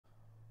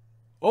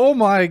Oh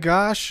my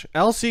gosh,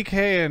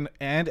 LCK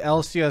and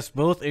LCS,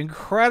 both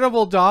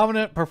incredible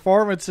dominant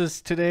performances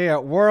today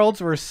at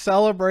Worlds. We're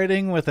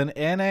celebrating with an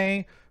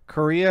NA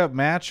Korea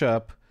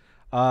matchup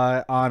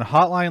on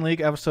Hotline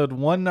League episode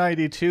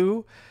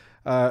 192.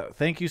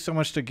 Thank you so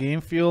much to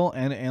Game Fuel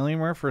and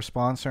Alienware for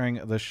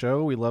sponsoring the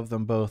show. We love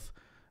them both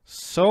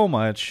so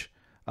much.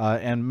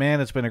 And man,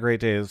 it's been a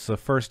great day. It's the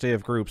first day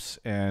of groups,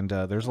 and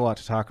there's a lot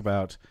to talk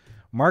about.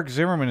 Mark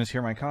Zimmerman is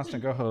here, my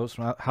constant co-host.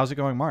 How's it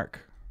going,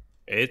 Mark?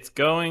 It's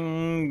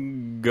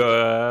going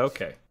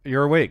okay.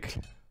 You're awake.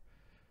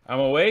 I'm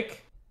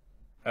awake.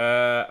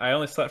 I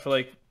only slept for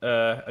like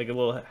a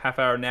little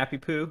half-hour nappy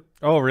poo.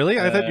 Oh,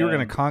 really? I thought you were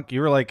gonna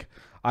You were like,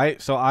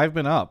 So I've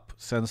been up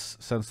since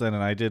then,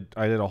 and I did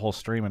a whole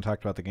stream and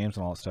talked about the games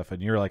and all that stuff.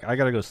 And you're like, I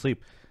gotta go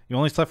sleep. You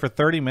only slept for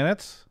 30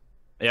 minutes.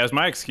 Yeah, it was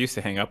my excuse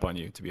to hang up on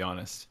you, to be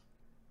honest.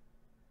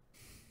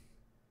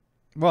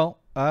 Well,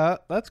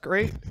 that's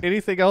great.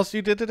 Anything else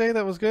you did today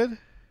that was good?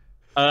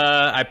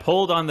 I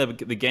pulled on the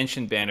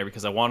Genshin banner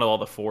because I wanted all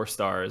the 4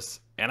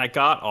 stars, and I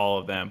got all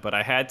of them, but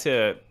I had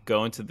to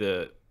go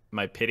into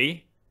my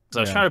pity. So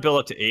I was trying to build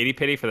up to 80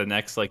 pity for the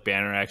next like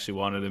banner I actually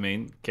wanted the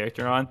main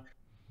character on.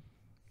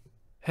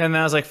 And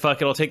then I was like,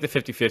 fuck it, I'll take the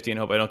 50-50 and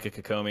hope I don't get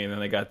Kokomi, and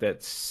then I got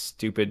that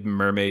stupid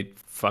mermaid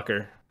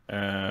fucker. But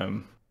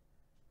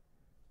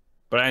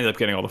I ended up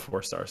getting all the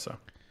 4 stars,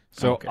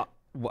 so okay.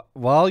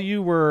 While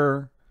you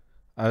were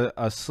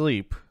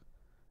asleep,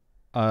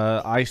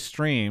 I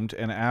streamed,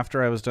 and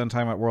after I was done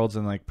Time at Worlds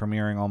and like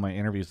premiering all my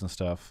interviews and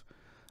stuff,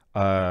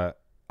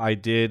 I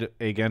did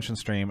a Genshin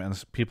stream,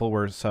 and people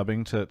were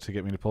subbing to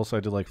get me to pull, so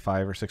I did like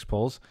 5 or 6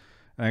 pulls,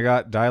 and I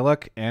got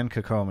Diluc and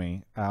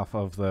Kokomi off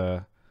of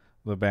the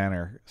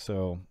banner.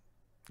 So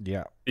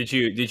yeah. Did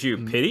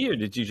you pity, or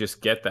did you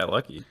just get that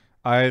lucky?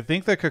 I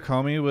think that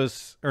Kokomi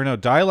was, or no,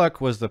 Diluc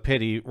was the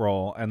pity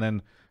roll, and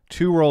then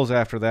 2 rolls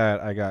after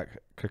that I got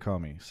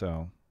Kokomi.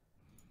 So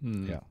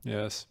yeah.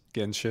 Yes,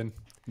 Genshin.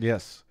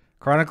 Yes.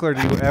 Chronicler,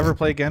 do you ever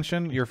play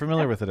Genshin? You're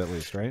familiar with it at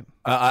least, right?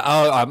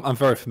 I'm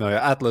very familiar.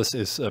 Atlas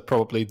is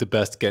probably the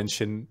best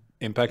Genshin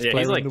Impact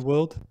player in the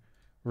world.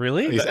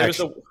 Really?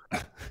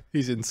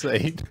 He's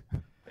insane.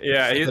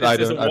 Yeah, I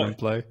don't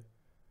play.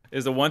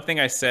 Is the one thing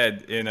I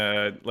said in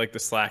like the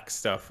Slack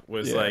stuff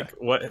was like,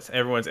 what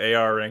everyone's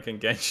AR rank in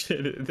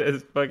Genshin?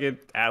 This fucking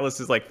Atlas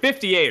is like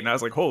 58, and I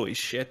was like, holy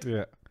shit.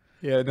 Yeah.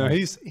 No,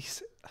 he's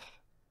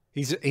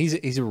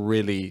a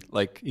really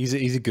like he's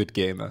a good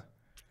gamer.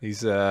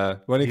 He's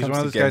when it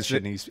comes to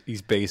Genshin,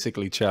 he's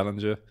basically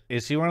challenger.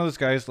 Is he one of those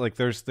guys like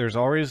there's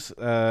always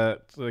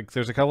like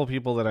there's a couple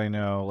people that I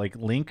know, like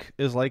Link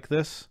is like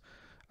this,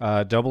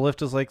 Double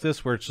Lift is like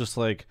this, where it's just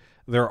like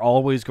they're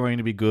always going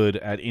to be good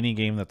at any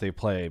game that they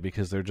play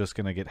because they're just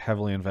going to get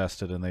heavily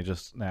invested, and they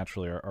just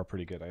naturally are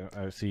pretty good.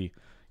 I see.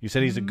 You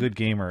said he's a good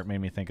gamer. It made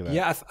me think of that.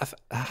 Yeah,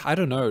 I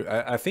don't know.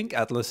 I think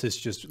Atlas is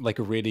just like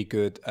really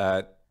good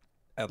at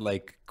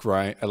like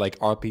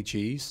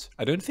RPGs.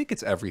 I don't think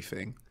it's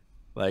everything.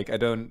 Like, I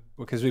don't,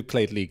 because we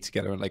played League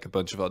together and like a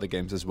bunch of other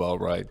games as well,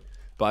 right?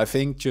 But I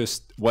think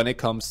just when it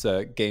comes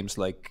to games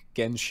like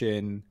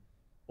Genshin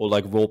or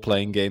like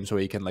role-playing games where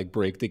you can like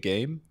break the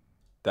game,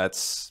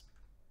 that's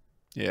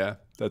where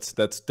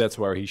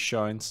he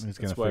shines.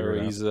 That's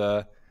where he's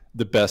the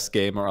best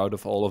gamer out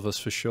of all of us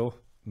for sure.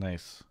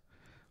 Nice.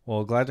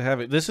 Well, glad to have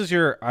it. This is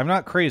I'm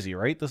not crazy,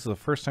 right? This is the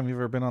first time you've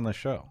ever been on the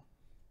show.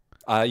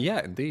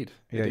 Yeah, indeed.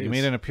 Yeah, you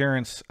made an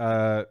appearance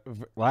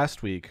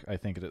last week, I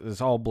think.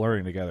 It's all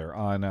blurring together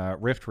on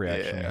Rift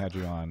Reaction. We had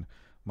you on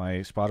my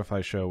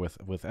Spotify show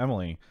with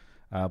Emily,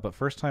 but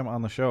first time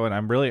on the show, and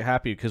I'm really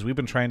happy because we've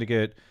been trying to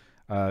get,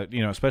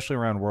 especially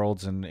around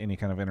Worlds and any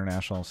kind of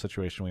international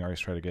situation, we always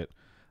try to get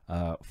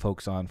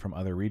folks on from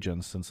other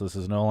regions, since this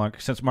is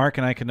since Mark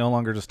and I can no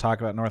longer just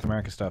talk about North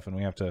America stuff, and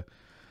we have to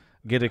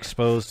get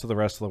exposed to the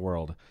rest of the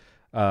world.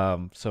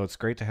 So it's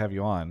great to have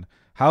you on.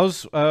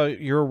 How's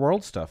your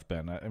world stuff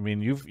been? I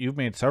mean, you've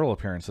made several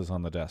appearances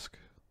on the desk.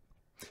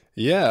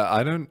 Yeah,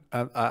 I don't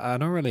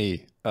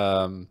really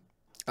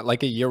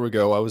like a year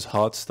ago I was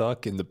hard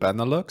stuck in the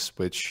Benelux,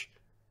 which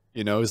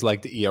is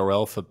like the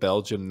ERL for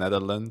Belgium,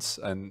 Netherlands,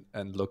 and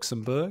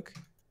Luxembourg.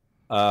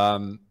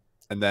 And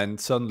then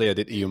suddenly I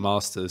did EU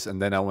Masters,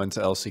 and then I went to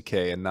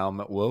LCK, and now I'm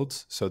at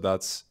Worlds. So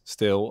that's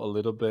still a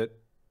little bit.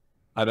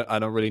 I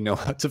don't really know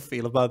how to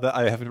feel about that.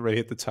 I haven't really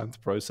had the time to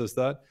process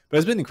that, but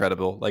it's been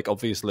incredible. Like,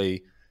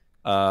 obviously,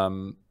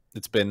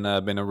 it's been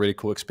a really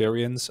cool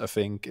experience. I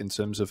think in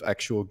terms of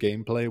actual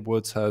gameplay,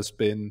 Woods has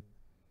been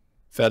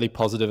fairly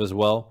positive as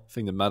well. I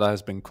think the meta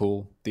has been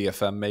cool.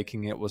 DFM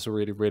making it was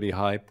really, really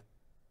hype.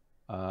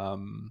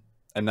 And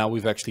now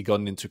we've actually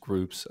gotten into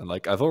groups, and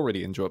like I've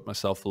already enjoyed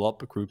myself a lot,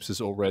 but groups is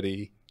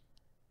already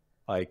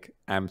like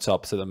amped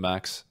up to the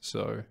max.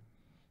 So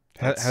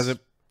has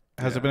it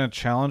been a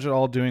challenge at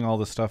all doing all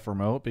this stuff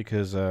remote?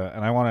 Because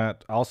and I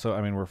want to also,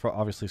 I mean, we're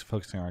obviously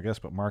focusing on our guests,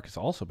 but Mark has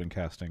also been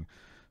casting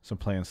some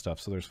playing stuff,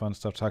 so there's fun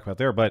stuff to talk about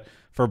there. But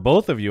for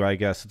both of you, I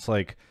guess it's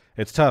like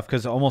it's tough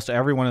because almost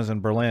everyone is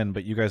in Berlin,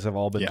 but you guys have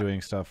all been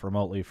doing stuff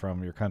remotely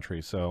from your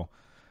country. So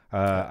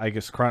I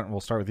guess we'll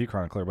start with you,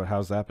 Chronicler. But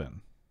how's that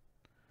been?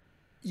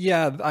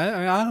 Yeah,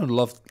 I don't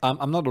love.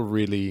 I'm not a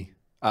really.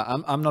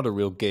 I'm not a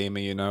real gamer,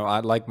 you know.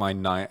 I like my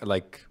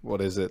like what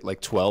is it,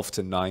 like 12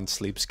 to 9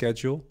 sleep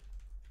schedule.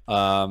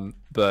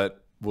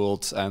 But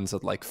Worlds ends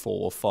at like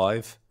 4 or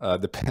 5,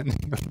 depending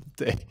on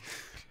the day.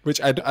 Which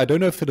I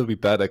don't know if it'll be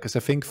better, because I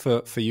think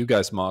for you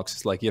guys, Marks,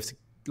 it's like you have to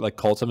like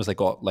call time is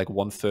like what, like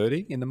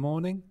 1:30 in the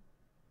morning.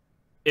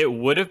 It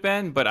would have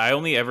been, but I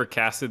only ever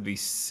casted the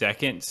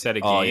second set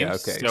of games. Oh yeah,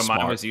 okay. So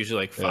Smart. mine was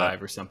usually like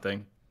 5 or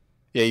something.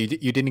 Yeah,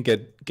 you didn't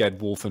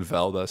get Wolf and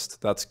Veldust.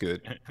 That's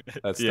good.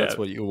 That's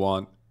what you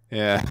want.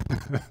 Yeah.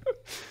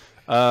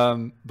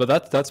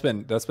 But that's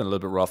been a little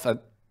bit rough. And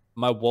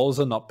my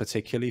walls are not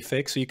particularly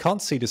fixed, so you can't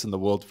see this in the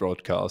World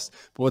broadcast.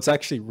 But what's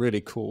actually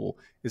really cool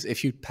is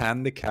if you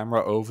pan the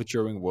camera over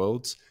during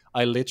Worlds,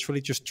 I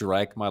literally just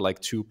drag my like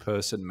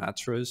 2-person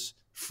mattress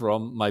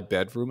from my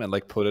bedroom and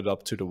like put it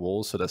up to the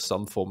wall, so there's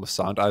some form of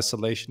sound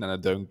isolation, and I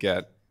don't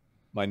get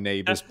my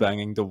neighbors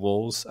banging the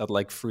walls at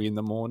like 3 in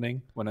the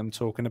morning when I'm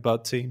talking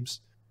about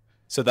teams.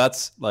 So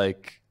that's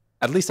like,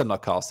 at least I'm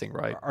not casting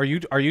right. Are you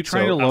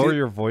trying to lower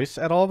your voice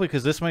at all?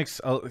 Because this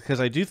makes, because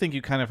I do think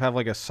you kind of have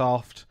like a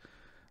soft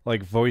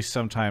like voice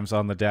sometimes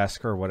on the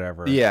desk or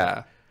whatever.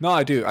 Yeah. No,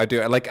 I do.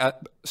 Like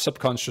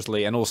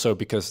subconsciously, and also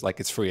because like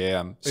it's 3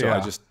 a.m. So I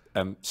just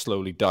am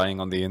slowly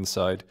dying on the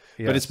inside.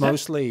 Yes. But it's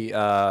mostly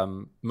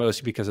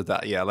because of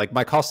that. Yeah, like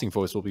my casting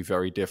voice will be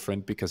very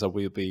different because I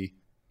will be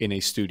in a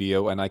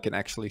studio and I can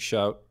actually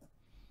shout.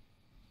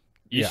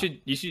 You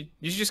should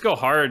just go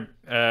hard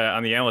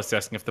on the analyst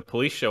desk, and if the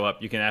police show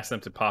up, you can ask them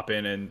to pop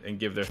in and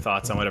give their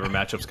thoughts on whatever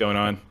matchup's going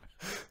on.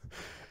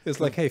 It's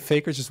like, hey,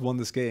 Faker just won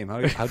this game.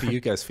 How do you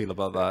guys feel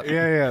about that?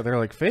 Yeah, they're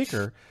like,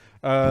 Faker?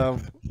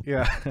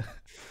 Yeah.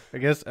 I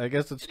guess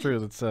it's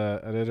true. It's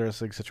an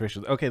interesting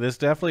situation. Okay, this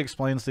definitely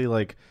explains the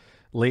like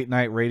late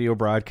night radio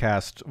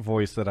broadcast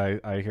voice that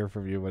I hear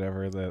from you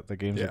whenever the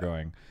games are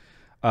going.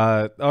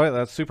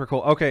 That's super cool.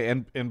 Okay,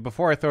 and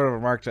before I throw it over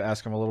to Mark to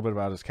ask him a little bit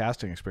about his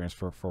casting experience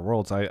for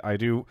Worlds,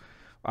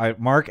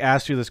 Mark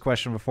asked you this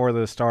question before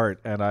the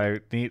start, and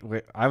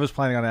I was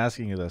planning on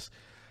asking you this.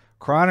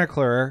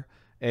 Chronicler,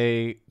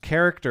 a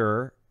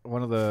character,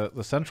 one of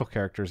the central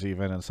characters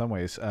even in some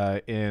ways,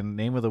 in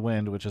Name of the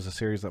Wind, which is a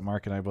series that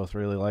Mark and I both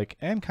really like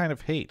and kind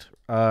of hate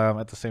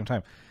at the same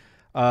time.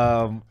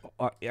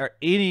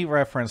 Any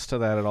reference to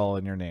that at all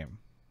in your name?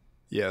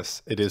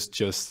 Yes, it is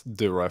just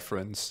the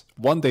reference.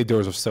 One day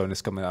Doors of Stone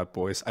is coming out,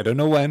 boys. I don't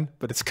know when,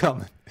 but it's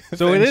coming.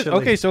 So it is?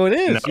 Okay, so it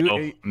is.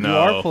 You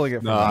are pulling it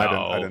from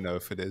I don't know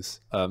if it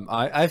is.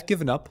 I've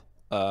given up.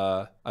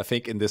 I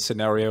think in this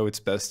scenario, it's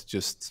best to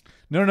just...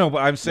 No, but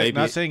I'm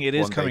not saying it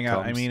is coming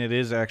out. I mean, it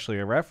is actually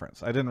a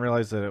reference. I didn't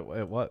realize that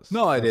it was.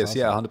 No, it is. Awesome.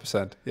 Yeah,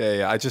 100%.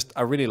 Yeah.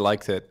 I really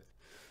liked it.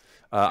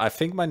 I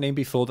think my name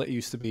before that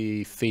used to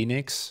be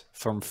Phoenix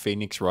from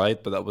Phoenix,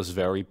 right? But that was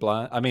very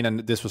bland. I mean,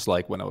 and this was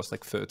like when I was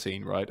like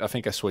 13, right? I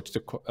think I switched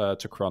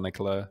to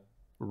Chronicler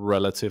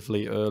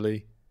relatively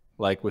early.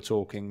 Like we're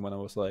talking when I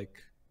was like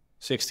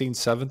 16,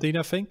 17,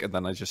 I think. And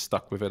then I just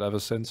stuck with it ever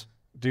since.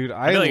 Dude,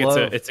 I feel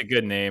like it's a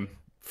good name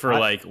for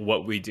like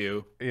what we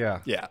do. Yeah.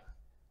 Yeah.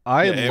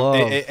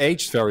 It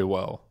aged very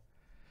well.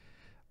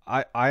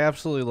 I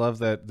absolutely love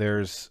that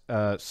there's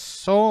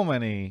so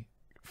many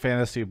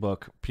fantasy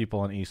book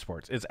people in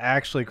esports. It's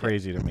actually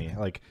crazy to me,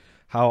 like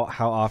how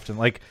often,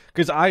 like,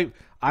 because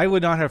I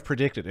would not have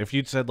predicted if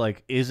you'd said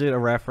like, is it a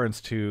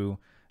reference to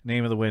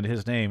Name of the Wind,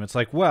 his name? It's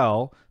like,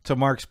 well, to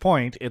Mark's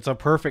point, it's a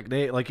perfect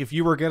name. Like if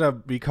you were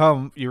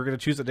gonna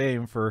choose a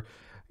name for,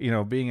 you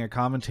know, being a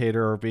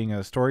commentator or being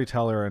a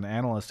storyteller, an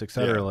analyst,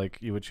 etc., like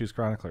you would choose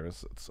Chronicler.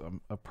 It's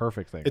a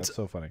perfect thing. It's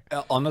so funny.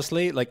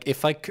 Honestly, like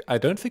if I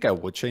don't think I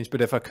would change, but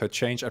if I could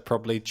change, I'd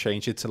probably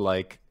change it to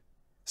like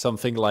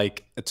something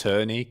like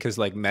attorney, because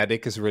like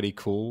medic is really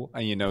cool,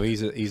 and you know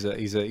he's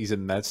a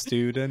med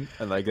student,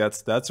 and like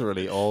that's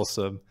really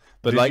awesome.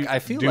 But I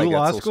feel like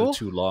that's also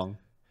too long.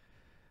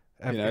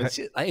 You know,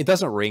 it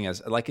doesn't ring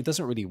as like, it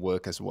doesn't really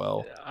work as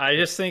well. I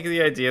just think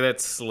the idea that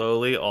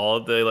slowly all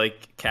of the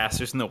like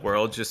casters in the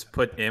world just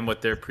put in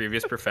what their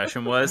previous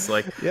profession was.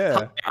 Like,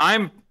 yeah,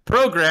 I'm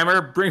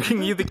programmer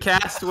bringing you the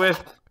cast with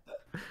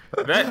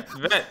vet.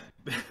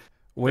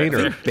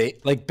 Waiter.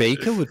 Like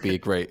Baker would be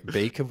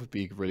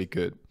really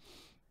good.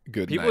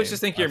 People name, just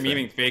think you're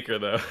memeing Faker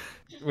though.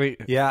 Wait.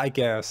 Yeah, I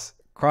guess.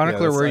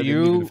 Chronicler, were I you?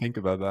 didn't even think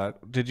about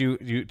that.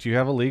 Do you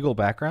have a legal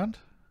background?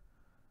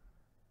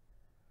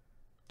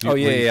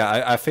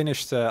 I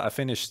finished. I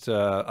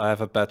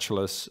have a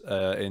bachelor's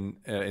in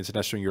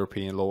international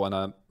European law and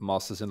a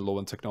master's in law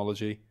and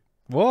technology.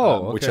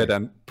 Whoa! Okay. Which I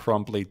then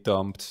promptly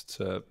dumped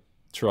to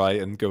try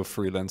and go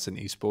freelance in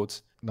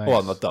esports. Nice.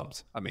 Well, not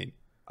dumped. I mean,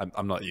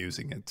 I'm not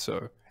using it.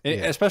 So,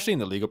 especially in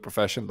the legal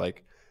profession,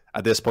 like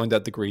at this point,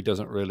 that degree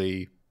doesn't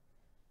really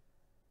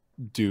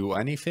do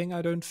anything.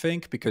 I don't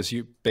think, because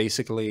you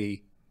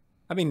basically,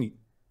 I mean.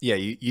 Yeah,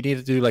 you need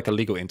to do like a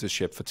legal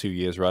internship for 2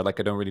 years, right?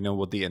 Like I don't really know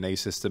what the NA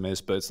system is,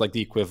 but it's like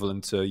the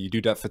equivalent to you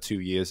do that for 2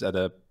 years at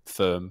a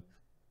firm,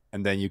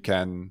 and then you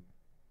can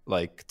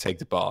like take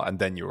the bar, and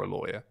then you're a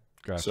lawyer.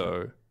 Gotcha.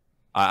 So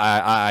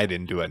I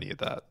didn't do any of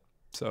that,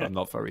 so I'm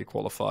not very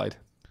qualified.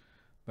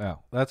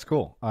 Wow, that's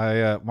cool.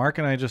 Mark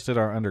and I just did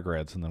our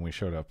undergrads, and then we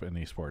showed up in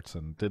esports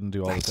and didn't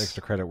do all this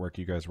extra credit work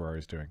you guys were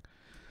always doing.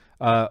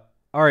 All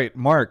right,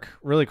 Mark,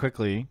 really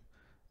quickly,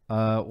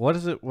 what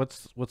is it?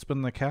 What's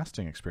been the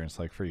casting experience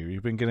like for you?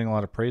 You've been getting a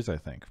lot of praise, I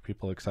think.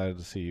 People excited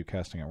to see you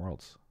casting at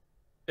Worlds.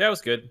 Yeah, it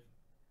was good.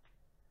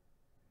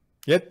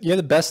 Yeah,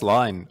 the best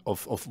line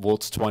of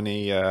Worlds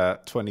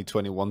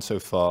 2021 so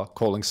far,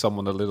 calling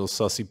someone a little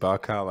sussy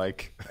baka,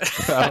 like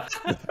that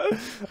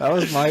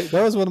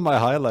was one of my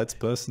highlights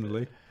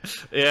personally.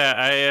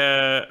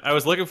 Yeah, I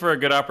was looking for a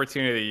good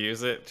opportunity to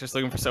use it. Just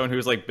looking for someone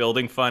who's like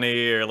building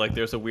funny or like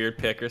there's a weird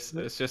pick or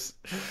it's just.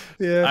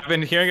 Yeah. I've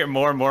been hearing it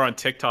more and more on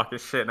TikTok and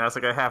shit, and I was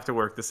like, I have to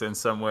work this in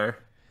somewhere.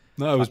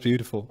 No, it was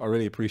beautiful. I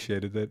really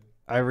appreciated it.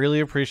 I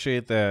really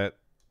appreciate that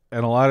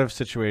in a lot of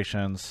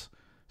situations.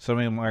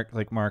 Somebody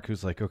like Mark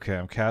who's like, okay,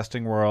 I'm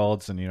casting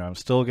Worlds, and I'm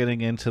still getting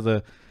into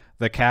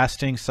the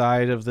casting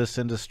side of this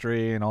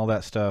industry and all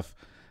that stuff.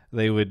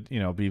 They would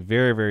be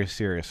very, very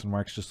serious, and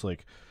Mark's just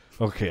like,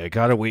 okay, I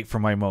gotta wait for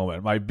my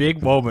moment, my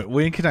big moment.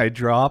 When can I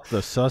drop the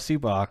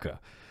sussy baka?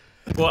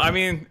 Well, I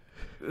mean,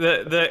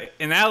 the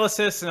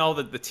analysis and all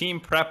the team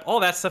prep, all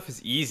that stuff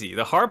is easy.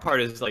 The hard part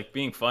is like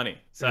being funny.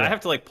 So I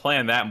have to like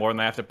plan that more than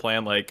I have to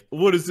plan like,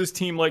 what does this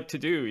team like to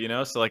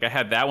do? So like I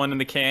had that one in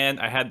the can.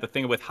 I had the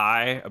thing with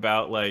High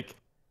about like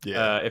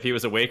if he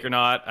was awake or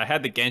not. I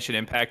had the Genshin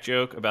Impact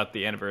joke about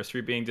the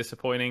anniversary being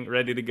disappointing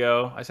ready to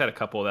go. I just had a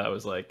couple that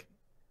was like,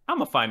 I'm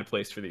gonna find a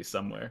place for these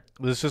somewhere.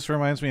 This just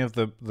reminds me of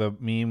the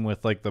meme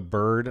with like the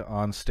bird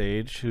on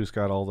stage who's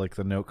got all like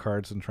the note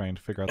cards and trying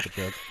to figure out the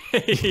joke.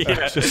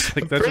 Yeah, just,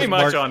 like, that's pretty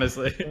much Mark,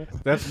 honestly.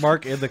 That's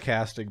Mark in the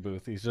casting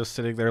booth. He's just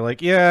sitting there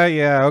like,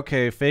 yeah,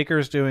 okay,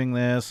 Faker's doing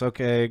this,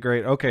 okay,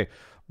 great, okay,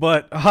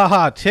 but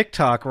haha,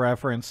 TikTok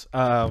reference.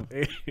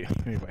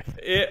 Anyway,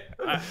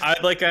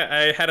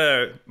 I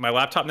had my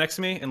laptop next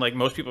to me, and like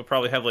most people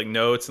probably have like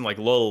notes and like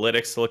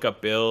Lolalytics to look up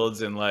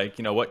builds and like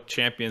what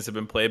champions have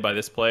been played by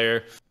this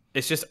player.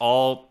 It's just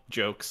all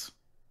jokes.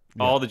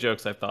 Yeah. All the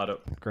jokes I've thought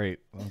of. Great.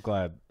 I'm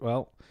glad.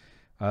 Well,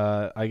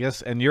 I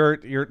guess, and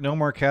you're no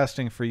more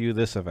casting for you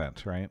this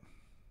event, right?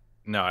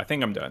 No, I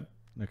think I'm done.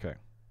 Okay.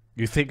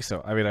 You think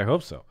so? I mean, I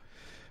hope so.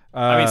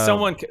 I mean,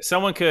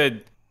 someone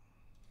could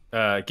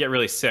get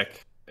really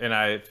sick, and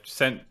I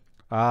sent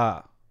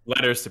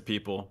letters to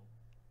people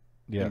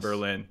in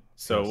Berlin.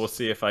 So we'll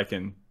see if I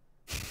can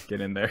get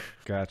in there.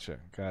 Gotcha.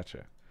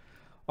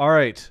 All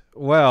right.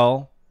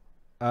 Well,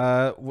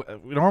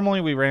 normally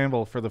we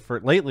ramble for the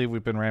first. Lately,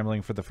 we've been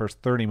rambling for the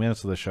first 30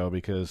 minutes of the show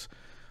because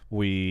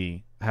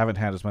we haven't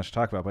had as much to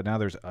talk about. But now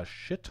there's a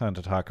shit ton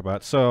to talk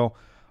about. So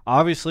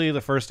obviously,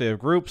 the first day of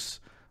groups,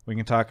 we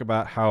can talk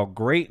about how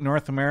great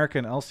North America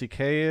and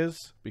LCK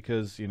is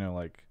because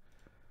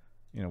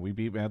we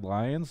beat Mad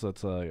Lions.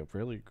 That's a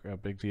really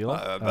big deal.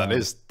 That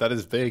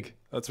is big.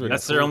 That's really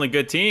cool. Their only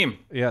good team.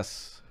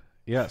 Yes.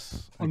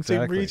 On exactly.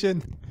 Team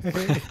region.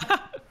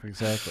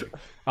 Exactly.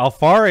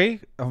 Alfari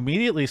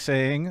immediately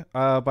saying,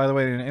 by the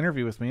way, in an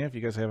interview with me, if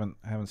you guys haven't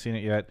seen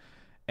it yet,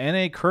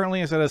 NA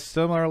currently is at a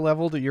similar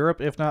level to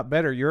Europe, if not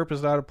better. Europe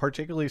is not a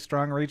particularly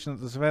strong region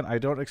at this event. I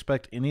don't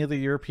expect any of the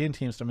European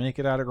teams to make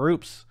it out of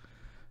groups.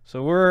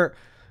 So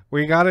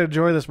we got to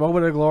enjoy this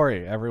moment of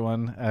glory,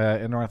 everyone,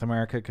 in North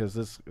America, because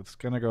it's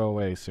going to go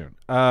away soon.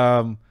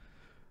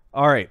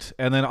 All right.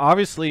 And then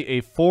obviously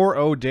a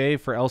 4-0 day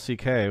for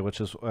LCK,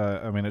 which is,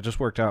 it just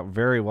worked out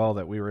very well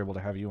that we were able to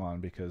have you on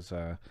because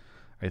I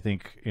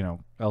think,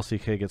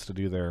 LCK gets to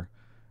do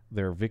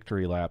their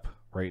victory lap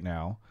right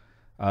now.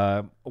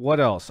 What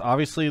else?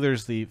 Obviously,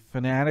 there's the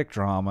Fnatic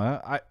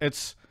drama.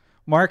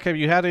 Mark, do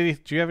you have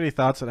any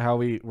thoughts on how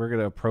we're going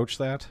to approach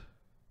that?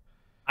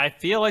 I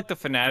feel like the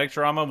Fnatic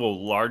drama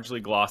will largely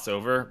gloss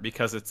over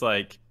because it's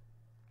like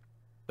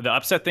the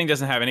upset thing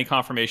doesn't have any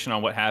confirmation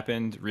on what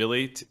happened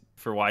really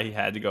for why he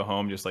had to go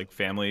home, just like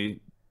family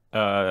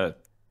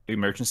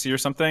emergency or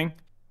something.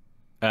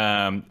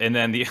 And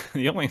then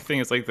the only thing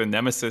is like the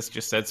Nemesis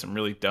just said some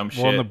really dumb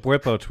shit. Well, the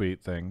Bwipo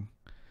tweet thing.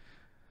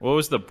 What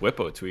was the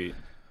Bwipo tweet?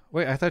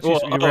 Wait, I thought you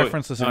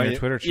referenced this in your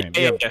Twitter chain.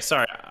 Yeah,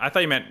 sorry. I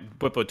thought you meant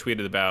Bwipo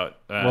tweeted about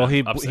well,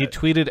 he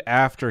tweeted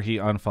after he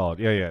unfollowed.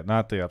 Yeah,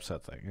 not the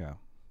upset thing. Yeah.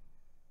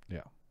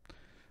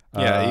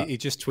 He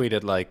just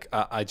tweeted like,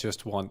 I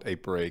just want a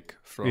break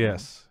from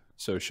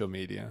social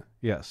media.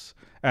 Yes.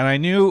 And I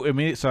knew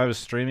immediately, so I was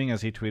streaming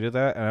as he tweeted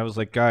that, and I was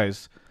like,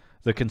 guys,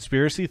 the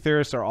conspiracy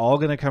theorists are all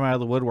going to come out of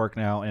the woodwork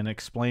now and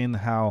explain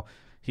how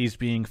he's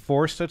being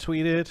forced to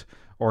tweet it,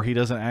 or he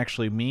doesn't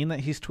actually mean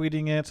that he's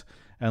tweeting it,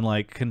 and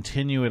like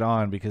continue it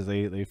on because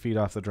they feed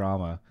off the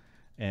drama.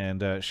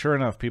 And sure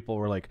enough, people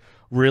were like,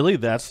 really?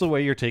 That's the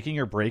way you're taking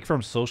your break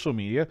from social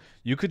media?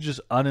 You could just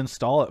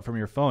uninstall it from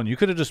your phone. You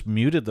could have just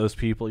muted those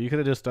people. You could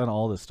have just done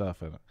all this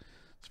stuff. And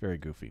it's very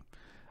goofy.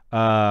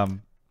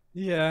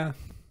 Yeah.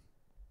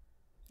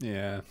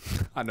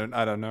 I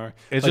don't know.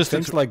 It's just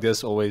things like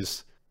this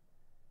always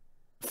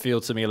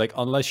feel to me like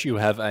unless you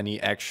have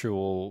any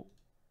actual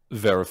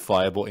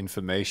verifiable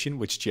information,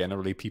 which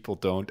generally people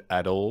don't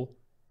at all.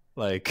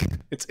 Like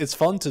it's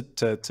fun to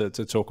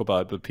talk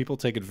about, but people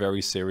take it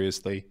very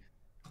seriously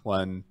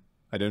when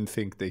I don't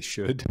think they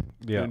should.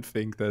 Yeah. I don't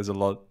think there's a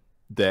lot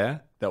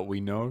there that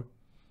we know.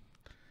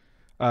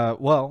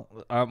 More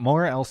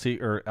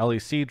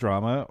LEC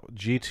drama.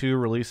 G2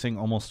 releasing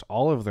almost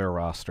all of their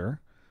roster.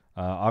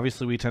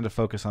 Obviously, we tend to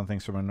focus on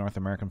things from a North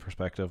American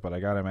perspective, but I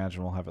gotta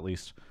imagine we'll have at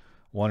least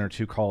 1 or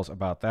 2 calls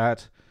about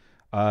that.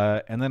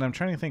 And then I'm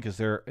trying to think: is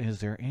there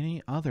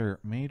any other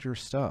major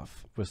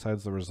stuff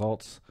besides the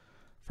results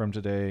from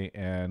today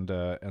and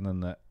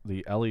then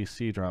the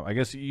LEC drama? I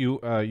guess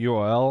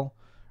UOL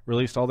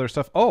released all their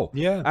stuff. Oh,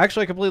 yeah.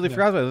 Actually, I completely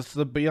forgot about this.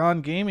 The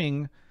Beyond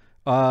Gaming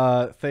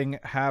thing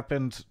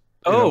happened.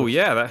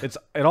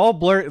 It all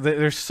blurred.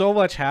 There's so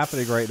much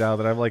happening right now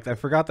that I'm like, I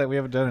forgot that we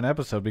haven't done an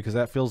episode, because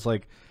that feels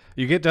like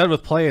you get done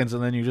with play-ins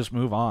and then you just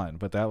move on.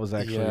 But that was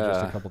actually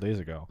just a couple days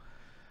ago.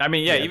 I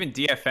mean, even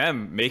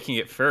DFM making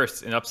it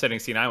first and upsetting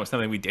C9 was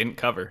something we didn't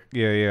cover.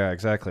 Yeah,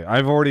 exactly.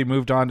 I've already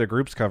moved on to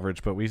groups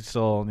coverage, but we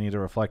still need to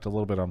reflect a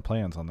little bit on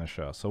plans on this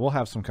show. So we'll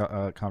have some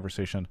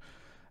conversation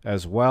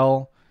as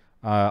well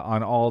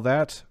on all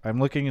that. I'm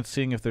looking and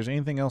seeing if there's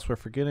anything else we're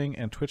forgetting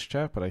in Twitch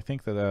chat, but I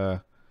think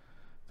that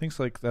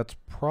things like that's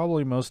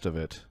probably most of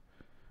it.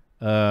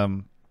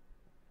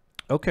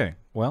 Okay,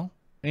 well,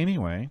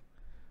 anyway,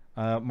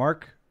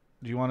 Mark,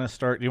 do you want to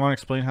start? Do you want to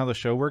explain how the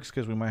show works?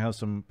 Because we might have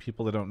some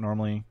people that don't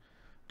normally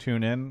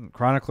tune in.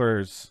 Chronicler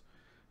is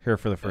here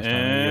for the first time.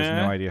 He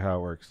has no idea how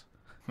it works.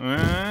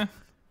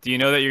 Do you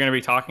know that you're going to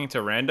be talking to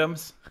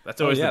randoms?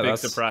 That's always the big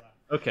surprise.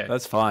 Okay.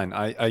 That's fine.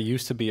 I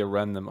used to be a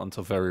random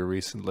until very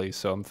recently,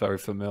 so I'm very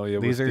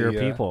familiar with these are your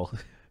people.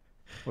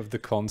 With the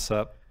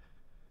concept.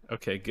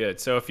 Okay, good.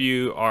 So if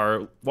you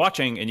are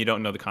watching and you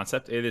don't know the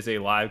concept, it is a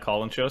live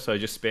call-in show. So I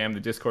just spam the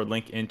Discord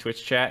link in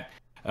Twitch chat.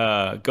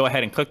 Go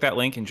ahead and click that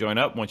link and join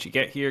up. Once you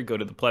get here, go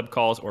to the Pleb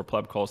Calls or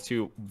Pleb Calls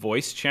 2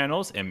 voice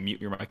channels and mute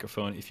your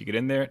microphone if you get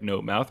in there.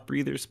 No mouth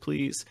breathers,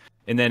 please.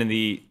 And then in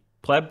the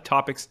Pleb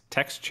Topics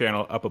text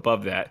channel up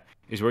above that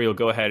is where you'll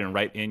go ahead and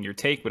write in your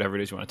take, whatever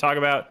it is you want to talk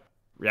about,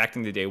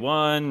 reacting to day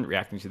one,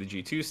 reacting to the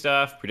G2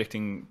 stuff,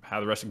 predicting how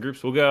the rest of the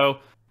groups will go.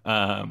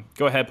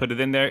 Go ahead, put it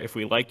in there. If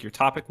we like your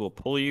topic, we'll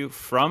pull you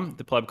from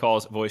the Pleb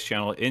Calls voice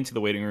channel into the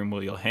waiting room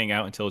where you'll hang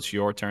out until it's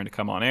your turn to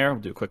come on air.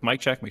 We'll do a quick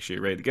mic check, make sure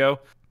you're ready to go.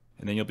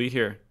 And then you'll be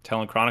here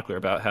telling Chronicler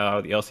about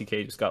how the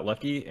LCK just got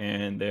lucky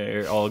and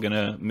they're all going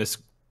to miss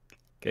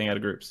getting out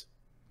of groups.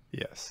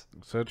 Yes.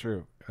 So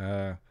true.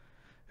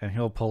 And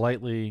he'll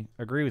politely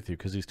agree with you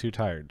because he's too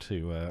tired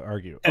to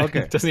argue.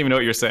 Okay. Doesn't even know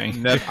what you're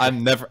saying.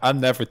 I'm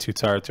never too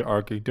tired to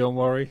argue. Don't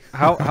worry.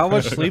 How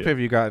much sleep have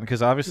you gotten?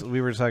 Because obviously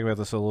we were talking about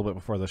this a little bit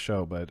before the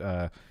show,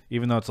 but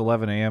even though it's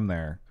 11 a.m.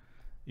 there,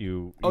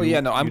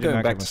 I'm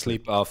going back to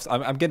sleep after.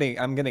 I'm getting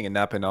a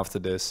nap in after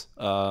this.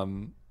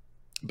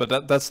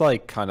 But that's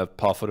like kind of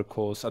par for the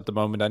course at the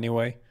moment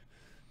anyway.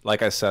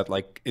 Like I said,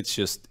 like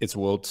it's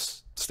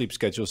World's sleep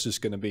schedule is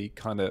just going to be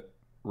kind of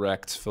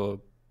wrecked for,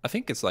 I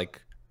think it's like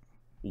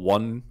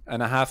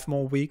 1.5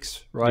 more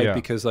weeks, right? Yeah.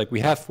 Because like we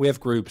have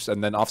groups,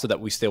 and then after that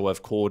we still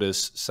have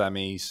quarters,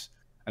 semis,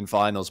 and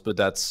finals, but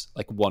that's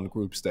like one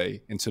group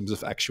day in terms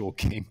of actual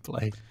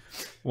gameplay.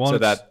 So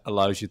that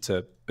allows you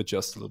to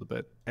adjust a little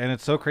bit. And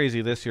it's so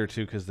crazy this year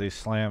too, because they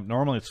slam.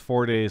 Normally it's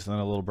 4 days and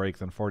then a little break,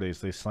 then 4 days.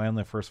 They slam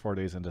the first 4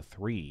 days into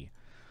 3.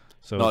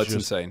 So it's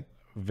just insane.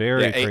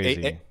 Very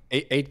crazy.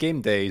 Eight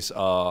game days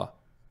are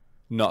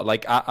not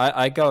like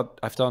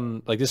I've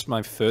done like this is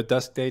my 3rd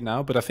desk day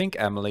now, but I think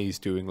Emily's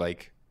doing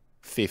like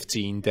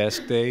 15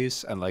 desk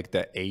days and like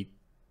the 8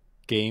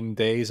 game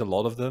days, a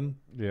lot of them.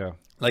 Yeah.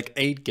 Like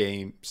 8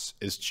 games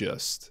is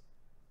just,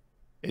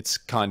 it's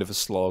kind of a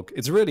slog.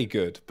 It's really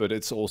good, but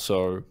it's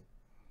also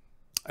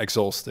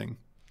exhausting.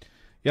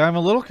 Yeah, I'm a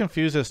little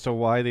confused as to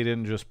why they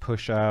didn't just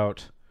push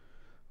out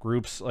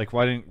groups. Like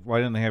why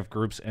didn't they have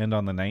groups end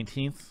on the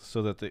 19th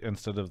so that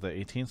instead of the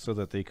 18th, so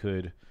that they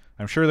could.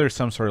 I'm sure there's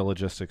some sort of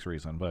logistics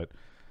reason, but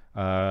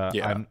I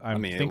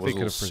think they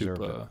could have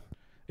preserved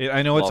it.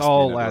 I know it's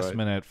all last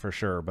minute for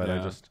sure, but I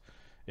just.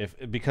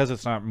 Because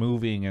it's not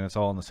moving and it's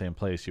all in the same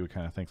place, you would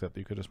kind of think that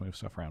you could just move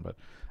stuff around. But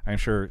I'm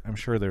sure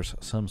there's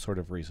some sort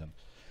of reason.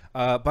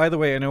 By the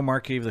way, I know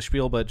Mark gave the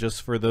spiel, but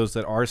just for those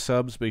that are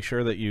subs, make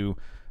sure that you,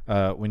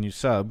 when you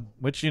sub,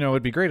 which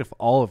it'd be great if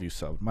all of you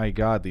subbed. My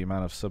God, the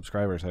amount of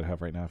subscribers I'd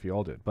have right now if you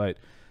all did. But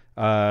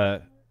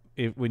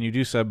when you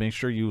do sub, make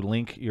sure you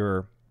link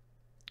your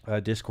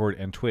Discord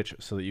and Twitch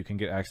so that you can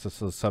get access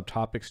to the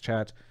subtopics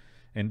chat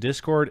in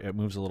Discord. It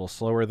moves a little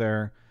slower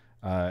there.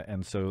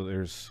 And so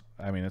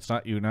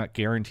you're not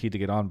guaranteed to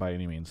get on by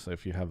any means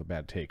if you have a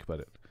bad take,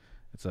 but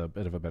it's a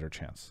bit of a better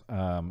chance.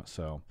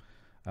 So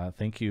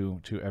thank you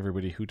to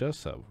everybody who does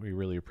sub. We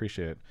really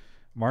appreciate it.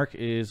 Mark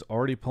is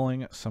already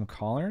pulling some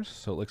callers,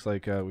 so it looks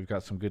like we've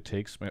got some good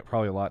takes,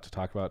 probably a lot to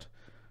talk about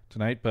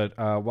tonight. But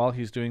while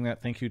he's doing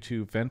that, thank you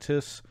to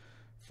Ventus,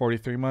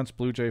 43 months,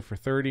 Blue Jay for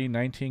 30,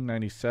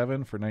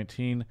 1997 for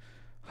 19,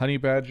 Honey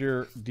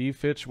Badger,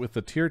 D-Fitch with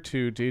the tier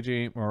 2,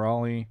 DJ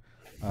Morali,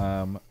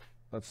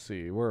 let's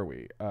see, where are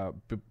we?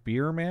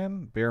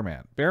 Bearman,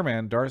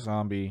 Dark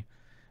Zombie,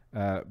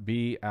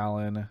 B.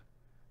 Allen,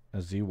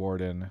 Z.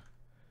 Warden,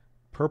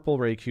 Purple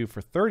Ray Q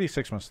for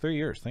 36 months, 3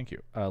 years. Thank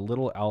you.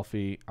 Little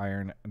Alfie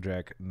Iron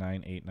Jack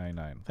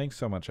 9899. Thanks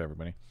so much,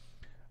 everybody.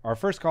 Our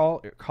first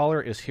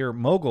caller is here.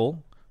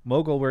 Mogul.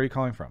 Mogul, where are you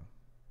calling from?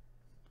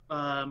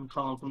 I'm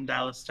calling from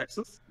Dallas,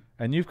 Texas.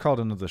 And you've called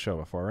into the show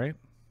before, right?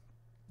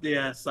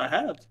 Yes, I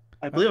have.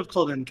 I believe I've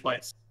called in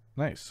twice.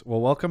 Nice.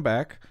 Well, welcome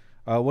back.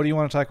 What do you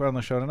want to talk about on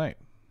the show tonight?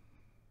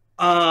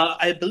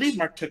 I believe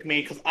Mark took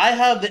me because I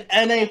have the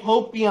NA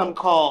Hopium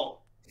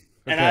call.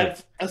 Okay. And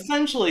I've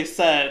essentially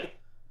said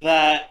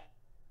that,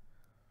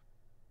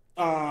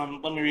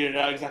 let me read it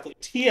out exactly.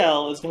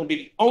 TL is going to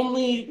be the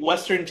only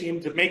Western team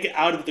to make it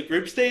out of the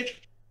group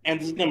stage, and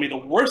this is going to be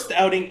the worst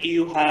outing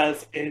EU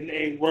has in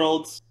a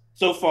Worlds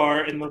so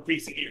far in the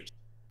recent years.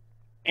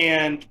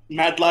 And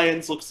Mad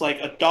Lions looks like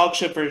a dog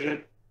shit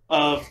version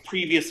of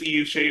previous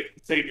EU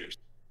saviors.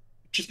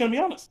 Just going to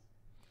be honest.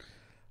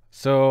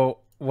 So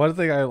one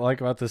thing I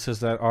like about this is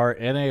that our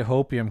NA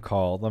Hopium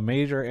call, the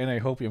major NA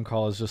Hopium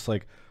call, is just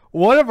like,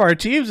 one of our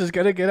teams is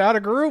going to get out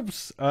of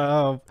groups.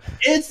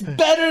 It's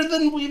better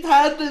than we've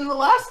had in the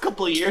last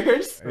couple of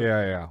years.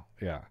 Yeah.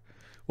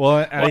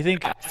 Well, I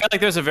think I feel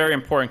like there's a very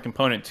important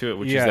component to it,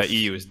 which is that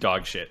EU is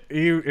dog shit.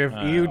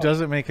 EU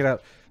doesn't make it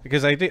out,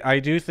 because I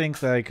do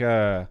think like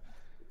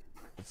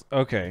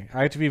okay,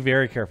 I have to be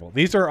very careful.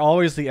 These are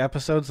always the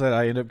episodes that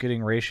I end up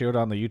getting ratioed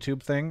on the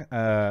YouTube thing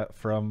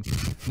from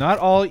not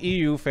all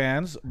EU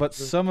fans, but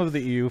some of the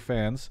EU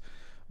fans.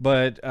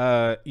 But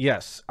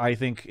yes, I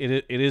think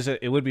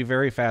it would be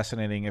very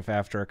fascinating if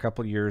after a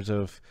couple years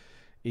of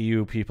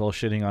EU people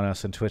shitting on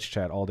us in Twitch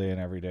chat all day and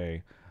every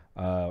day,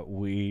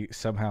 we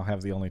somehow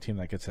have the only team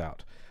that gets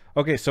out.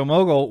 Okay, so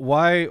Mogul,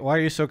 why are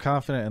you so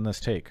confident in this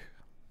take?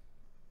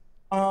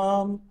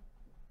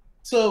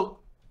 So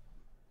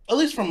at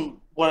least from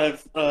what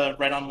I've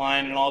read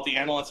online and all the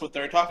analysts, what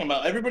they're talking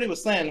about, everybody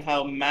was saying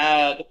how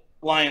Mad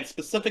Lions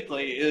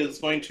specifically is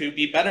going to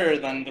be better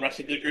than the rest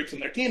of the groups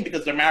in their team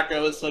because their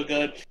macro is so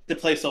good, they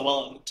play so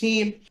well in the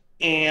team,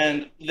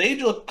 and they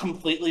look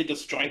completely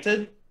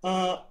disjointed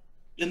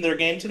in their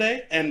game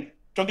today. And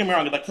don't get me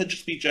wrong, that could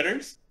just be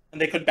jitters,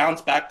 and they could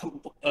bounce back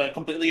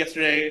completely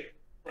yesterday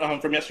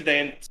from yesterday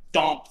and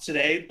stomp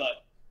today,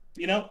 but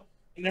you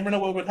never know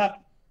what would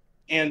happen.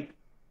 And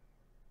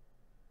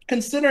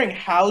considering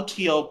how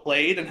TL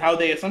played and how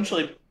they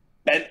essentially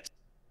bent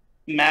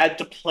Mad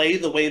to play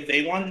the way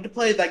they wanted to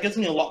play, that gives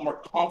me a lot more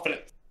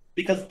confidence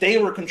because they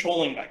were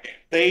controlling that game.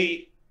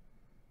 They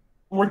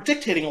were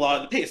dictating a lot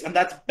of the pace, and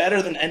that's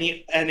better than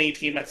any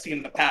team I've seen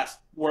in the past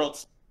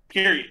Worlds,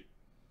 period.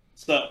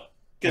 So,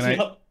 gives me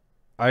hope.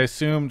 I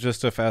assume,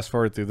 just to fast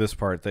forward through this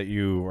part, that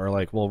you are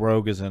like, well,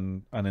 Rogue is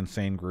in an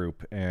insane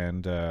group,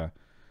 and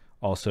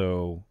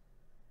also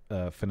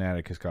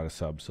Fnatic has got a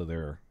sub, so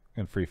they're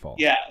in free fall.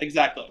 Yeah,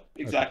 exactly.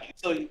 Okay.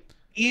 So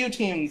EU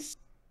teams,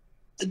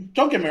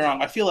 don't get me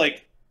wrong, I feel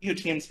like EU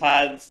teams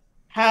have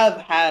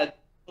had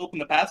hope in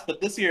the past,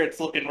 but this year it's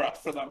looking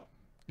rough for them.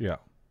 Yeah.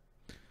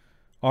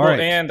 All right.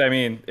 And I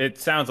mean, it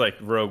sounds like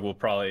Rogue will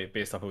probably,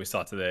 based off what we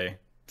saw today,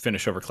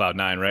 finish over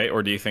Cloud9, right?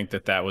 Or do you think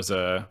that was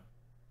a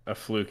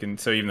fluke? And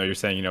so even though you're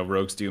saying,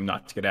 Rogue's doomed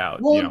not to get out,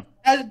 well,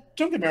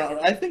 don't get me wrong,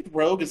 I think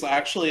Rogue is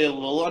actually a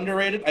little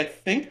underrated. I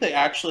think they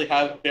actually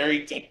have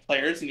very good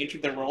players in each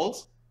of their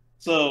roles.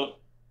 So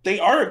they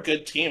are a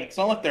good team. It's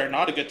not like they're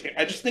not a good team.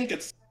 I just think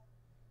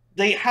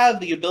they have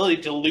the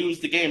ability to lose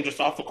the game just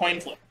off a coin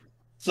flip.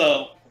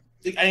 So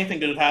anything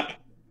could happen.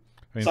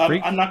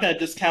 I'm not going to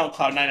discount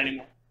Cloud9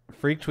 anymore.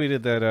 Freak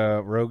tweeted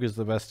that Rogue is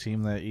the best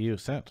team that EU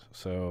sent.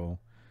 So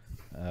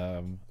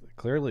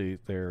clearly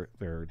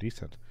they're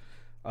decent.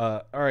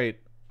 All right,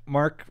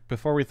 Mark,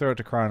 before we throw it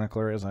to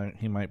Chronicler, as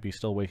he might be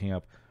still waking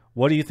up,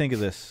 what do you think of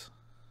this?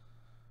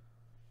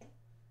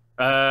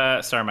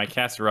 Sorry, my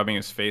cat's rubbing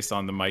his face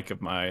on the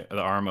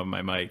arm of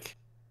my mic,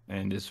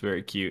 and it's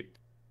very cute.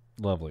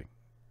 Lovely.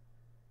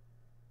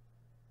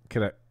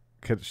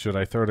 Should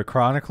I throw to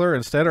Chronicler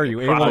instead? Are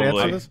you Probably. able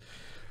to answer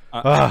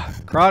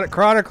this?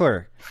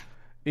 Chronicler,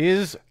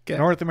 is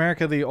North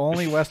America the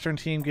only Western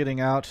team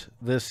getting out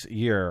this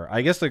year?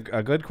 I guess a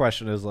good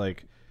question is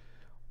like,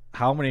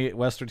 how many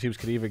Western teams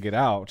could even get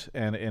out?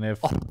 And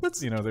if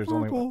there's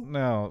only one.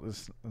 No,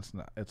 it's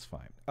not. It's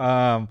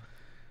fine.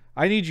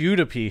 I need you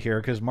to pee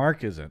here because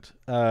Mark isn't.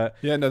 Yeah,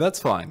 no,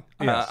 that's fine.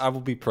 Yes. I will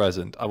be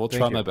present. I will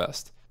try my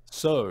best.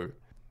 So,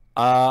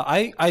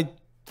 I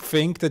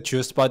think that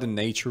just by the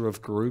nature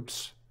of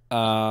groups,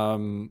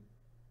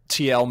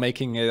 TL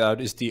making it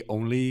out is the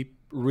only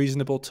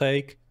reasonable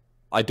take.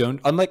 I don't,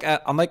 unlike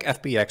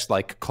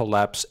FPX,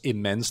 collapse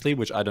immensely,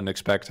 which I don't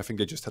expect. I think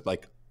they just had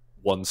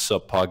one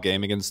subpar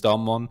game against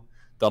Damwon.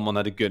 Damwon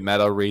had a good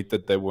meta read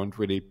that they weren't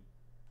really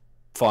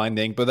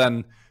finding, but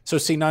then so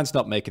C9's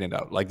not making it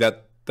out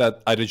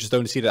that I just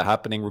don't see that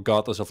happening,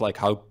 regardless of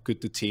how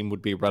good the team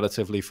would be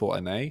relatively for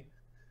NA.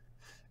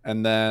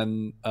 And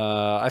then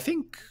I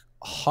think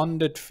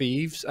 100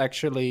 Thieves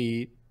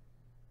actually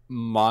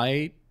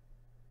might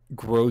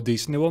grow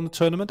decently on the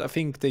tournament. I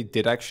think they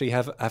did actually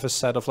have a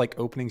set of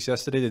openings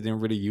yesterday they didn't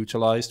really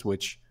utilize,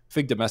 which I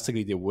think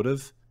domestically they would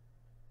have.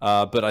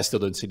 But I still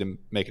don't see them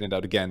making it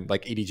out again.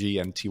 Like EDG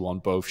and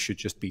T1 both should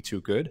just be too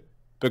good.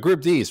 But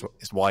Group D is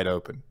wide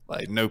open.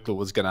 Like no clue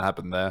what's going to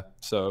happen there.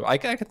 So I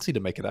can see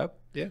them make it out.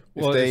 Yeah.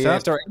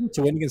 If they're able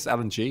to win against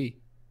LNG.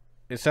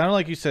 It sounded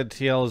like you said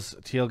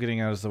TL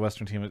getting out as the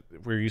Western team.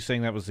 Were you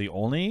saying that was the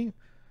only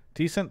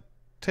decent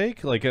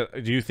take? Like,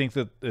 do you think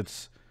that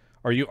it's?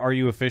 Are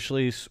you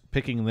officially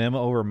picking them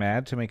over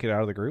Mad to make it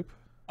out of the group?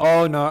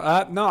 Oh no,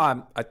 I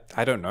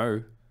don't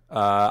know.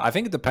 I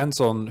think it depends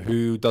on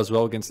who does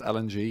well against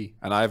LNG,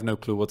 and I have no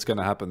clue what's going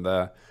to happen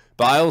there.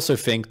 But I also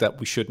think that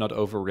we should not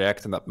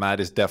overreact, and that Mad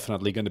is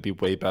definitely going to be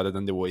way better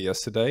than they were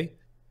yesterday.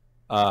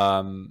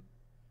 But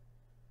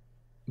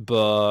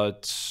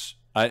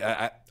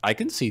I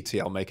can see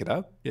TL make it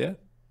out. Yeah,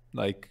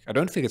 like I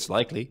don't think it's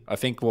likely. I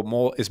think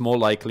what is more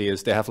likely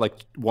is they have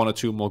like 1 or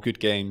 2 more good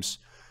games,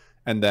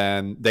 and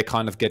then they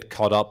kind of get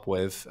caught up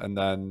with, and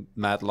then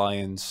Mad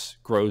Lions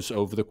grows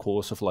over the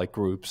course of like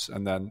groups,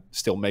 and then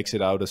still makes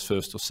it out as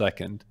first or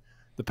second,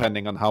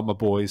 depending on how my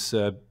boys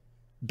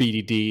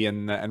BDD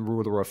and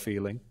Ruler are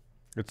feeling.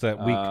 It's that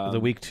the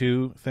week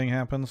 2 thing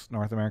happens.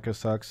 North America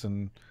sucks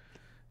and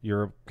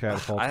Europe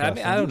catapults. I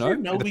don't know.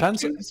 No, It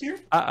depends. this year?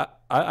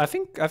 I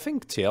think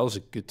TL's a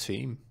good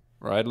team,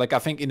 right? Like I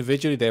think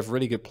individually they have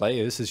really good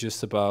players. It's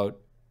just about,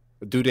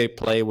 do they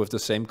play with the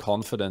same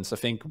confidence? I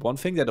think one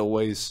thing that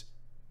always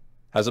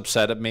has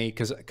upset me,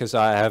 because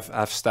I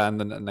have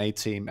stand an A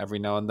team every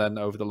now and then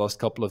over the last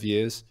couple of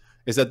years,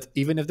 is that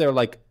even if they're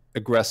like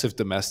aggressive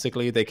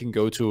domestically, they can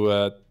go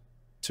to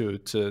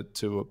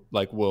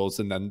like Worlds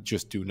and then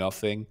just do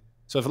nothing.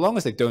 So as long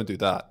as they don't do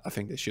that, I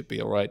think they should be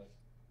all right.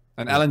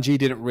 And LNG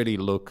didn't really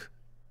look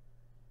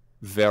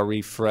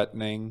very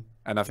threatening,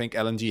 and I think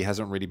LNG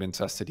hasn't really been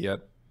tested yet.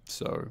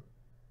 So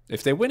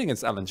if they win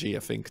against LNG, I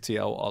think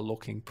TL are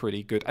looking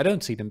pretty good. I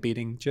don't see them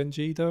beating Gen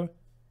G though.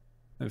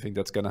 I don't think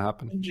that's going to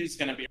happen. Gen G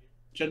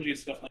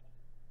is definitely.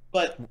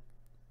 But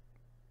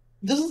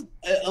this is,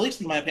 at least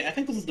in my opinion, I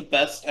think this is the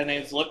best NA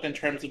has looked in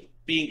terms of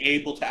being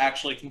able to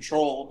actually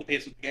control the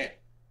pace of the game.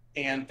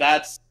 And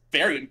that's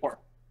very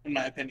important, in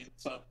my opinion.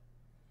 So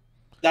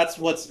that's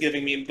what's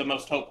giving me the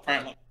most hope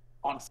currently,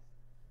 honestly.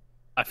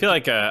 I feel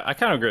like I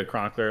kind of agree with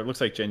Chronicler. It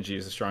looks like Gen G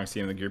is the strongest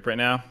team in the group right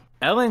now.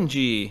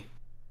 LNG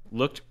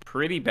looked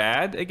pretty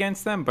bad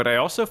against them, but I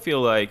also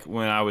feel like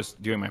when I was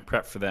doing my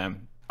prep for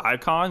them,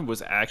 Icon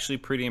was actually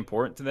pretty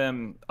important to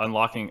them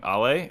unlocking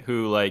Ale,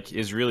 who like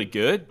is really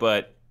good,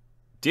 but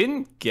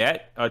didn't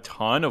get a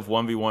ton of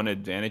 1v1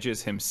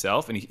 advantages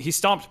himself. And he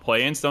stomped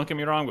play-ins, don't get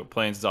me wrong, but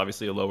play-ins is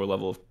obviously a lower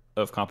level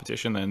of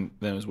competition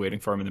than was waiting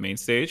for him in the main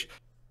stage.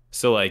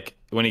 So like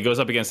when he goes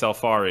up against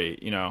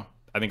Alfari, you know,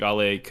 I think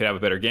Ale could have a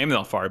better game than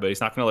Alfari, but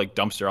he's not going to like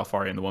dumpster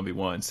Alfari in the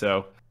 1v1.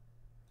 So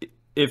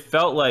it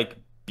felt like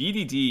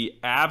BDD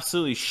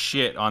absolutely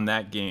shit on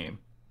that game.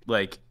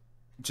 Like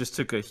just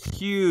took a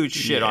huge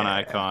shit on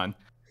Icon.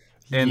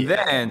 And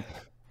then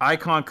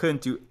Icon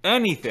couldn't do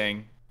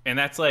anything. And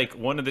that's like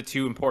one of the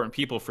 2 important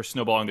people for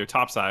snowballing their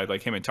top side,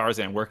 like him and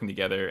Tarzan working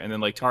together. And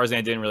then like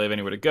Tarzan didn't really have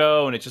anywhere to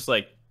go. And it just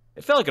like,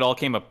 it felt like it all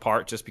came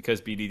apart just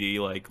because BDD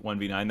like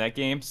 1v9 that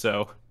game.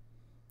 So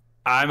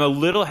I'm a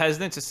little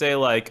hesitant to say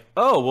like,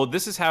 oh, well,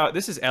 this is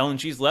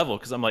LNG's level.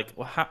 Cause I'm like,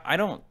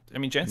 well,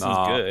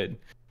 Jensen's good,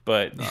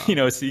 but you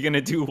know, is he going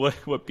to do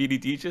what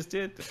BDD just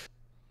did?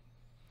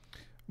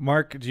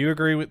 Mark, do you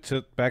agree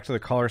back to the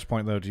caller's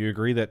point though? Do you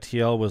agree that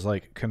TL was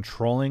like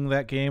controlling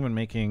that game and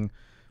making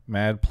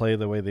Mad play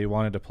the way they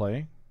wanted to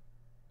play?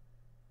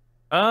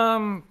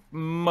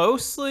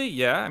 Mostly,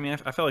 yeah. I mean,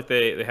 I felt like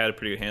they had a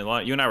pretty good handle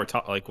on it. You and I were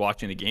like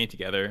watching the game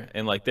together,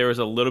 and like there was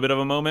a little bit of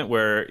a moment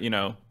where, you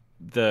know,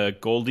 the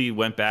Goldie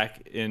went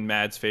back in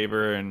Mad's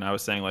favor, and I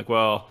was saying like,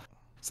 well,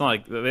 it's not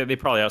like they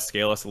probably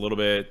outscale us a little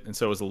bit, and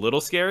so it was a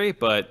little scary,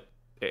 but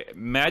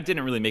Mad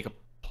didn't really make a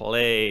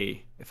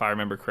play, if I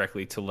remember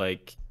correctly, to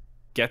like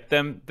get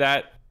them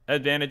that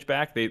advantage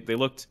back. They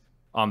looked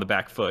on the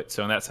back foot.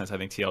 So in that sense, I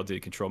think TL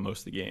did control most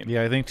of the game.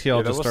 Yeah, I think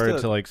TL just started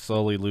to like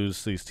slowly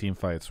lose these team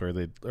fights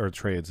or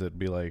trades that'd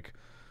be like,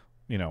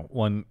 you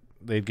know,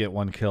 they'd get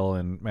 1 kill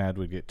and Mad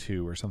would get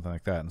 2 or something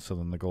like that. And so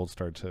then the gold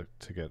started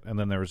to get, and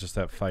then there was just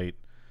that fight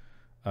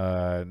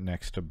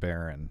next to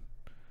Baron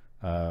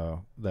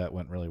that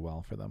went really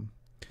well for them.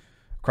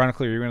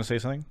 Chronicler, you were going to say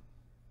something?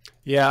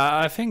 Yeah,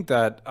 I think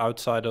that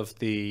outside of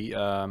the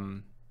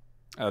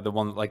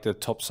one like the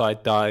top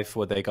side dive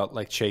where they got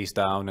like chased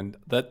down, and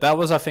that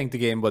was I think the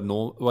game where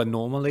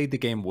normally the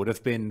game would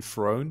have been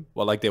thrown,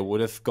 well, like they would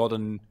have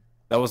gotten,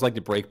 that was like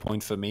the break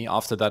point for me.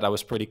 After that I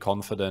was pretty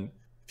confident.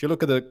 If you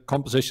look at the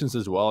compositions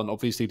as well, and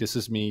obviously this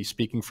is me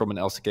speaking from an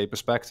LCK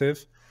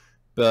perspective,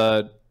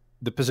 but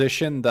the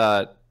position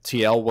that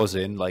TL was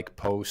in like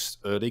post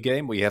early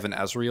game, where you have an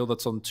Azrael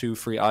that's on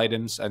 2-3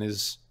 items and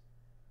is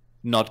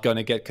not going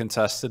to get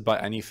contested by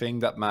anything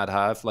that Mad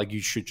have, like you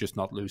should just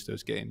not lose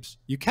those games.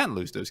 You can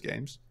lose those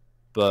games,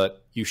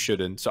 but you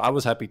shouldn't. So I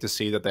was happy to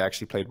see that they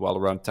actually played well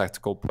around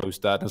tactical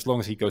post that. As long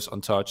as he goes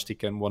untouched, he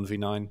can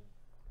 1v9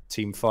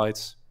 team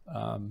fights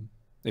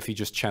if he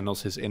just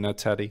channels his inner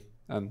Teddy,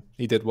 and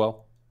he did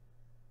well.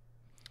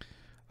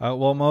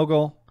 Well,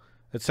 Mogul,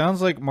 It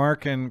sounds like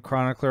Mark and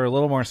Chronicler are a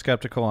little more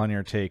skeptical on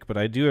your take, but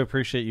I do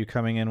appreciate you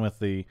coming in with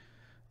the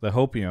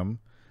hopium.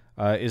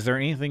 Is there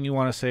anything you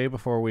want to say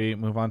before we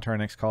move on to our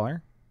next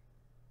caller?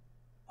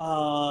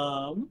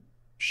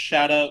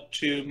 Shout out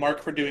to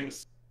Mark for doing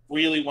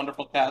really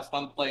wonderful cast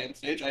on Play and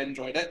Stage. I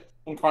enjoyed it.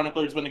 And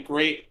Chronicler has been a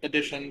great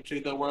addition to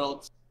the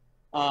world's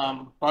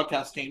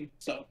broadcast team.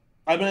 So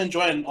I've been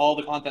enjoying all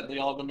the content that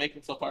y'all have been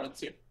making so far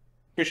this year.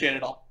 Appreciate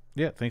it all.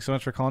 Yeah, thanks so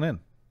much for calling in.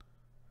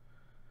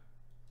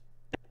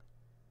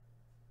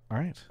 All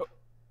right.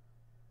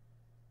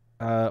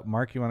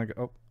 Mark, you want to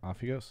go? Oh, off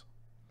he goes.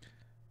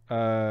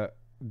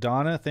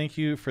 Donna, thank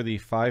you for the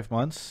 5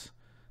 months.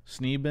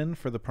 Sneeben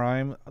for the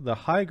Prime. The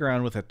High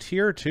Ground with a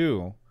tier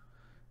 2.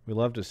 We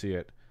love to see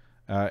it.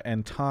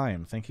 And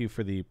Time, thank you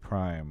for the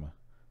Prime.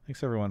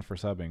 Thanks everyone for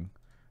subbing.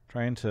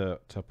 Trying to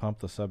pump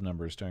the sub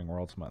numbers during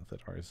Worlds Month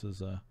at ours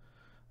is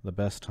the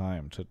best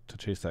time to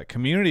chase that.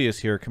 Community is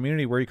here.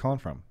 Community, where are you calling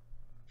from?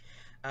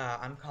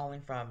 I'm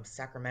calling from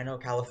Sacramento,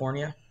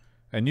 California.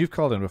 And you've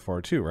called in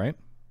before too, right?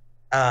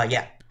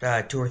 Yeah,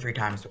 2 or 3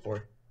 times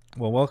before.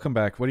 Well, welcome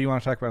back. What do you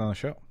want to talk about on the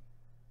show?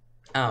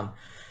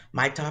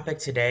 My topic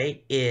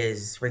today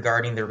is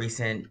regarding the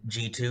recent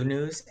G2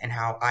 news and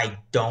how I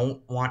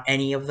don't want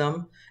any of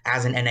them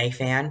as an NA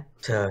fan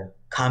to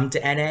come to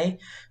NA,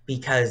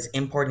 because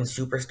importing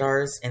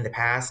superstars in the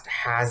past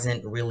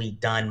hasn't really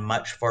done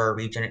much for our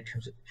region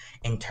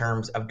in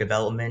terms of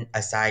development,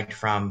 aside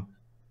from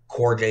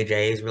Core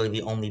JJ is really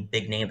the only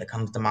big name that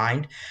comes to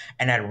mind.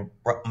 And I'd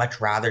much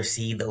rather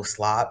see those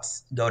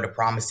slots go to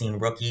promising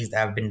rookies that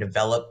have been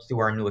developed through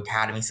our new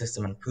academy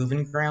system and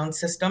proving ground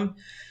system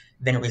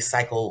than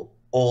recycle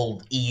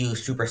old EU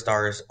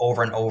superstars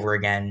over and over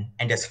again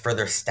and just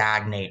further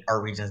stagnate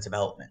our region's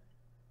development.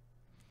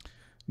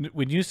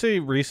 When you say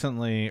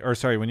recently, or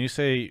sorry, when you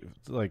say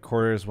like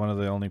Quarter is one of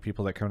the only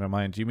people that come to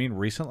mind, do you mean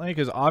recently?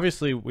 Because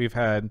obviously we've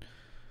had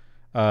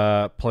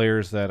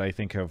players that I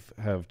think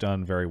have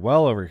done very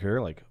well over here,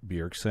 like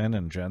Bjergsen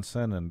and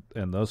Jensen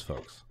and those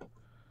folks.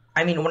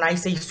 I mean, when I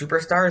say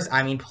superstars,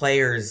 I mean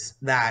players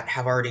that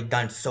have already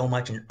done so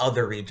much in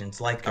other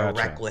regions, like a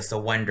Reckless, a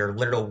Wender,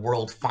 literal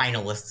world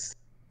finalists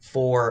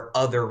for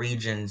other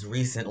regions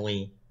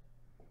recently,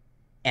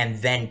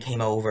 and then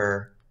came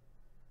over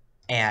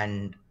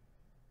and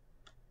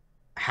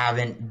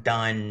haven't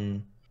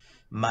done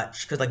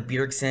much. Because like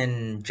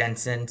Bjergsen,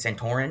 Jensen,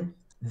 Santorin,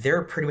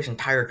 their pretty much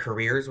entire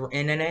careers were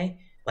in NA.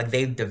 Like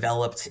they've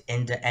developed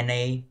into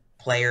NA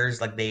players.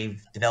 Like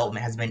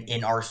development has been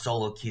in our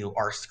solo queue,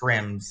 our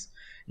scrims,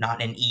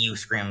 not in EU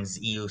scrims,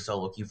 EU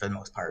solo queue for the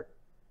most part.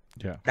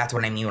 Yeah, that's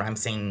what I mean when I'm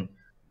saying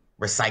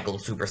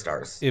recycled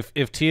superstars.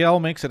 If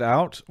TL makes it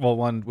out, well,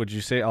 would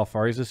you say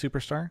Alfari's a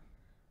superstar?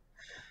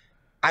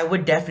 I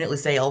would definitely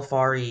say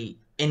Alfari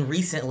in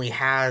recently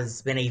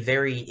has been a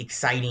very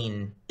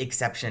exciting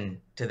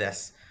exception to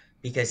this,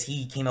 because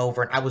he came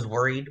over and I was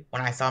worried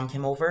when I saw him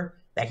come over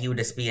that he would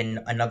just be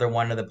another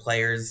one of the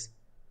players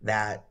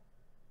that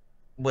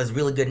was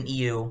really good in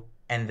EU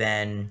and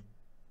then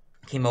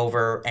came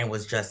over and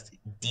was just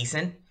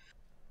decent.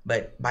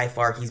 But by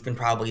far, he's been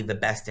probably the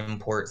best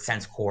import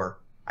since Core,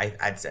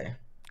 I'd say.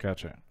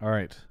 Gotcha. All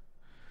right.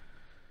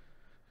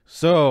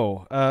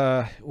 So,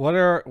 what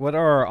are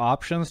our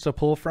options to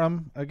pull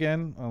from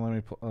again?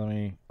 Let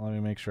me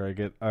make sure I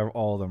get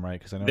all of them right,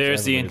 because I know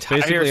there's the entire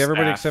basically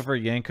everybody staff. Except for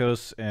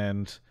Yankos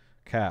and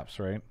Caps,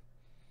 right?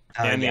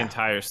 And the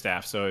entire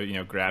staff. So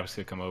Grabs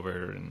could come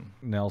over and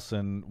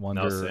Nelson,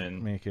 Wonder,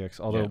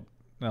 Makix. Although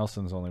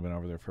Nelson's only been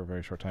over there for a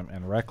very short time,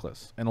 and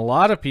Reckless. And a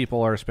lot of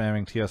people are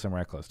spamming TSM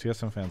Reckless.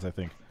 TSM fans, I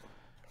think,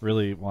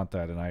 really want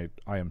that, and I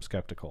am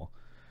skeptical.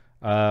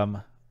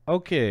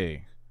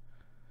 Okay.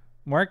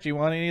 Mark, do you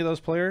want any of those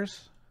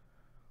players?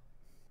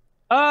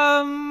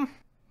 At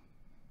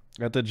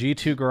the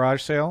G2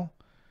 garage sale,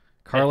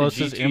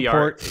 Carlos's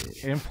import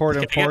can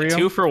emporium. I get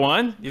 2 for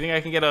 1? You think I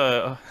can get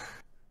a?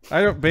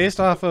 I don't. Based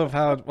off of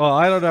how well,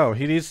 I don't know.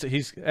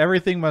 He's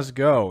everything must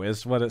go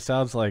is what it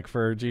sounds like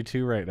for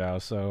G2 right now.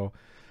 So,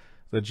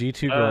 the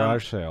G2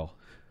 garage sale.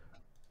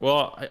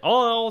 Well,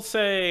 I'll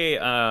say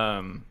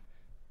I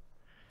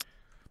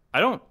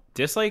don't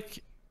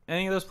dislike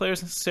any of those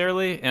players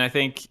necessarily, and I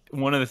think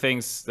one of the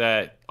things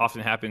that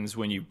often happens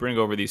when you bring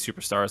over these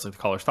superstars, like the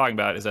caller's talking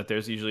about, is that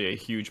there's usually a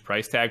huge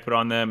price tag put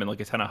on them and like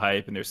a ton of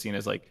hype, and they're seen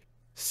as like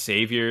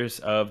saviors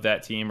of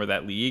that team or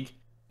that league,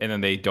 and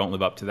then they don't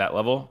live up to that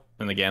level.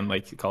 And again,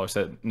 like the caller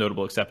said,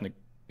 notable exception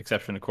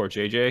to Core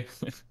JJ.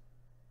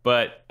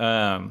 But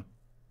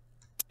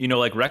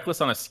like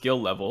Reckless on a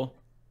skill level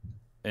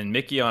and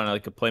Mickey on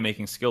like a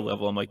playmaking skill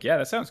level, I'm like, yeah,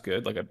 that sounds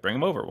good. Like I'd bring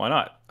him over. Why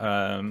not?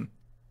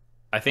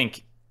 I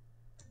think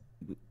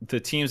the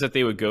teams that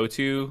they would go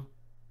to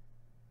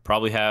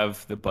probably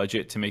have the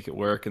budget to make it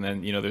work. And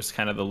then, there's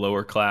kind of the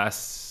lower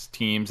class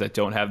teams that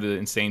don't have the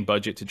insane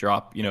budget to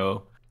drop,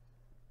 $500,000,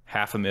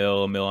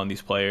 $1 million on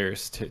these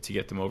players to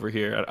get them over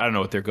here. I don't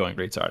know what their going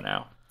rates are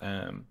now.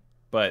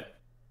 But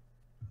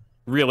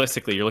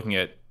realistically, you're looking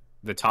at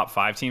the top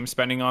 5 teams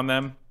spending on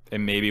them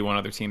and maybe one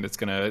other team that's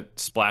going to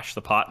splash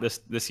the pot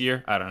this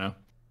year. I don't know.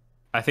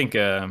 I think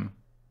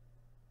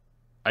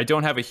I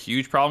don't have a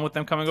huge problem with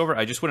them coming over.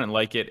 I just wouldn't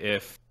like it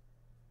if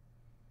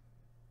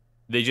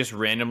they just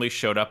randomly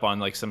showed up on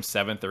like some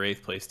 7th or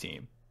 8th place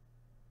team.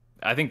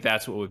 I think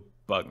that's what would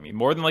bug me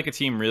more than like a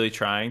team really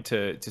trying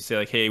to say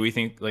like, hey, we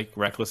think like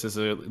Reckless is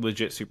a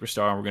legit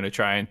superstar and we're going to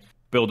try and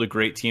build a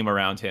great team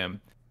around him.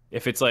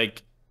 If it's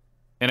like,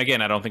 and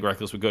again, I don't think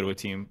Reckless would go to a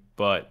team,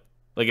 but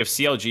like if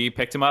CLG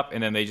picked him up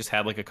and then they just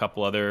had like a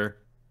couple other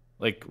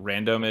like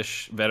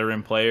randomish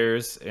veteran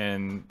players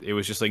and it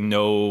was just like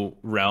no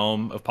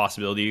realm of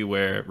possibility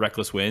where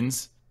Reckless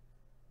wins,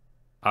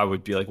 I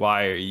would be like,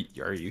 why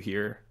are you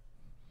here?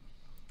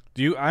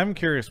 I'm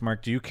curious,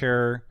 Mark, do you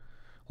care?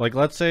 Like,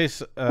 let's say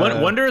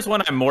Wonder is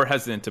one I'm more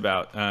hesitant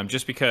about,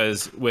 just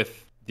because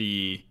with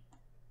the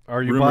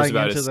are you buying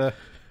into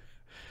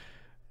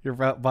you're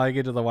buying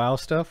into the WoW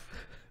stuff?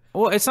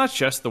 Well, it's not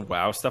just the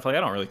WoW stuff. Like, I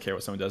don't really care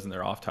what someone does in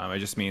their off time. I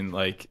just mean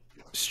like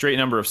straight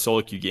number of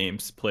solo queue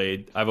games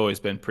played. I've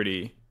always been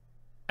pretty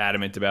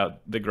adamant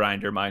about the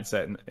grinder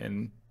mindset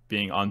and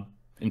being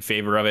in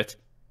favor of it.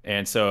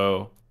 And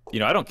so, you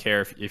know, I don't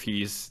care if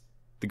he's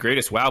the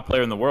greatest WoW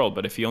player in the world,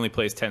 but if he only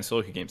plays 10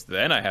 solo queue games,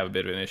 then I have a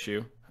bit of an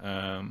issue.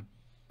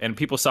 And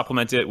people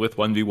supplement it with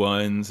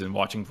 1v1s and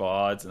watching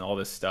VODs and all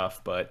this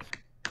stuff, but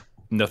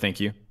no thank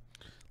you.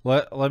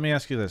 Let me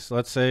ask you this.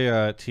 Let's say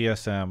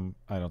TSM,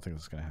 I don't think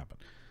this is going to happen.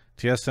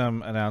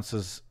 TSM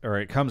announces, or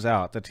it comes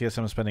out that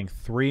TSM is spending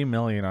 $3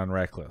 million on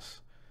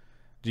Reckless.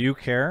 Do you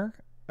care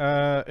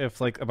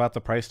if like about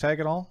the price tag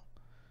at all?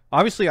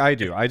 Obviously I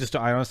do. I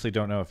honestly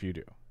don't know if you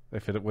do,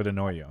 if it would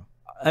annoy you.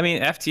 I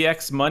mean,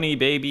 FTX money,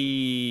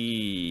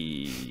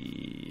 baby.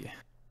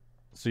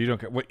 So you don't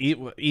care. What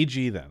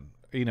EG then?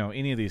 You know,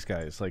 any of these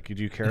guys, like, do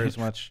you care as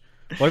much?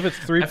 What if it's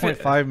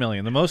 3.5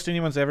 million? The most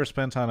anyone's ever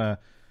spent on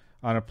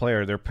a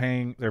player. They're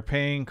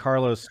paying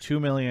Carlos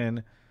 $2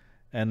 million,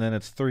 and then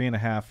it's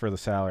 3.5 for the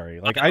salary.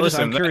 Like,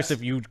 I'm curious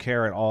if you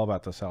care at all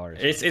about the salary.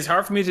 It's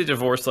hard for me to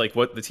divorce like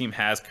what the team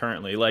has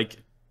currently. Like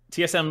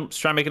TSM's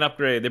trying to make an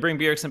upgrade. They bring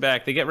Bjergsen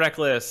back. They get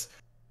Reckless.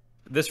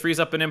 This frees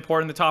up an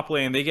import in the top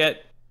lane. They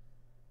get,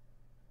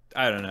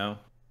 I don't know,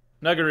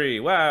 Nuggery.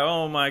 Wow,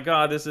 oh my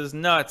god, this is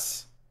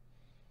nuts.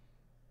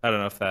 I don't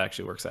know if that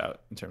actually works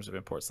out in terms of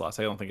import slots.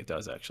 I don't think it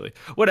does, actually.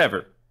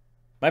 Whatever.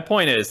 My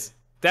point is,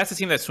 that's a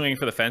team that's swinging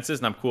for the fences,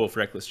 and I'm cool if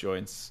Reckless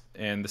joins.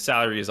 And the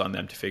salary is on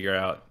them to figure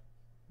out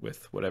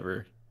with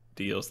whatever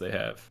deals they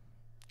have.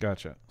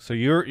 Gotcha. So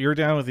you're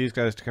down with these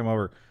guys to come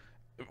over.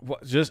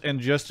 Just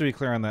to be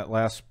clear on that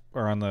last,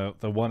 or on the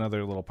one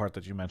other little part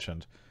that you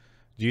mentioned,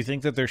 do you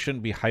think that there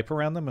shouldn't be hype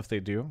around them if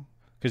they do?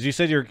 Because you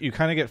said you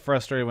kind of get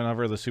frustrated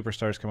whenever the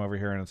superstars come over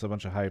here and it's a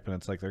bunch of hype and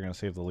it's like they're going to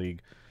save the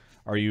league.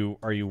 Are you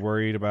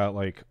worried about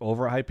like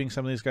overhyping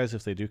some of these guys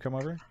if they do come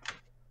over?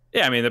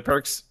 Yeah, I mean the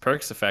perks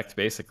effect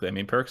basically. I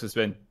mean perks has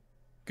been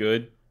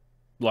good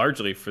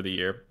largely for the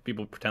year.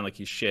 People pretend like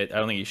he's shit. I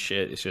don't think he's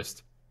shit. It's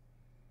just,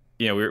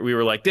 you know, we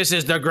were like, this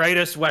is the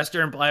greatest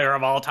Western player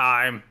of all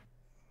time.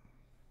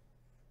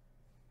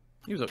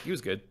 He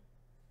was good.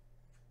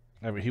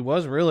 I mean, he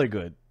was really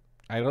good.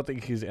 I don't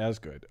think he's as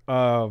good.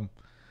 All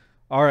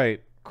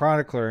right,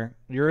 Chronicler,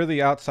 you're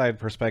the outside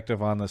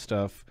perspective on this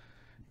stuff.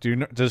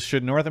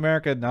 Should North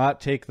America not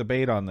take the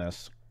bait on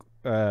this?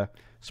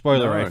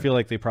 Spoiler, no. I feel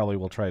like they probably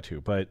will try to,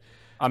 but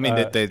I mean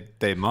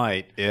they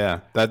might,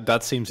 yeah.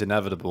 That seems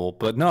inevitable.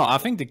 But no, I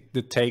think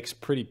the take's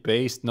pretty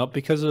based, not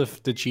because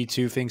of the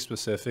G2 thing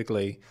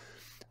specifically,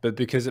 but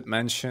because it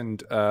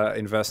mentioned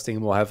investing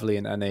more heavily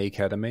in NA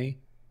Academy.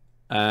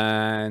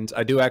 And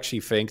I do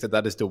actually think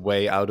that is the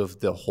way out of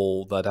the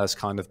hole that has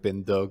kind of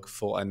been dug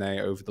for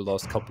NA over the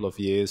last couple of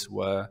years,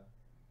 where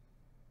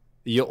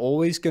you're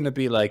always going to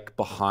be like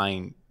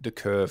behind the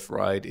curve,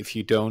 right? If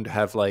you don't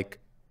have like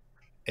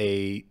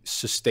a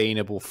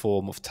sustainable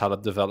form of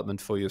talent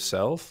development for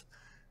yourself,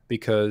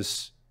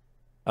 because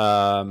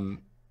no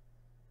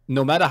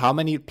matter how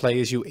many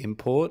players you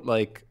import,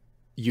 like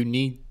you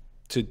need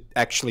to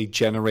actually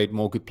generate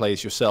more good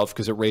players yourself,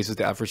 because it raises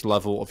the average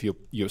level of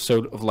your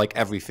solo, of like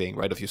everything,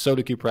 right? Of your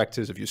solo queue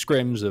practice, of your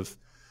scrims, of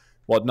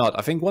whatnot.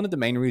 I think one of the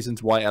main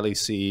reasons why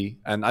LEC,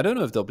 and I don't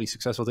know if they'll be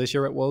successful this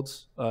year at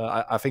Worlds,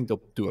 I think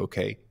they'll do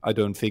okay. I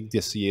don't think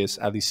this year's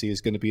LEC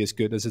is going to be as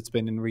good as it's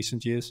been in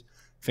recent years.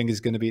 I think it's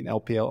going to be an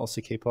LPL,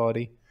 LCK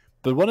party.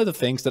 But one of the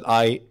things that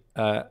I,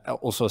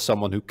 also as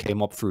someone who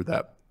came up through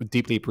that,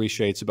 deeply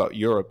appreciates about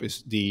Europe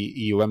is the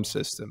EUM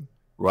system,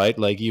 right?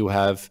 Like you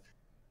have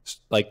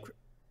the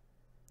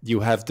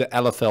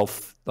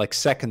LFL like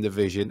second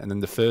division, and then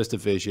the first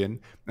division,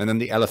 and then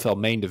the LFL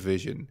main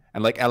division.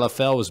 And like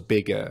LFL is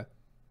bigger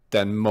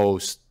than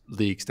most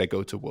leagues that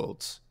go to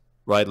Worlds,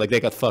 right? Like they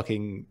got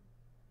fucking,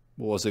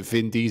 what was it,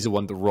 Vin Diesel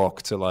on The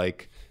Rock to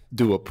like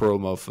do a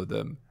promo for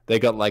them. They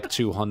got like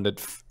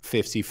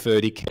 250,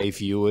 30K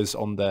viewers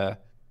on their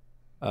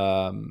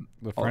on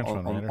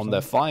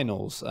their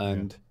finals.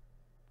 And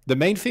the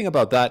main thing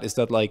about that is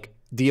that like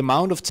the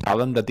amount of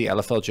talent that the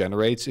LFL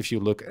generates, if you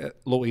look at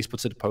Louise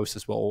puts it a post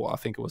as well, I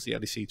think it was the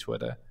LEC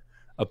Twitter,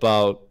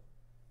 about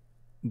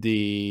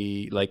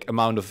the like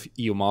amount of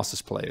EU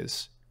Masters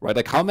players, right?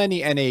 Like how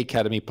many NA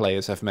Academy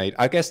players have made,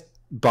 I guess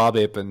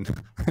Barbip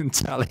and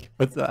Tally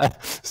with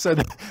that. So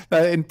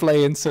that in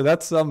play-in, so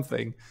that's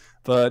something.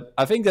 But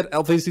I think that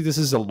obviously this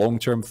is a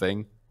long-term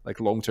thing, like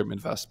long-term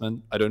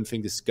investment. I don't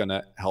think this is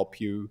gonna help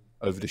you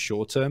over the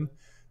short term.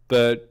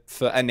 But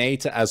for NA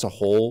to as a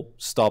whole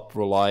stop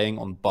relying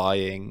on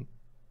buying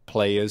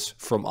players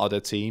from other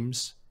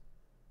teams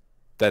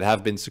that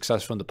have been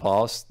successful in the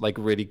past, like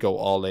really go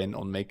all in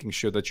on making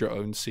sure that your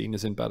own scene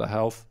is in better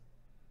health.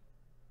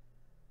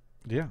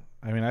 Yeah,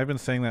 I mean, I've been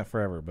saying that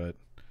forever, but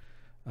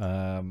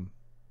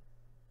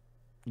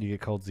you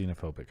get called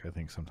xenophobic, I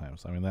think,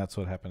 sometimes. I mean, that's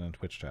what happened in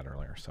Twitch chat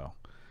earlier, so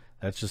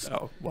that's just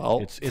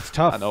it's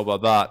tough. I know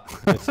about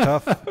that. It's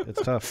tough.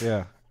 It's tough,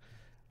 yeah.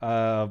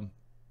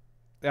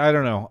 I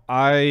don't know.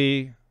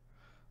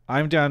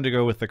 I'm down to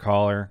go with the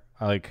caller.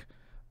 Like,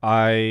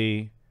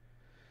 okay,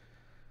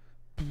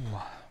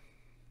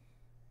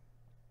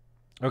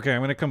 I'm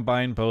going to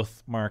combine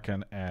both Mark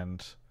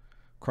and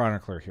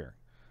Chronicler here.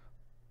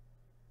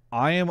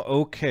 I am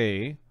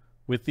okay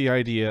with the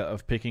idea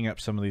of picking up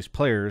some of these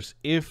players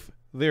if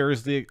there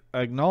is the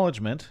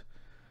acknowledgement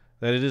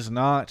that it is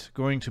not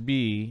going to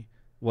be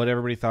what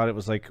everybody thought it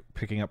was, like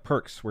picking up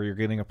Perks, where you're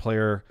getting a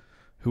player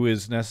who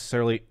is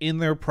necessarily in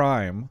their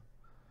prime.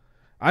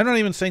 I'm not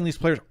even saying these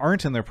players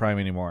aren't in their prime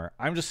anymore.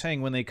 I'm just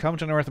saying when they come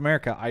to North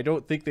America, I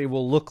don't think they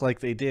will look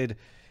like they did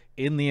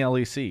in the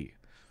LEC.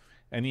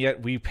 And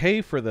yet we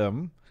pay for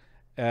them,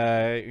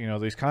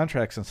 these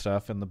contracts and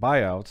stuff and the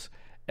buyouts,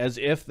 as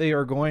if they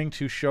are going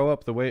to show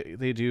up the way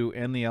they do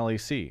in the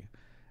LEC.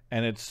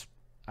 And it's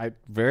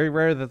very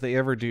rare that they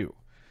ever do.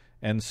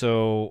 And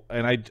so,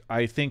 and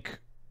I think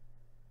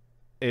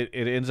it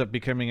ends up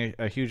becoming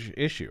a huge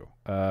issue.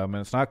 And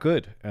it's not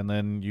good. And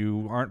then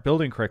you aren't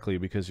building correctly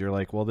because you're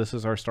like, well, this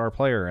is our star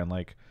player. And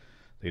like,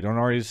 they don't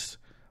always,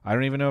 I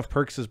don't even know if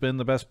Perks has been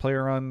the best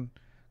player on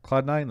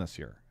Cloud9 this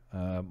year.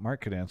 Mark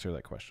could answer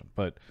that question.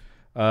 But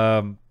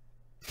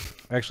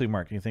actually,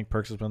 Mark, do you think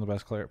Perks has been the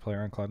best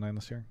player on Cloud9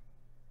 this year?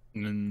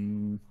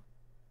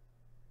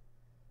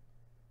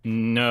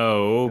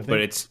 No, but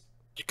it's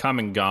come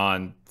and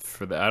gone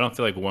for that. I don't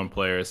feel like one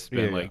player has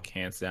been like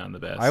hands down the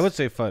best. I would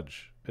say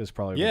Fudge is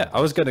probably. Yeah, I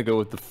was gonna go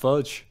with the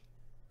Fudge.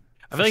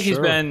 I feel like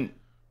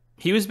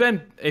he's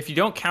been, if you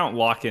don't count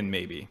lock-in,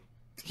 maybe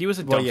he was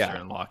a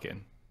dumpster in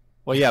lock-in.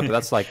 Well, yeah, but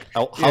that's like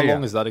how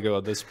long is that ago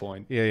at this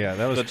point? Yeah,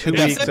 that was 2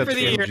 weeks in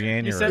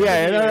January.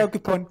 Yeah,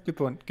 good point.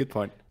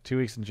 2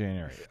 weeks in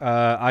January.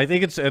 I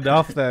think it's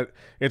enough that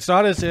it's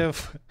not as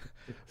if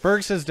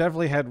Bergs has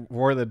definitely had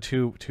more than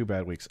two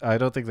bad weeks. I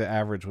don't think the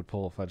average would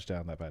pull Fudge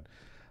down that bad.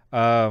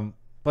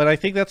 But I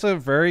think that's a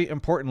very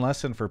important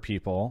lesson for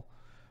people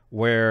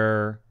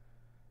where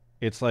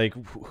it's like,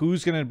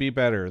 who's going to be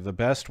better? The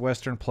best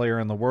Western player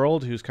in the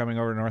world who's coming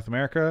over to North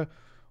America,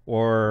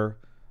 or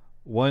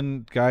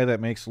one guy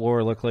that makes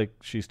Laura look like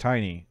she's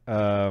tiny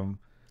from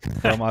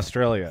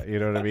Australia? You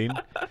know what I mean?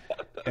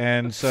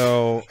 And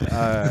so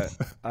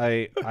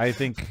I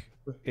think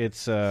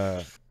it's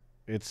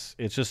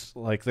just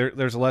like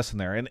there's a lesson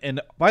there.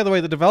 And by the way,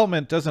 the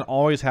development doesn't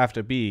always have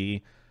to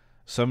be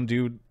some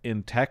dude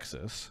in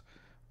Texas,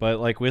 but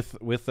like with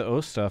the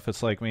O stuff,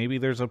 it's like maybe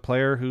there's a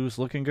player who's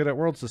looking good at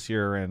Worlds this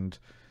year and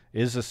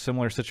is a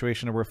similar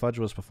situation to where Fudge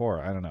was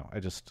before. I don't know.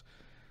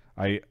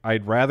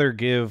 I'd rather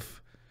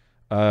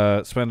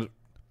spend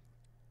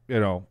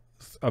 $1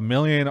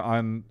 million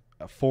on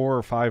 4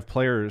 or 5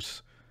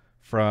 players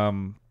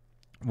from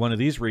one of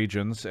these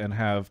regions and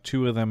have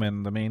 2 of them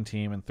in the main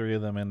team and 3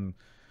 of them in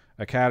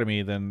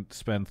academy than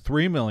spend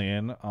 $3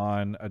 million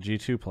on a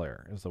G2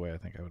 player, is the way I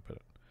think I would put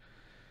it.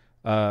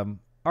 All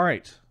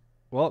right.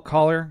 Well,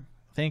 caller,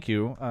 thank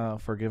you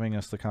for giving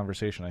us the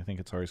conversation. I think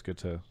it's always good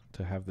to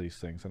have these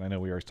things. And I know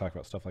we always talk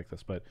about stuff like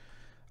this, but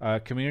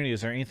community,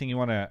 is there anything you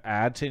want to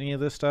add to any of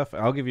this stuff?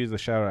 I'll give you the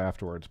shout out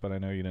afterwards, but I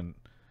know you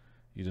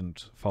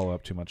didn't follow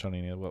up too much on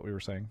any of what we were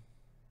saying.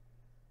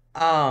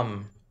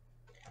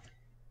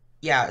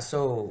 Yeah,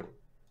 so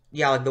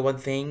like the one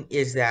thing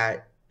is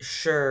that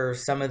sure,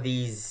 some of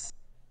these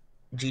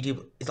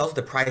GT, it's also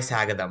the price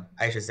tag of them,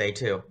 I should say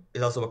too,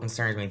 is also what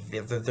concerns me.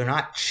 They're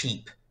not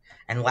cheap.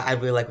 And I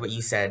really like what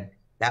you said.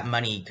 That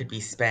money could be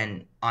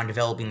spent on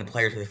developing the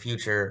players for the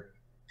future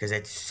because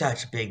it's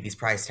such big, these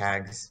price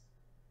tags.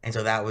 And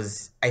so that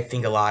was, I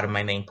think, a lot of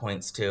my main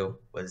points too,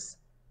 was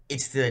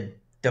it's the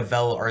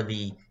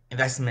the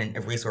investment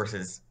of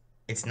resources.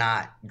 It's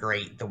not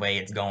great the way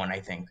it's going, I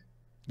think.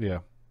 Yeah.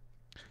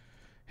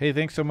 Hey,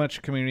 thanks so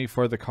much, community,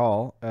 for the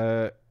call.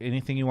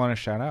 Anything you want to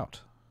shout out?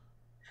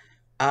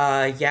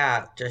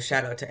 Yeah, just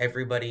shout out to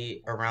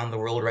everybody around the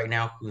world right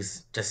now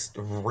who's just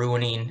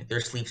ruining their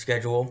sleep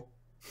schedule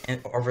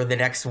and over the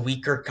next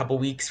week or couple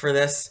weeks for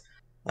this.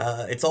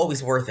 It's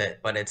always worth it,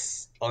 but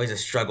it's always a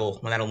struggle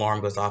when that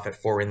alarm goes off at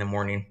 4 in the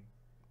morning.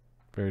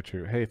 Very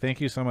true. Hey, thank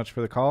you so much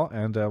for the call,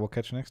 and we'll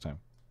catch you next time.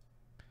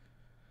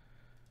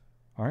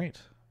 All right.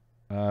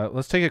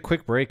 Let's take a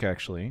quick break,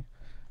 actually,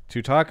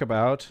 to talk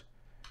about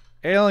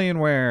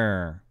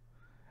Alienware.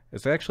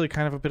 It's actually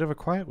kind of a bit of a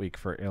quiet week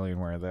for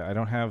Alienware. I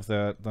don't have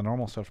the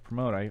normal stuff to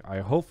promote.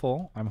 I'm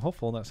hopeful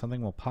that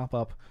something will pop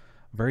up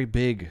very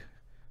big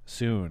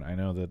soon. I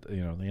know that,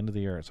 you know, the end of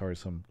the year, it's always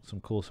some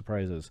cool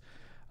surprises.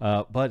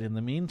 But in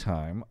the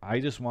meantime, I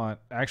just want,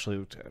 actually,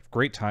 a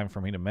great time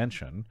for me to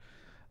mention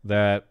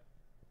that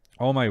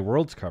all my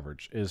Worlds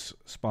coverage is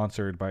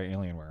sponsored by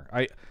Alienware.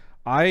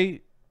 I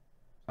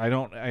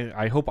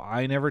hope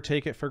I never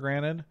take it for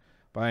granted,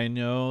 but I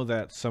know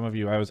that some of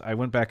you, I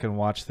went back and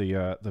watched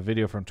the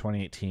video from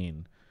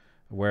 2018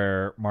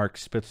 where Mark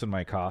spits in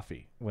my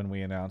coffee when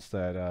we announced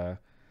that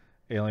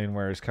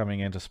Alienware is coming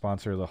in to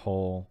sponsor the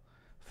whole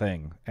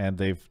thing, and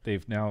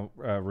they've now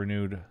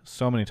renewed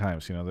so many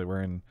times. You know, that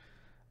we're in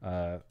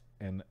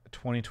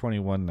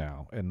 2021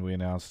 now, and we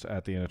announced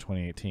at the end of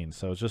 2018.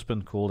 So it's just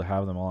been cool to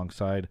have them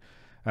alongside.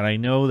 And I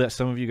know that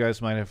some of you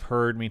guys might have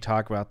heard me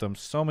talk about them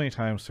so many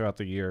times throughout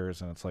the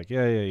years, and it's like,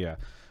 yeah.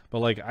 But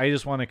like, I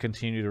just want to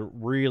continue to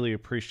really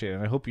appreciate it,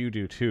 and I hope you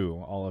do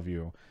too, all of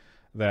you,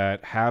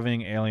 that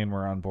having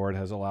Alienware on board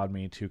has allowed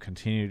me to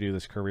continue to do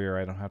this career.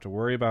 I don't have to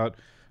worry about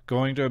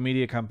going to a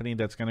media company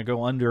that's going to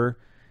go under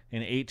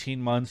in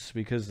 18 months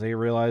because they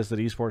realize that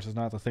esports is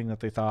not the thing that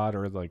they thought,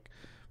 or like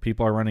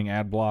people are running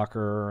ad blocker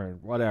or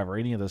whatever,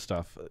 any of this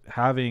stuff.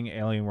 Having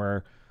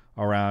Alienware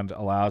around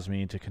allows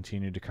me to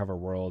continue to cover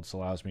Worlds,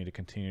 allows me to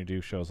continue to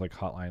do shows like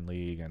Hotline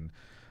League and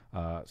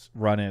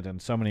run it, and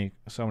so many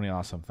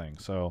awesome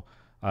things. So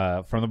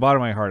from the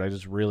bottom of my heart, I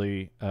just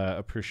really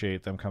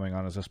appreciate them coming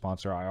on as a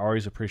sponsor. I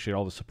always appreciate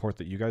all the support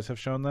that you guys have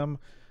shown them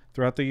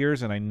throughout the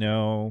years, and I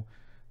know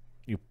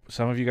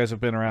some of you guys have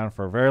been around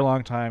for a very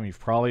long time. You've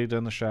probably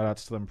done the shout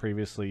outs to them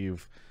previously.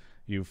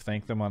 You've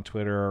thanked them on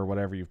Twitter or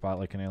whatever. You've bought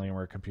like an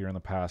Alienware computer in the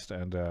past,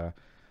 and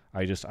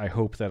I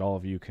hope that all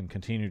of you can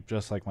continue,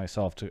 just like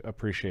myself, to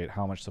appreciate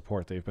how much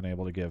support they've been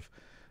able to give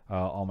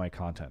all my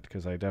content,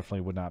 because I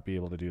definitely would not be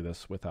able to do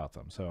this without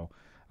them. So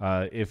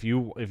if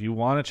you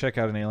want to check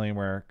out an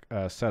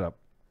Alienware setup,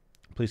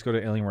 please go to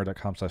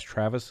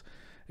alienware.com/Travis.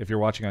 If you're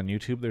watching on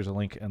YouTube, there's a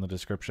link in the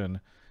description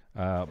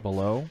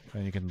below,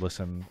 and you can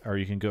listen, or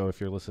you can go, if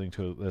you're listening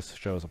to this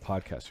show as a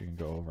podcast, you can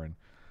go over and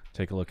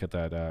take a look at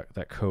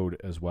that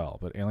code as well.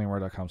 But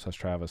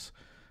alienware.com/Travis.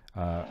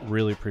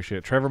 Really appreciate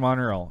it. Trevor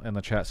Monreal in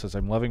the chat says,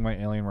 I'm loving my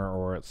Alienware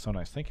Aura. It's so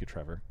nice. Thank you,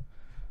 Trevor.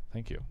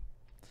 Thank you.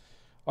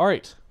 All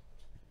right.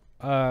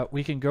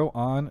 We can go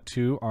on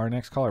to our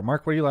next caller.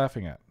 Mark, what are you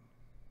laughing at?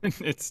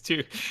 It's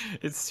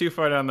too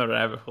far down the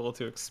rabbit hole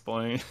to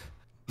explain.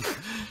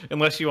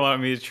 Unless you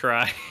want me to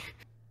try.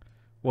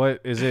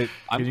 What is it?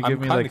 Can you give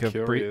me like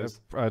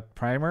a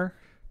primer?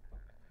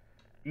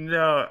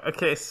 No.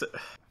 Okay. So,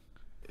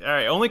 all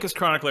right. Only because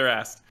Chronicler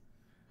asked.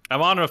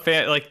 I'm on a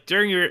fan, like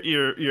during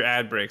your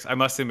ad breaks, I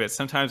must admit,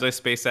 sometimes I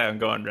space out and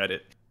go on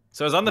Reddit.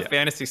 So I was on the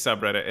fantasy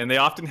subreddit, and they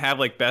often have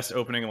like best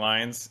opening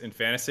lines in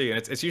fantasy, and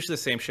it's usually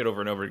the same shit over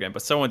and over again.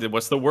 But someone did,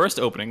 what's the worst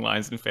opening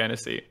lines in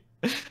fantasy?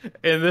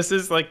 And this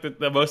is like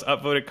the most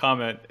upvoted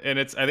comment, and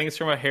I think it's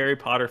from a Harry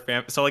Potter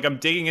fan. So like I'm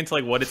digging into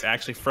like what it's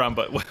actually from,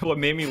 but what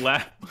made me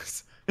laugh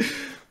was,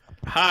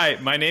 hi,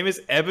 my name is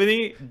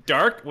Ebony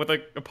Dark with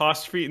an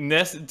apostrophe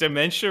Ness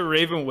Dementia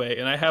Ravenway,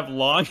 and I have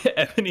long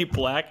ebony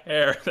black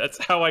hair. That's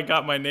how I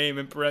got my name,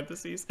 in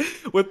parentheses,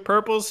 with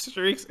purple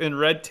streaks and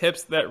red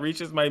tips that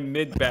reaches my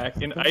mid back,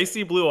 and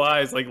icy blue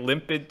eyes like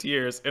limpid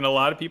tears. And a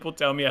lot of people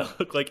tell me I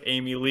look like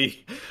Amy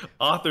Lee.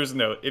 Author's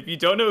note: if you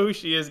don't know who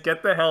she is,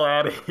 get the hell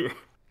out of here.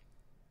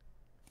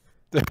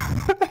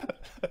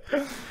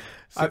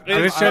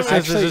 This says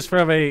this is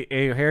from a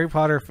Harry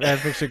Potter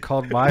fanfiction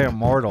called My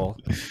Immortal.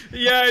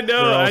 Yeah, I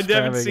know. I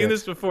haven't seen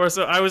this before.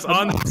 So I was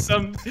on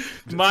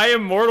My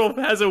Immortal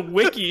has a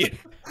wiki.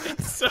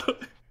 So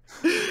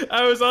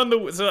I was on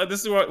so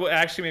this is what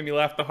actually made me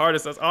laugh the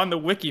hardest. I was on the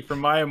wiki for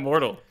My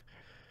Immortal.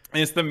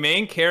 And it's the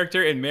main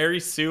character in Mary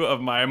Sue of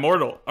My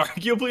Immortal.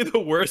 Arguably the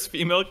worst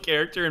female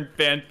character in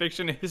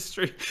fanfiction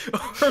history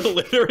or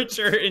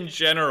literature in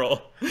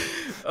general.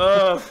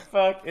 Oh,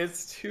 fuck.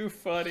 It's too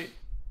funny.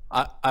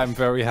 I'm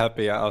very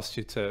happy I asked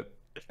you to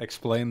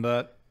explain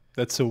that.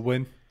 That's a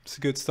win. It's a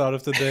good start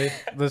of the day.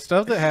 The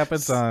stuff that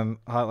happens on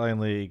Hotline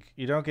League,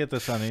 you don't get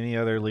this on any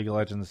other League of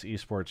Legends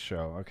esports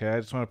show, okay?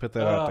 I just want to put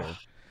that out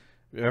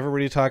there.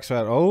 Everybody talks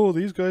about, oh,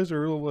 these guys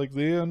are like,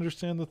 they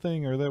understand the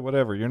thing or that,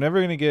 whatever. You're never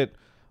going to get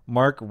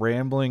Mark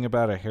rambling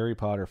about a Harry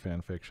Potter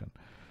fan fiction.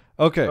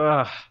 Okay.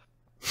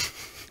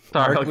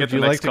 Sorry, Mark, would you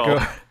like to go?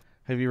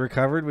 Have you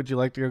recovered? Would you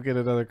like to go get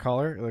another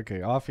caller?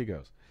 Okay, off he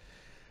goes.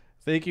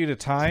 Thank you to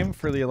Time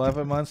for the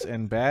 11 months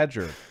and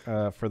Badger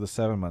for the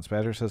 7 months.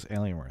 Badger says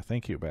Alienware.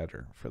 Thank you,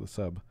 Badger, for the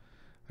sub.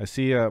 I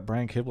see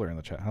Brian Kibler in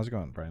the chat. How's it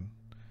going, Brian?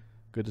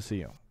 Good to see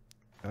you.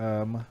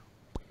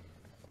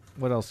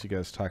 What else are you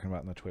guys talking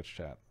about in the Twitch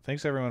chat?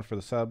 Thanks, everyone, for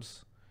the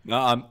subs.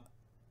 No,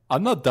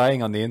 I'm not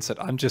dying on the inside.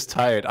 I'm just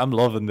tired. I'm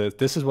loving this.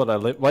 This is what I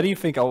live. Why do you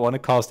think I want to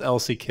cast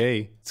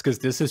LCK? It's because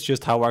this is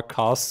just how our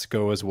casts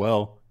go as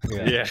well.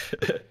 Yeah.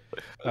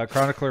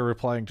 Chronicler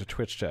replying to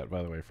Twitch chat,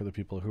 by the way, for the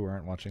people who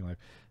aren't watching live.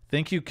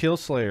 Thank you,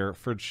 Killslayer,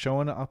 for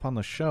showing up on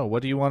the show.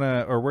 What do you want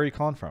to, or where are you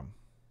calling from?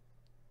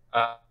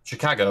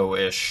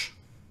 Chicago-ish.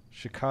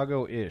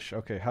 Chicago-ish.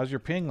 Okay, how's your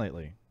ping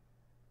lately?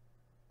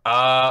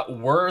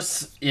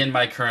 Worse in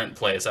my current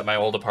place. At my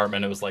old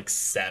apartment, it was like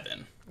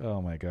 7.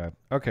 Oh my god.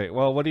 Okay,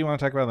 well, what do you want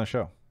to talk about on the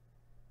show?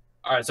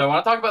 All right, so I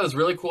want to talk about this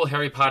really cool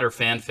Harry Potter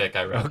fanfic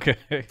I read. Okay.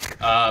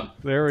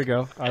 There we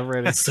go. I'm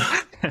ready. So,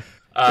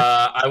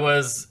 I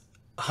was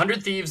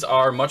 100 Thieves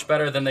are much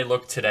better than they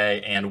look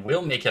today and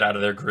will make it out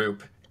of their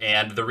group.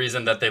 And the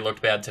reason that they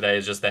looked bad today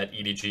is just that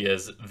EDG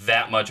is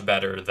that much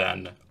better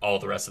than all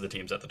the rest of the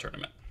teams at the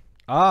tournament.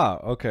 Ah,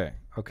 okay.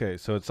 Okay,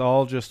 so it's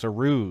all just a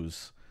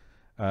ruse.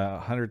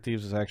 100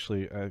 Thieves is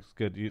actually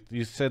good.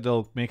 You said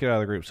they'll make it out of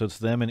the group, so it's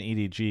them and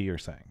EDG, you're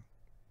saying?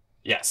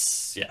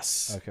 Yes,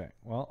 yes. Okay,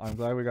 well, I'm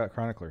glad we got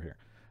Chronicler here.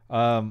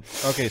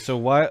 Okay, so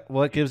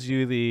what gives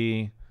you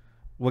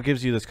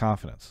this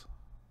confidence?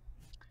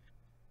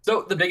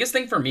 So the biggest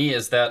thing for me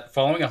is that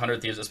following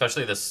 100 Thieves,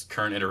 especially this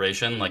current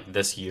iteration, like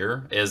this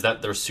year, is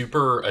that they're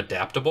super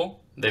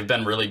adaptable. They've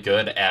been really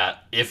good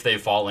at, if they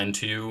fall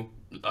into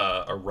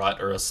a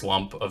rut or a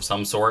slump of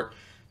some sort,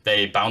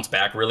 they bounce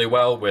back really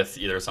well with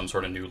either some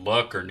sort of new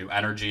look or new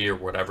energy or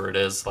whatever it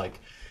is.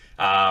 Like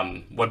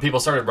when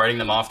people started writing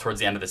them off towards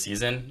the end of the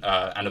season,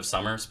 end of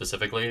summer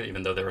specifically,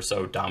 even though they were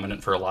so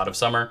dominant for a lot of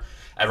summer,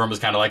 everyone was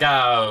kind of like,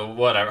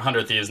 whatever,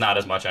 100 Thieves not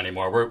as much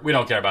anymore. We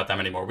don't care about them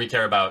anymore. We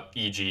care about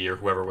EG or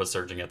whoever was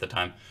surging at the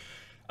time.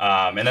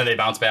 And then they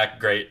bounce back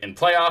great in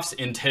playoffs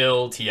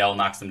until TL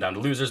knocks them down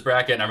to losers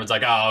bracket, and everyone's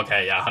like, oh,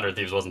 okay, yeah, 100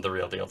 Thieves wasn't the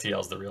real deal.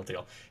 TL's the real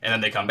deal. And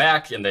then they come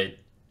back and they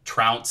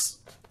trounce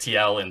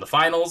TL in the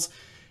finals.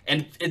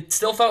 And it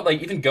still felt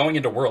like even going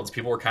into Worlds,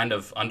 people were kind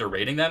of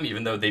underrating them,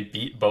 even though they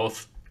beat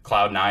both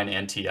Cloud9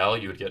 and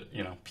TL. You would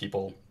get,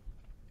 people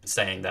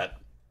saying that,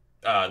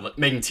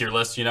 making tier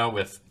lists,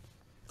 with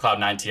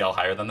Cloud9 TL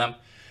higher than them.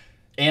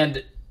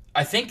 And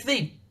I think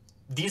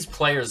these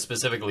players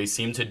specifically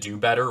seem to do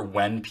better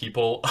when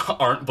people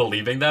aren't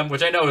believing them,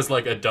 which I know is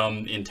like a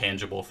dumb,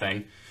 intangible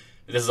thing.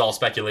 This is all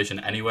speculation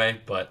anyway,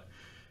 but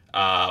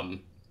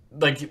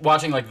like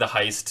watching like the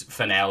Heist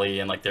finale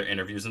and like their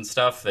interviews and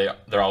stuff,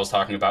 they're always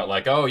talking about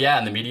like, oh yeah,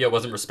 and the media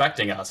wasn't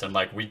respecting us, and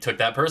like we took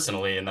that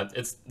personally, and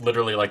it's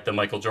literally like the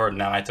Michael Jordan,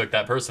 now I took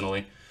that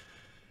personally.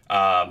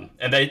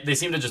 And they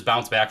seem to just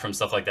bounce back from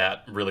stuff like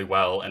that really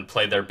well and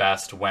play their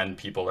best when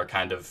people are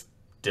kind of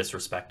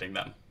disrespecting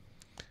them.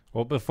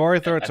 Well, before I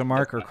throw it to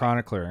Mark or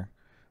Chronicler,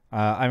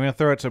 I'm going to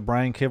throw it to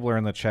Brian Kibler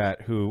in the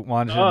chat, who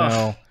wanted to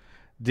know,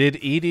 did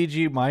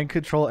EDG mind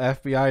control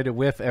FBI to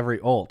whiff every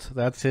ult?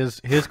 That's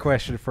his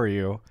question for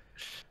you,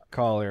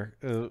 caller.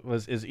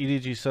 Is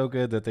EDG so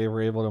good that they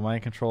were able to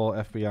mind control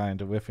FBI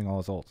into whiffing all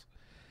his ults?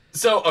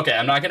 So, okay,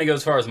 I'm not going to go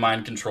as far as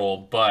mind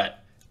control,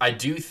 but I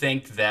do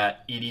think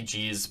that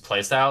EDG's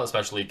playstyle,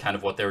 especially kind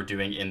of what they were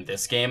doing in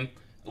this game,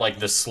 like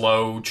the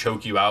slow,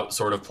 choke you out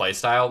sort of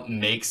playstyle,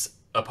 makes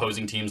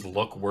opposing teams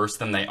look worse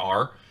than they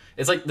are.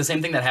 It's like the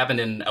same thing that happened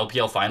in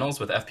LPL finals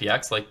with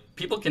FPX. Like,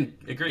 people can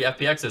agree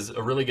FPX is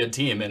a really good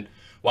team, and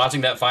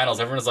watching that finals,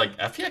 everyone was like,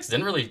 FPX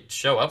didn't really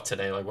show up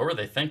today. Like, what were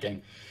they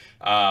thinking?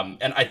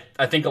 And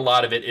I think a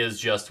lot of it is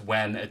just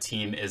when a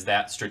team is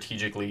that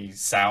strategically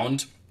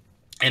sound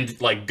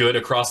and like good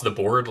across the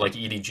board, like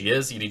EDG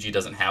is. EDG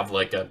doesn't have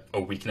like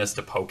a weakness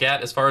to poke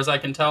at, as far as I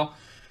can tell.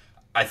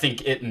 I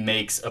think it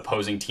makes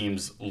opposing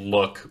teams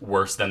look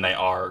worse than they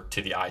are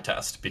to the eye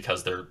test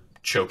because they're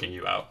choking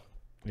you out.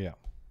 Yeah.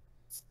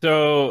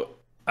 So,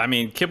 I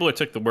mean, Kibler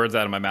took the words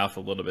out of my mouth a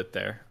little bit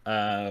there.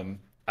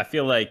 I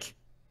feel like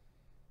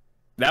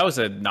that was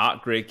a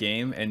not great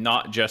game, and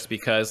not just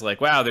because like,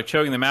 wow, they're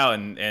choking them out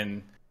and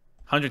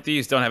 100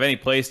 Thieves don't have any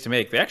plays to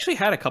make. They actually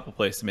had a couple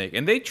plays to make,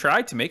 and they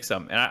tried to make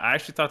some. And I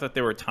actually thought that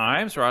there were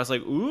times where I was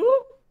like,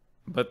 ooh,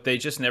 but they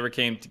just never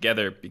came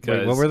together because...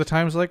 Wait, what were the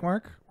times like,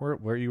 Mark?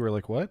 Where you were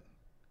like, what?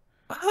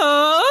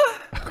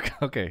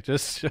 Okay,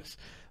 just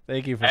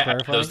thank you for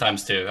clarifying. Those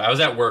times too. I was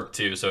at work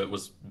too, so it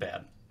was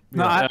bad.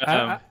 No,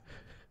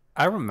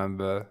 I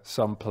remember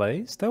some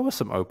plays. There were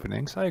some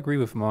openings. I agree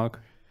with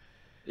Mark.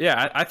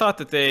 Yeah, I thought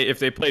that if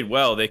they played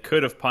well, they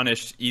could have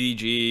punished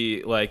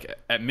EDG like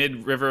at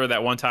Mid River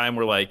that one time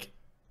where like,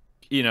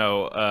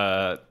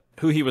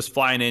 who he was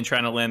flying in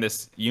trying to land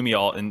this Yuumi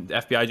ult, and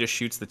FBI just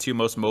shoots the two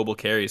most mobile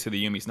carries, so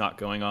the Yuumi's not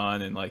going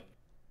on, and like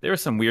there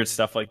was some weird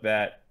stuff like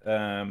that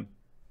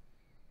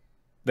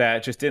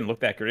that just didn't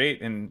look that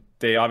great, and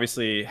they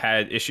obviously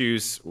had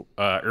issues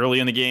early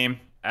in the game.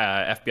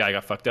 FBI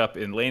got fucked up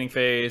in laning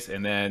phase,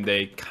 and then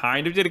they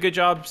kind of did a good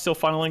job still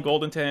funneling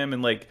gold into him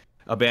and like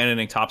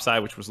abandoning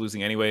topside, which was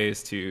losing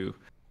anyways, to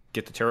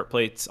get the turret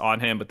plates on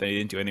him, but they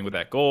didn't do anything with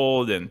that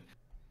gold, and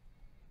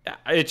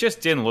it just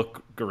didn't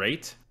look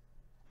great.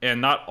 And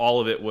not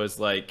all of it was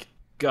like,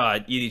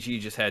 God,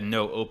 EDG just had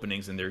no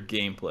openings in their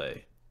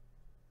gameplay.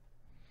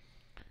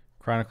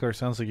 Chronicler,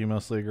 sounds like you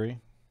mostly agree.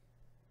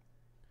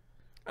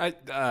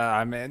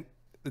 I mean,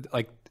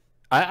 like,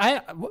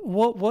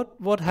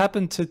 what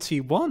happened to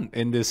T1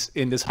 in this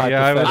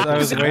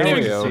hypothetical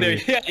scenario? No,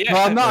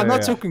 I'm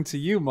not talking to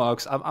you,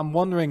 Marks. I'm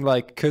wondering,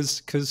 like, because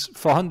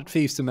for 100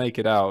 Thieves to make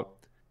it out,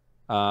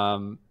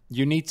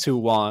 you need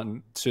to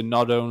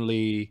not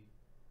only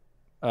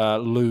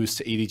lose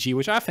to EDG,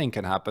 which I think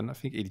can happen. I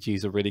think EDG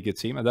is a really good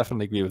team. I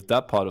definitely agree with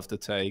that part of the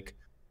take.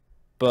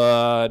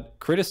 but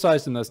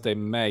criticize them as they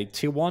may,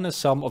 T1 is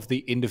some of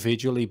the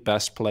individually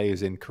best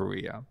players in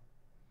Korea.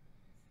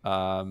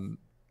 And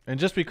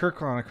just be clear,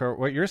 Chronicler,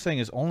 what you're saying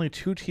is only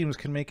 2 teams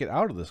can make it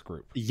out of this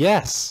group.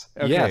 Yes,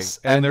 okay. yes.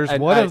 And there's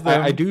one of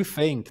them. I do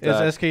think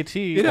that is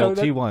SKT,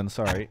 T1,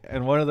 sorry,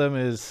 and one of them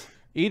is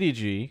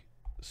EDG.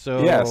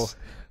 So yes,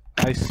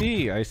 I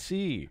see.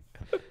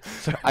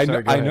 I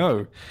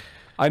know.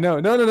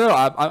 No.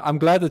 I'm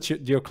glad that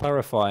you're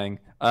clarifying.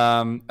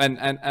 And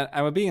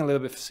we're being a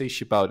little bit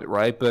facetious about it,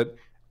 right? But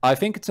I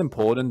think it's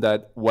important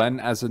that when,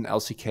 as an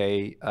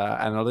LCK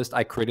analyst,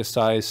 I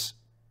criticize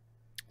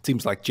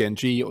teams like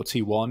Gen.G or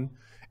T1,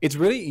 it's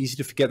really easy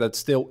to forget that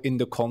still in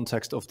the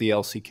context of the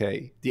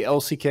LCK. The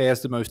LCK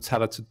has the most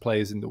talented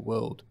players in the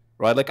world,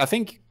 right? Like, I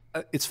think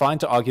it's fine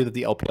to argue that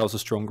the LPL is a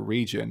stronger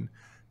region,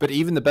 but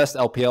even the best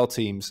LPL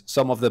teams,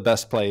 some of the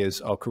best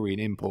players are Korean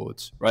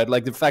imports, right?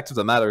 Like, the fact of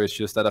the matter is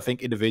just that I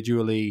think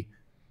individually,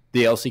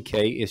 the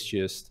LCK is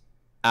just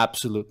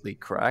absolutely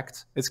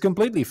cracked. It's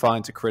completely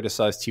fine to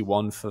criticize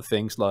T1 for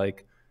things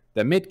like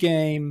their mid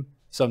game,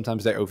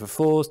 sometimes they're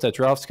overforced, their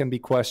drafts can be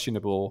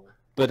questionable,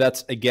 but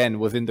that's, again,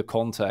 within the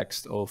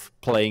context of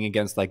playing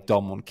against like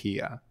Dom on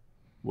Kia,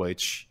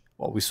 which,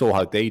 well, we saw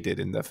how they did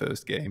in their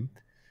first game.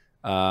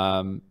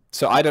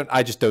 So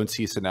I just don't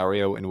see a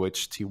scenario in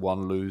which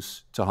T1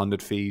 lose to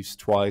 100 Thieves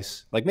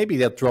twice. Like, maybe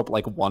they'll drop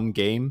like one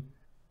game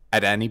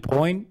at any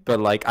point, but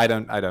like I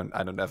don't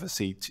ever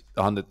see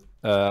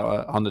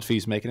 100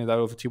 Thieves making it out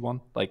over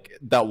T1. Like,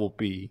 that will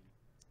be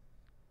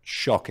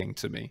shocking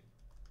to me.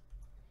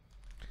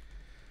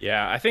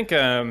 Yeah, I think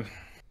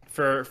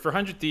for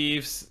 100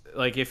 Thieves,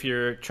 like, if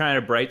you're trying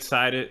to bright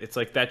side it, it's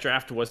like that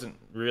draft wasn't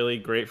really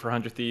great for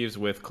 100 Thieves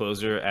with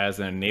Closer as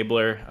an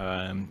enabler.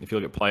 If you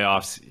look at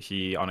playoffs,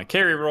 he on a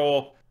carry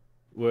role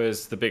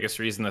was the biggest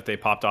reason that they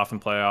popped off in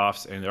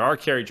playoffs. And there are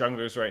carry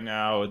junglers right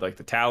now. Like,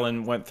 the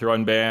Talon went through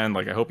unbanned.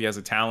 Like, I hope he has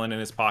a Talon in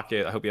his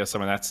pocket. I hope he has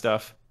some of that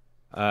stuff.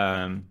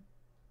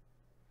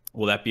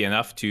 Will that be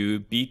enough to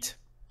beat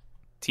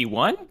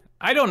T1?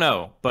 I don't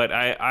know, but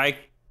I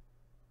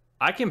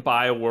can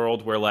buy a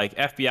world where, like,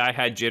 FBI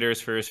had jitters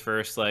for his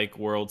first like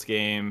Worlds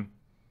game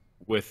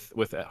with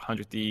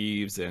 100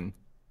 Thieves, and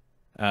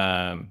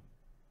the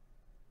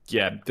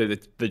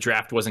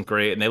draft wasn't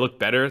great, and they looked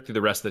better through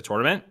the rest of the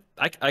tournament.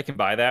 I can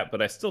buy that,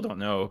 but I still don't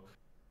know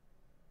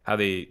how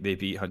they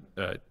beat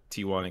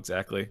T1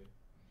 exactly.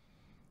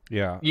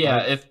 Yeah.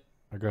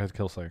 Go ahead,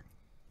 Killslayer.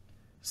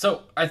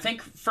 So I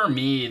think for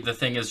me, the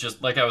thing is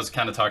just like I was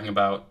kind of talking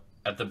about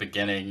at the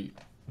beginning.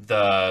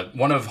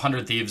 One of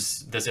 100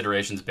 Thieves this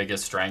iteration's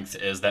biggest strength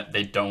is that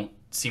they don't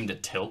seem to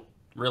tilt,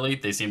 really.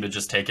 They seem to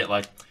just take it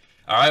like,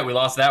 all right, we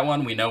lost that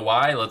one, we know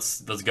why,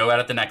 let's go at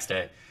it the next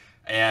day.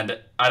 And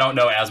I don't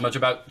know as much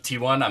about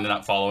T1. I'm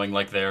not following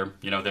like their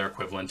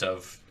equivalent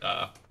of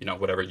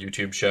whatever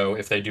YouTube show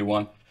if they do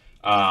one.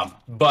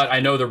 But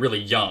I know they're really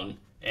young,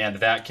 and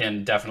that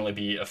can definitely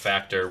be a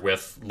factor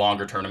with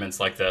longer tournaments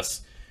like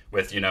this,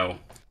 with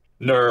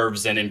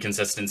nerves and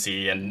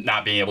inconsistency and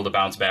not being able to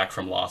bounce back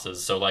from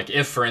losses. So like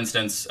if, for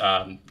instance,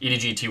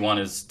 EDG T1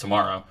 is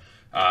tomorrow,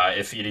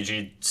 if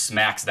EDG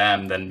smacks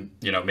them, then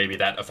maybe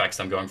that affects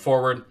them going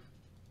forward.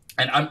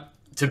 And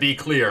to be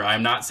clear,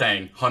 I'm not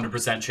saying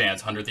 100%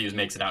 chance 100 Thieves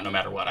makes it out no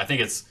matter what. I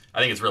think it's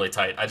really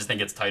tight. I just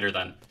think it's tighter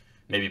than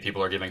maybe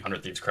people are giving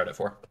 100 Thieves credit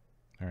for.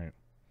 All right.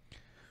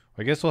 Well,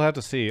 I guess we'll have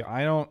to see.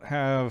 I'm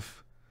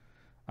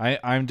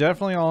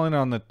definitely all in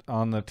on the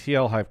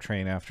TL hype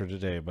train after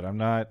today, but I'm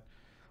not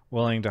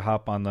willing to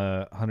hop on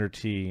the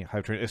 100T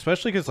hype train,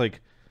 especially because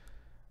like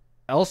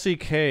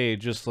LCK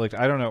just like,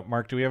 I don't know,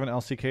 Mark, do we have an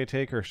LCK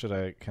take, or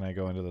can I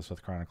go into this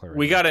with Chronicler?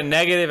 We got a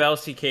negative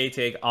LCK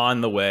take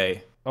on the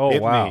way. Oh,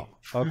 wow.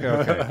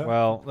 Okay.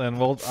 Well, then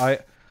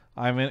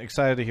I'm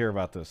excited to hear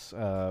about this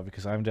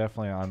because I'm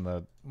definitely on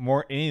the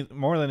more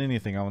than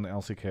anything, I'm on the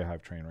LCK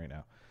hype train right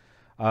now.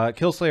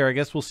 Killslayer, I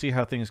guess we'll see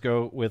how things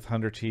go with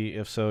 100T.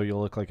 If so, you'll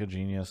look like a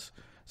genius.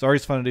 It's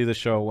always fun to do the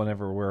show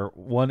whenever we're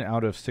 1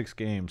 out of 6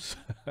 games,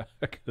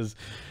 because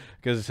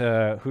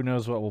who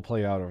knows what will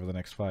play out over the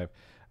next 5.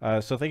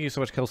 So thank you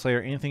so much,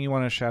 Killslayer. Anything you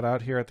want to shout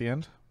out here at the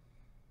end?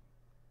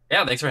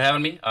 Yeah, thanks for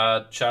having me.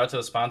 Shout out to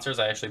the sponsors.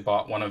 I actually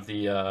bought one of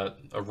the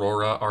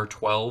Aurora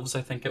R12s,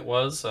 I think it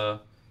was, a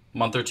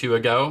month or 2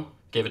 ago.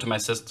 Gave it to my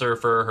sister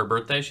for her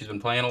birthday. She's been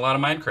playing a lot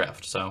of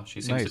Minecraft, so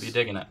she seems to be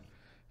digging it.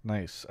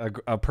 Nice.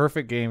 A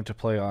perfect game to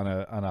play on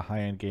a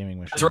high-end gaming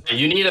machine. That's right.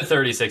 You need a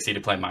 3060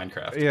 to play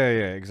Minecraft. Yeah,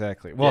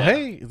 exactly. Well,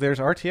 hey, there's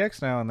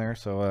RTX now in there,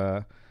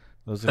 so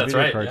those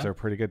NVIDIA cards are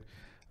pretty good.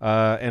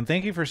 And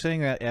thank you for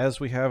saying that,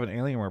 as we have an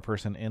Alienware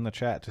person in the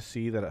chat to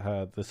see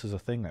that this is a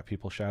thing that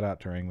people shout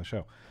out during the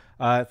show.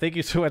 Thank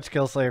you so much,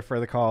 Killslayer, for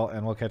the call,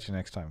 and we'll catch you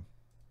next time.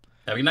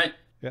 Have a good night.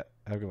 Yeah,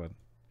 have a good one.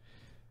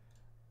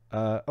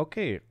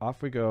 Okay,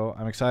 off we go.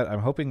 I'm excited. I'm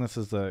hoping this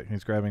is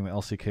he's grabbing the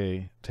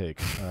LCK take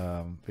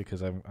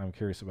because I'm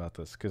curious about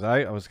this, because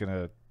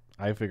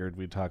I figured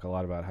we'd talk a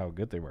lot about how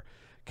good they were.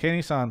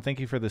 Kenny-san,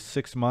 thank you for the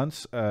 6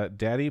 months.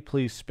 Daddy,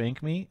 please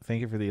spank me. Thank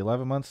you for the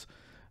 11 months.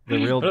 The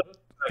real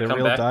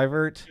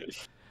divert.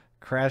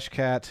 Crash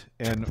Cat,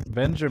 and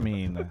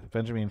Benjamin.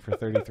 Benjamin for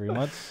 33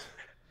 months.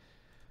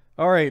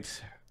 All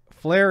right.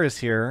 Flair is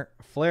here.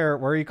 Flair,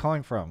 where are you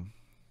calling from?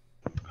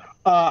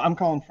 I'm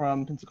calling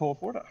from Pensacola,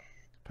 Florida.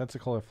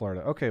 Pensacola,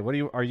 Florida. Okay, what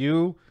are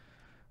you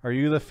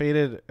the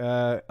faded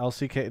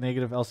LCK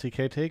negative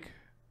LCK take?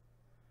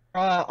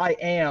 I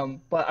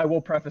am, but I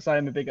will preface I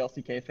am a big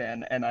LCK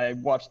fan, and I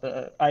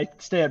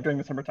stay up during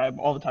the summertime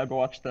all the time to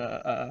watch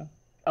the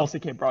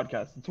LCK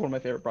broadcast. It's one of my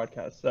favorite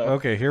broadcasts. So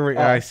okay, here we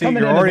I see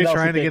you're already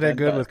trying to get it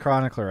good with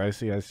Chronicler. I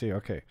see.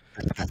 Okay.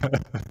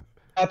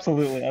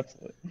 Absolutely.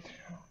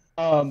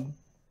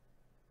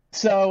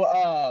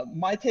 So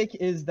my take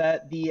is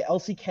that the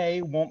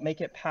LCK won't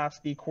make it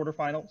past the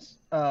quarterfinals.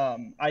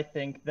 I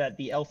think that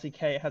the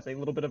LCK has a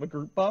little bit of a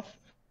group buff,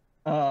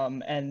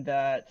 and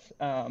that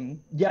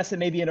yes, it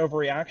may be an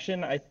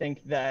overreaction. I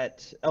think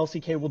that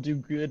LCK will do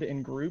good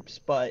in groups,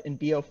 but in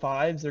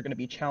BO5s they're going to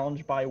be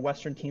challenged by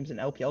Western teams and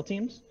LPL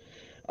teams.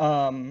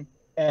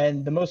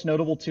 And the most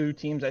notable two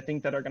teams I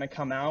think that are going to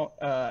come out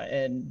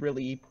and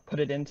really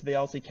put it into the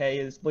LCK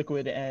is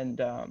Liquid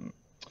and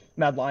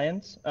Mad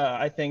Lions.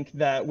 I think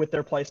that with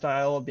their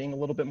playstyle of being a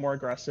little bit more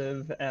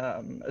aggressive,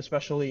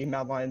 especially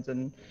Mad Lions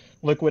and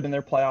Liquid in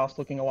their playoffs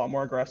looking a lot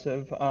more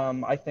aggressive,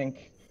 I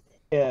think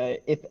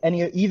if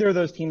either of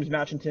those teams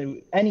match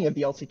into any of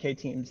the LCK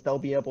teams, they'll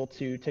be able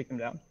to take them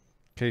down.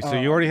 Okay, so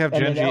you already have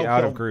Gen G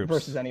out of groups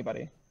versus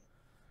anybody.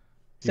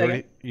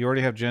 You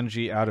already have Gen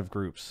G out of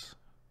groups.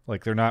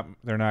 Like they're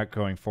not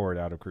going forward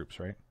out of groups,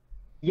 right?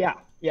 Yeah.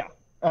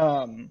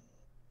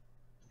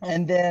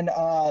 And then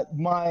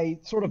my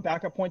sort of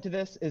backup point to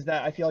this is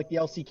that I feel like the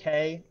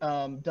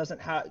LCK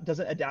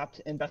doesn't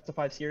adapt in best of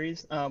 5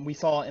 series. We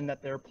saw in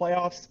that their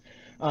playoffs,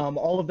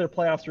 all of their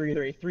playoffs were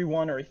either a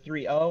 3-1 or a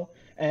 3-0,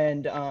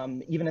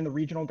 and even in the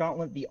regional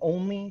gauntlet, the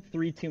only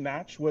 3-2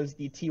 match was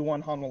the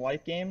T1 Hanwha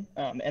Life game,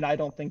 and I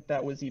don't think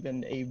that was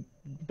even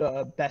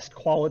the best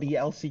quality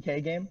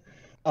LCK game.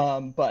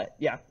 But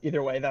yeah,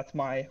 either way, that's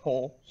my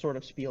whole sort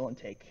of spiel and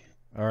take.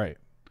 All right.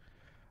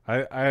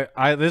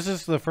 I this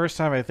is the first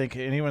time I think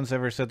anyone's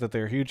ever said that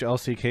they're a huge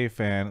LCK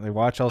fan. They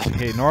watch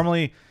LCK.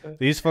 Normally,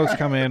 these folks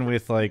come in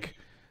with like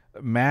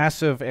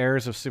massive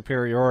airs of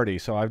superiority.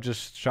 So I'm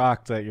just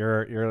shocked that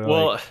you're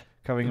like,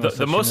 coming with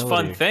the most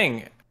humility. fun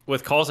thing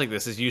with calls like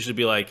this is usually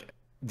be like,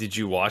 "Did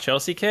you watch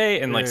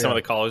LCK?" And like some of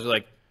the callers are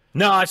like,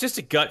 "No, it's just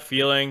a gut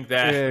feeling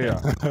that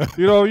yeah.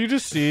 You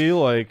just see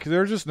like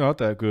they're just not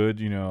that good,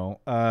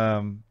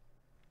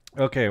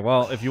 Okay,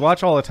 well, if you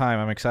watch all the time,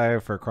 I'm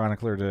excited for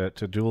Chronicler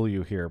to duel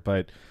you here,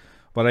 but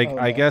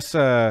I guess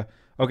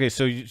okay.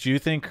 So do you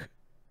think,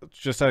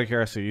 just out of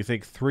curiosity, you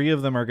think 3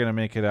 of them are going to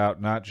make it out,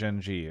 not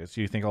Gen G?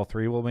 Do you think all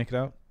 3 will make it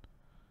out?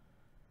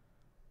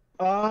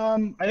 I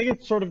think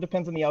it sort of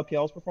depends on the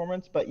LPL's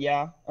performance, but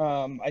yeah,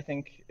 I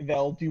think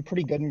they'll do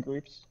pretty good in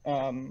groups.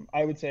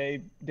 I would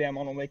say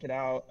Damwon will make it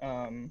out.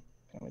 Let me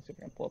see if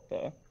I can pull up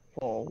the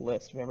full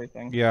list of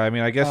everything. Yeah, I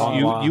mean, I guess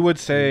you would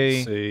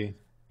say.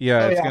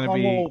 Yeah, it's going to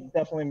be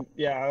definitely.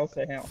 Yeah, I'll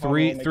say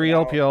 3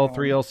 LPL,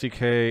 3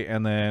 LCK,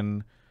 and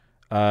then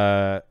 3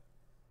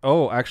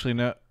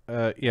 LPL,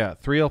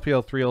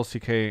 3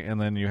 LCK, and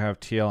then you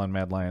have TL and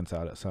Mad Lions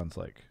out. It sounds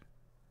like.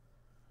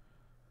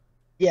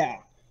 Yeah.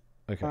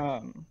 Okay.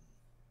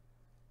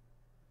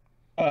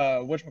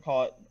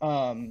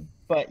 Whatchamacallit?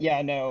 But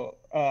yeah, no.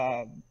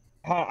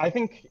 I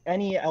think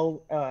any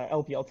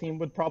LPL team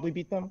would probably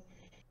beat them.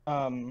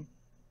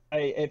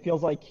 It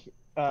feels like.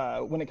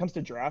 When it comes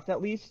to draft,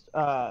 at least,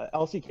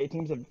 LCK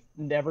teams have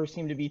never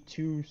seemed to be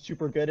too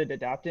super good at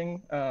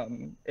adapting.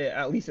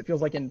 At least it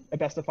feels like in a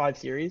best of 5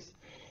 series.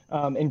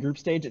 In group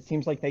stage, it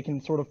seems like they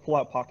can sort of pull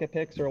out pocket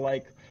picks or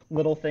like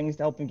little things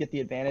to help them get the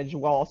advantage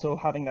while also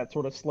having that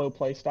sort of slow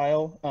play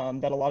style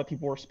that a lot of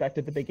people respect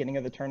at the beginning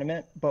of the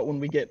tournament. But when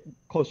we get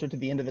closer to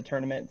the end of the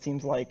tournament, it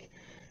seems like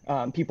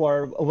people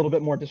are a little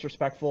bit more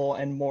disrespectful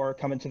and more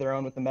coming to their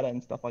own with the meta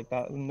and stuff like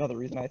that. Another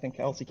reason I think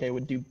LCK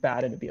would do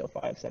bad in a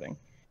BO5 setting.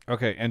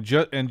 Okay, and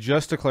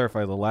just to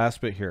clarify the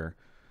last bit here,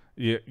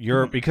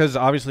 you're because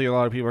obviously a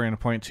lot of people are going to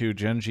point to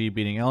Gen G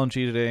beating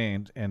LNG today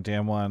and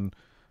Damwon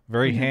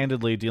very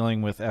handedly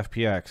dealing with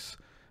FPX.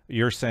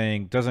 You're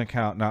saying doesn't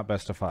count, not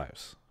best of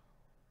 5s.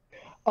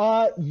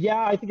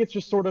 Yeah, I think it's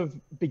just sort of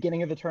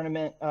beginning of the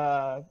tournament,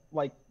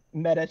 like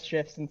meta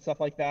shifts and stuff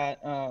like that.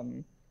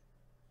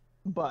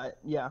 But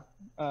yeah.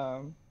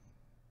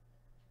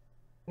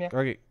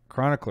 Okay,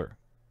 Chronicler.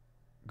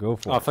 Go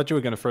for it. I thought you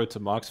were going to throw it to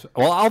Mark's.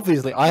 Well,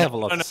 obviously, I have a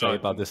lot to say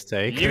about this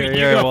take.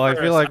 Well, I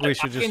feel like we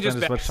should just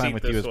spend as much time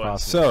with you as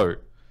possible.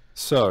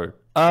 So,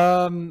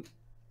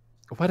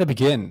 where to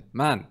begin,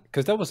 man?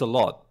 Because that was a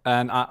lot,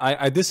 and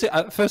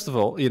first of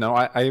all,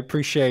 I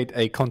appreciate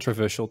a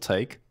controversial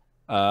take.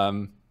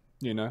 Not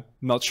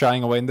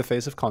shying away in the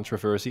face of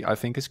controversy, I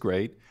think is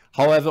great.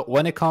 However,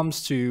 when it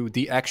comes to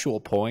the actual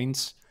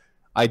points,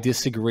 I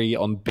disagree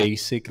on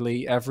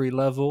basically every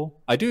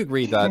level. I do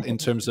agree that in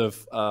terms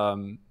of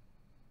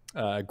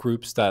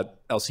groups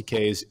that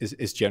LCK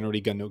is generally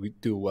going to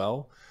do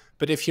well.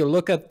 But if you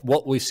look at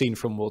what we've seen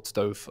from Worlds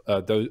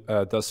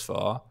thus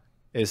far,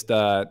 is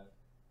that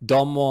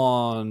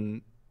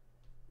Damwon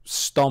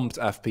stomped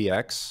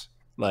FPX.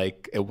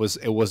 Like it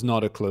was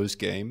not a close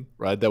game,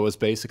 right? There was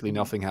basically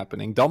nothing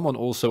happening. Damwon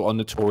also are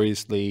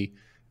notoriously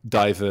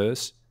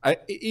diverse.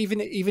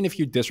 Even if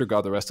you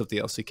disregard the rest of the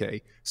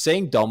LCK,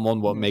 saying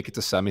Damwon won't make it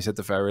to semis at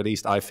the very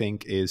least, I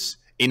think is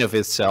in of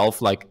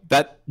itself like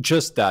that.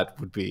 Just that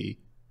would be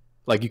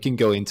like, you can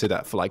go into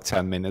that for like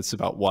 10 minutes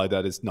about why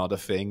that is not a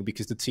thing,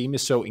 because the team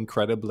is so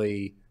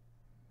incredibly,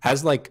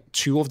 has like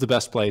 2 of the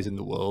best players in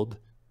the world,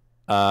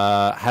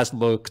 has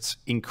looked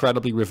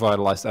incredibly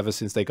revitalized ever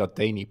since they got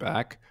Danny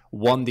back,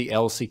 won the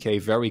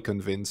LCK very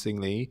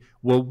convincingly,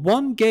 were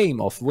 1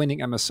 game off winning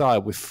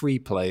MSI with 3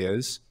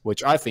 players,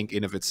 which I think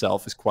in of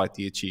itself is quite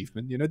the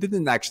achievement. You know, they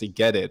didn't actually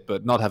get it,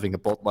 but not having a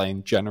bot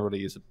lane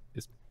generally is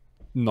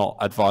not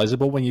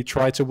advisable when you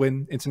try to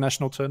win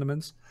international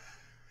tournaments.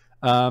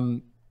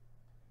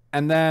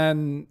 And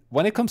then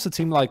when it comes to a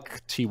team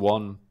like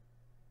T1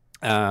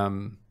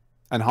 and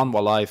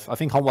Hanwha Life, I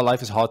think Hanwha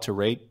Life is hard to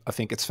rate. I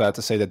think it's fair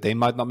to say that they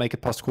might not make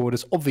it past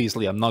quarters.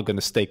 Obviously, I'm not going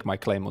to stake my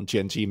claim on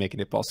GNG making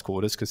it past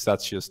quarters, because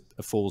that's just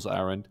a fool's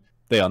errand.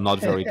 They are not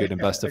very good in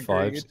best of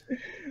fives.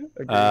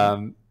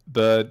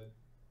 But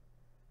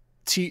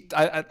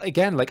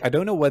again, like, I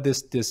don't know where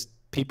this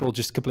people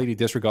just completely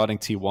disregarding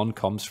T1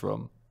 comes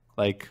from.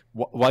 Like,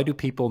 why do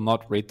people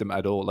not rate them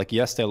at all? Like,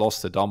 yes, they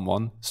lost to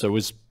Damwon, so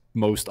is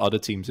most other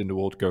teams in the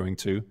world going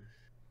to.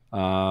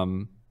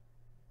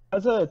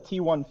 As a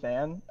T1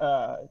 fan,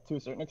 to a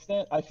certain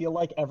extent, I feel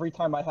like every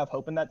time I have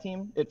hope in that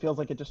team, it feels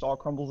like it just all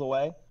crumbles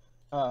away.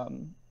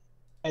 And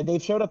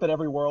they've showed up at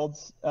every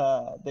Worlds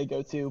they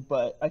go to,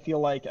 but I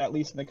feel like at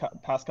least in the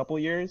past couple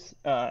of years,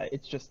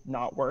 it's just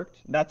not worked.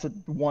 That's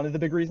one of the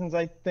big reasons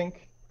I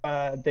think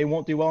they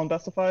won't do well in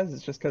best of fives.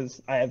 It's just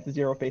because I have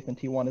zero faith in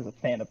T1 as a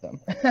fan of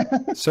them.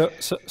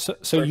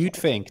 So you'd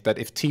think that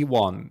if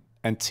T1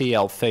 and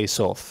TL face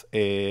off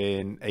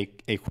in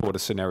a quarter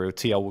scenario,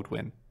 TL would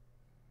win?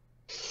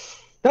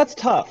 That's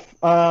tough.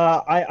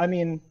 I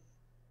mean,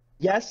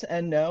 yes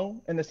and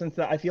no, in the sense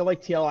that I feel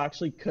like TL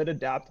actually could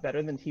adapt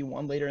better than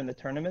T1 later in the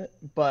tournament,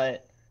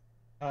 but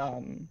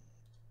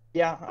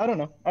yeah, I don't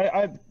know.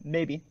 I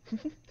maybe,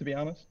 to be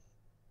honest.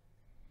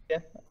 Yeah.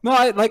 No,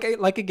 I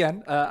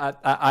again.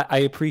 I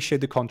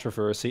appreciate the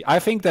controversy. I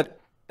think that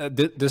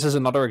this is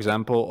another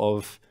example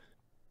of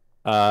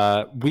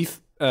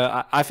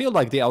I feel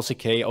like the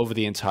LCK over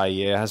the entire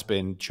year has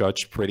been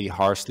judged pretty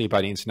harshly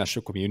by the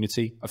international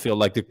community. I feel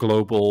like the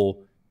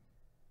global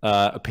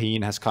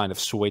opinion has kind of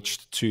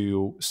switched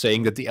to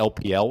saying that the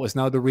LPL is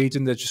now the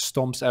region that just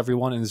stomps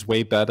everyone and is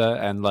way better,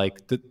 and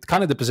like the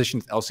kind of the position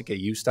that LCK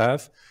used to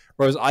have.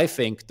 Whereas I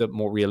think the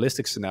more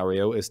realistic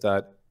scenario is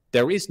that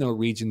there is no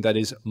region that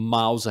is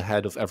miles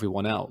ahead of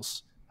everyone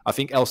else. I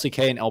think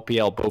LCK and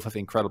LPL both have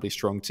incredibly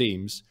strong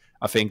teams.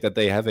 I think that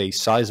they have a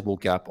sizable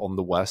gap on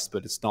the West,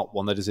 but it's not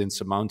one that is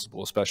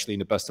insurmountable, especially in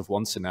the best of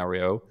one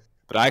scenario.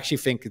 But I actually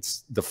think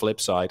it's the flip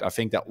side. I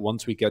think that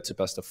once we get to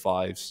best of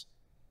fives,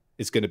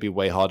 it's going to be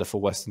way harder for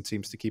Western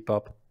teams to keep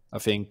up. I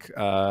think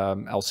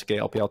LCK,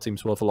 LPL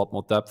teams will have a lot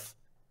more depth,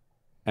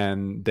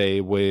 and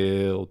they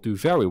will do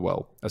very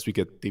well as we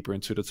get deeper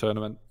into the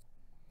tournament.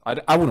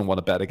 I wouldn't want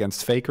to bet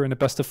against Faker in a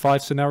best of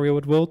 5 scenario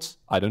at Worlds.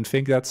 I don't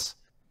think that's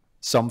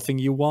something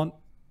you want,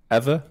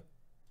 ever.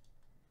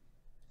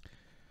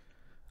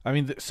 I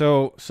mean,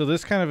 so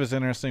this kind of is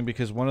interesting,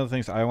 because one of the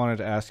things I wanted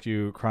to ask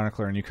you,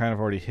 Chronicler, and you kind of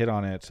already hit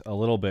on it a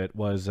little bit,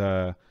 was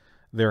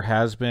there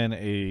has been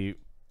a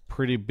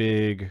pretty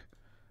big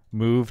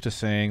move to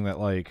saying that,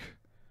 like,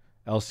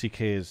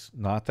 LCK is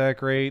not that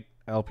great.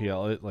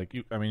 LPL,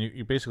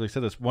 you basically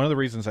said this. One of the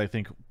reasons I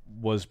think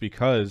was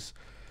because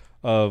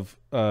of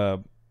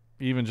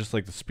even just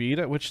like the speed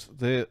at which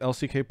the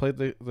LCK played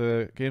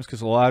the games,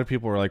 because a lot of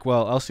people were like,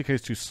 well, LCK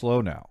is too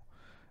slow now,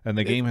 and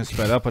the game has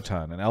sped up a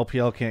ton, and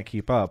LPL can't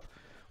keep up.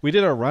 We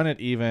did a run at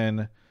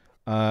even.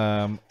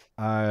 Yeah,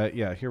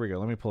 here we go.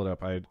 Let me pull it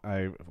up.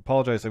 I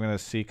apologize. I'm going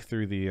to seek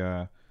through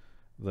the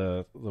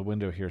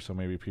window here, so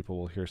maybe people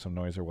will hear some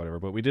noise or whatever.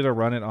 But we did a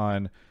run it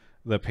on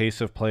the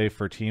pace of play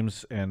for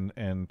teams in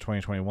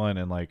 2021,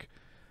 and like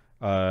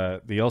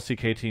the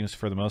LCK teams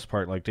for the most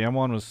part, like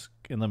Damwon was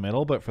in the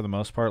middle, but for the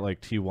most part,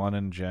 like T1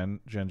 and Gen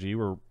G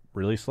were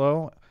really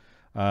slow.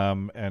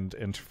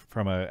 And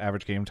from an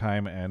average game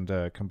time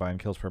and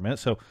combined kills per minute.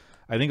 So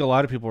I think a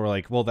lot of people were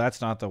like, well,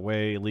 that's not the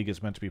way League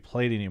is meant to be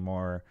played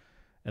anymore,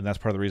 and that's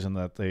part of the reason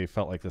that they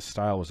felt like this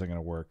style wasn't going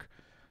to work.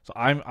 So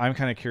I'm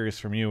kind of curious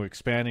from you,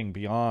 expanding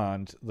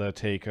beyond the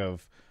take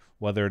of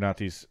whether or not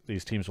these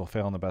teams will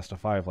fail in the best of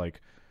 5. Like,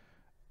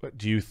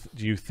 do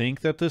you think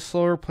that this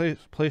slower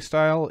play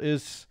style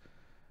is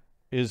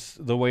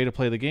the way to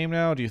play the game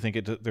now? Do you think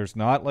there's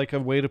not like a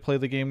way to play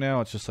the game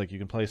now? It's just like you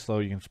can play slow,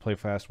 you can play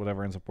fast,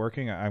 whatever ends up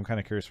working. I'm kind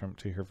of curious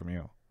to hear from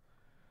you.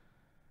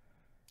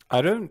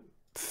 I don't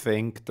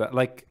think that,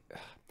 like,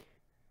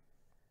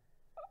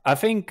 I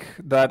think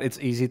that it's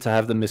easy to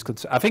have the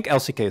misconception. I think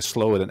LCK is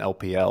slower than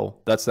LPL.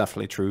 That's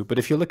definitely true. But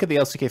if you look at the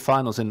LCK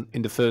finals, in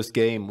the first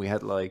game, we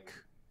had like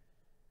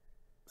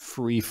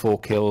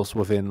 3-4 kills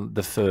within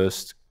the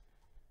first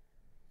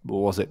what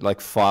was it,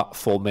 like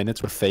 4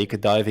 minutes with Faker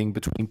diving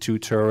between 2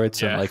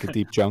 turrets and like a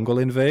deep jungle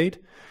invade.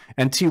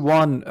 And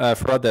T1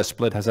 throughout their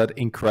split has had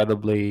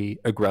incredibly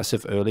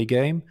aggressive early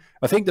game.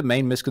 I think the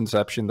main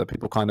misconception that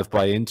people kind of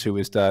buy into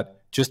is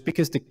that just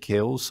because the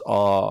kills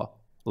are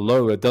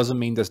lower doesn't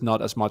mean there's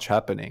not as much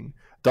happening.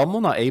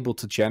 Damwon are able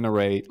to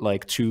generate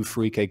like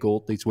 2-3k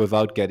gold leads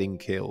without getting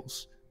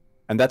kills.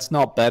 And that's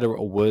not better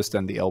or worse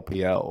than the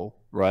LPL,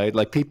 right?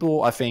 Like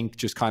people, I think,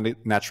 just kind of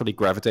naturally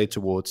gravitate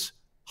towards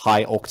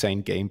high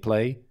octane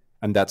gameplay,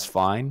 and that's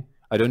fine.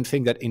 I don't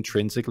think that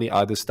intrinsically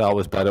either style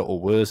is better or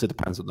worse. It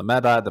depends on the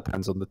meta, it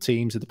depends on the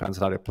teams, it depends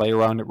on how they play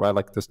around it, right?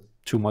 Like there's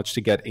too much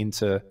to get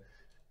into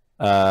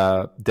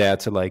there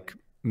to like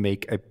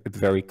make a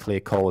very clear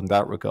call in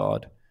that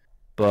regard.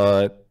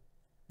 But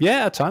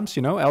yeah, at times,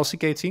 you know,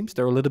 LCK teams,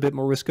 they're a little bit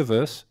more risk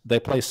averse. They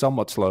play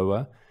somewhat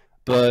slower.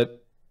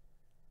 But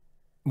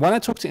when I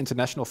talk to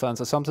international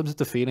fans, I sometimes have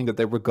the feeling that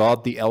they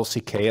regard the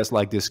LCK as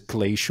like this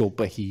glacial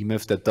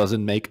behemoth that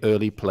doesn't make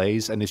early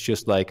plays, and it's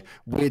just like,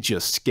 we're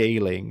just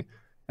scaling.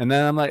 And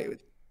then I'm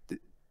like,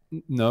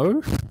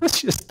 no,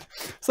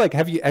 it's like,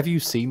 have you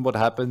seen what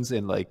happens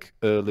in like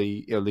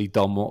early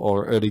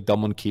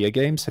Damwon Kia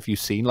games? Have you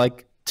seen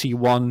like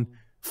T1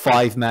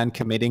 5-man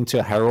committing to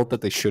a Herald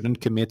that they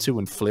shouldn't commit to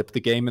and flip the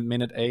game at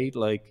minute 8?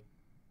 Like,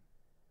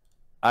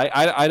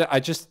 I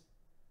just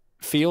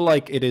feel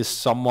like it is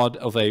somewhat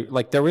of a,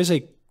 like, there is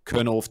a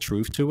kernel of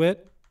truth to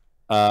it.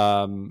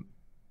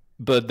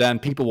 But then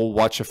people will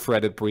watch a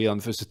threaded Brion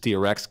versus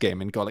DRX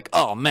game and go like,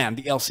 oh man,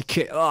 the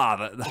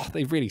LCK,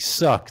 they really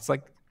suck. It's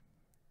like,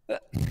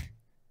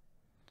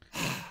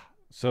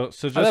 so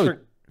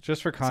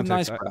just for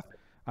context,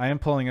 I am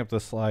pulling up the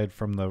slide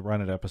from the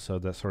Run It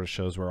episode that sort of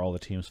shows where all the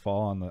teams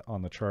fall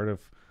on the chart of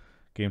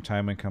game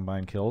time and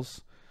combined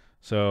kills.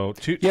 So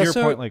to your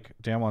point, like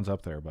Damwon's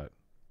up there, but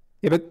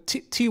yeah, but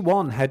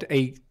T1 had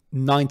a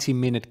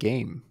 90-minute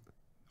game.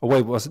 Oh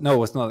wait, it was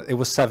not. It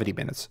was 70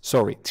 minutes.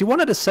 Sorry, T1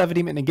 had a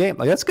 70-minute game.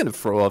 Like that's going to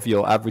throw off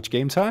your average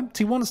game time.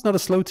 T1 is not a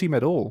slow team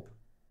at all.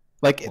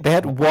 Like they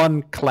had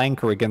one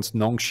clanker against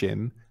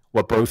Nongshim,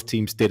 where both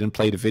teams didn't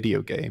play the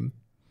video game.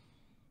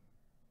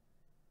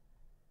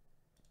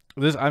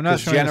 I'm not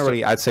sure.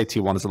 Generally, I'd say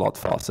T1 is a lot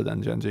faster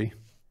than Gen.G.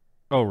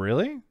 Oh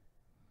really?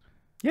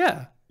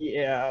 Yeah.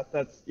 Yeah,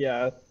 that's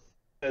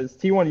Because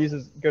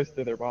T1 goes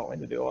through their bot lane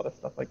to do a lot of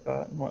stuff like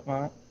that and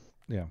whatnot.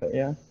 Yeah. But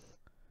yeah.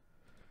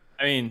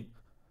 I mean,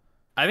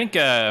 I think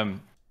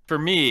for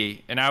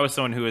me, and I was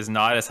someone who was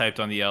not as hyped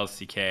on the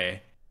LCK,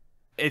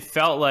 it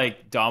felt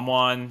like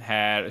Damwon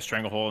had a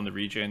stranglehold in the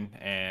region,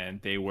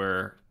 and they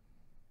were,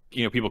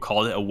 people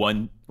called it a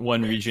one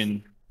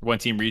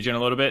team region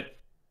a little bit.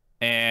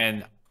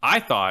 And I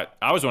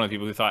was one of the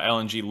people who thought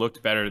LNG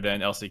looked better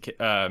than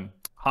LCK,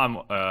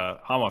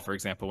 Hanwha, for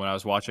example, when I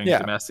was watching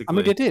domestically. I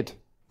mean, they did.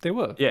 They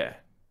were. Yeah.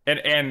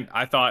 And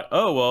I thought,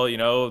 oh,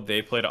 well,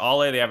 they played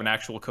Ale. They have an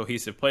actual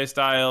cohesive play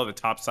style. The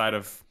top side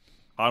of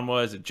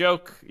Hanwha is a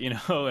joke,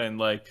 and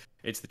like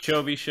it's the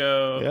Chovy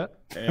show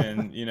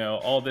and,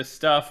 all this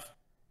stuff.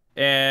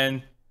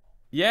 And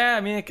yeah,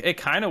 I mean, it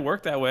kind of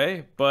worked that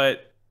way,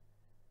 but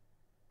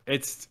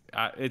it's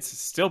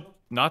still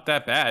not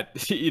that bad.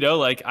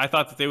 Like I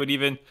thought that they would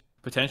even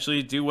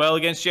potentially do well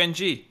against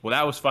Gen.G. Well,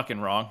 that was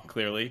fucking wrong,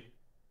 clearly.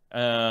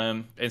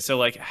 And so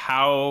like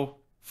how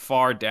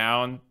far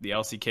down the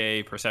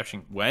LCK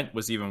perception went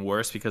was even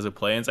worse because of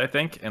play-ins, I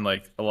think, and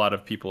like a lot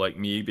of people like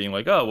me being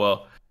like, oh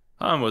well,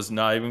 was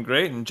not even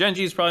great, and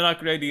Gen.G is probably not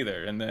great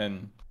either, and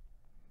then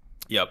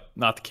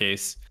not the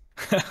case.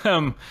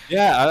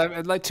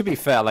 Like to be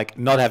fair, like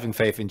not having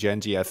faith in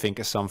Gen.G, I think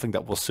is something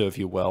that will serve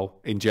you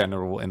well in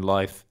general in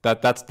life.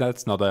 That's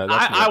not a.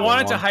 I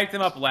wanted to hype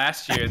them up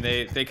last year, and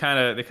they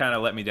kind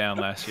of let me down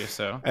last year.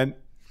 So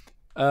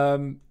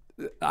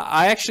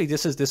I actually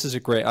this is a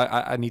great.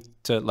 I need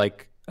to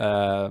like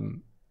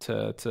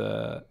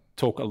to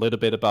talk a little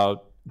bit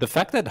about the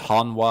fact that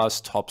Hanwha's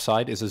top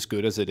side is as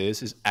good as it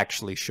is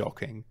actually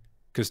shocking,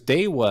 because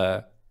they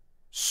were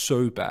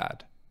so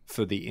bad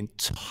for the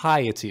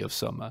entirety of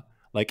summer.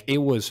 Like it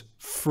was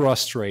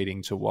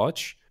frustrating to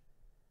watch.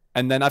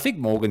 And then I think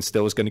Morgan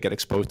still is going to get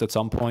exposed at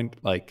some point.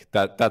 Like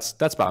that's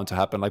bound to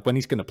happen. Like when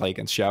he's going to play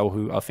against Xiao,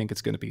 who I think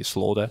it's going to be a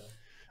slaughter.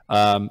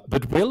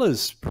 But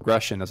Willa's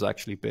progression has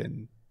actually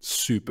been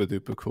super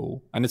duper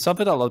cool, and it's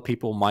something that a lot of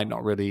people might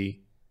not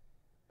really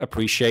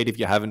appreciate if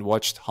you haven't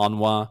watched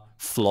Hanwha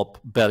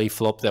belly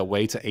flop their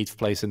way to 8th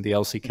place in the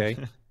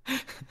LCK.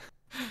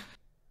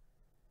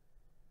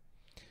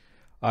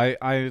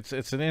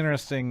 It's an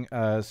interesting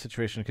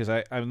situation, because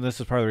I mean, this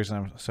is part of the reason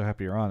I'm so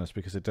happy you're on this,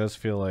 because it does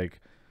feel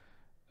like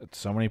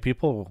so many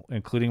people,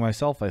 including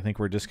myself, I think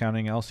we're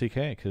discounting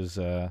LCK, because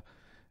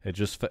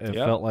it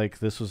felt like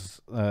this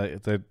was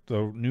the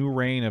new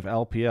reign of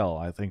LPL.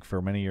 I think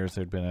for many years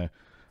there'd been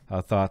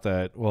a thought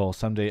that, well,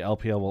 someday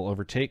LPL will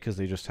overtake, because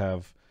they just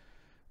have,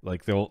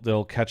 like,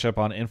 they'll catch up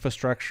on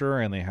infrastructure,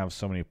 and they have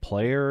so many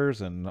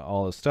players and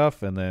all this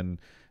stuff, and then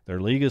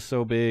their league is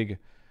so big,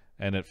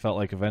 and it felt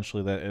like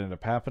eventually that ended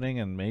up happening,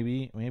 and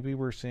maybe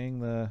we're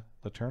seeing the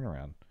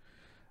turnaround.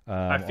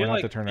 I feel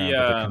not like the turnaround,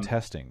 but the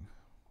contesting.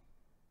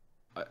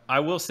 I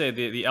will say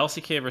the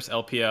LCK versus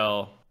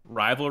LPL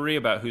rivalry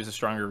about who's the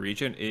stronger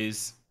region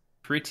is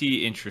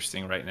pretty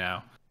interesting right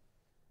now.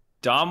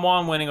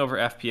 Damwon winning over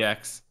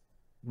FPX,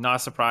 not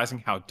surprising.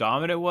 How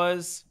dominant it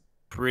was,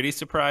 pretty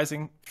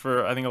surprising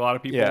for I think a lot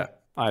of people. Yeah,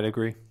 I'd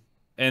agree.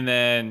 And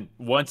then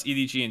once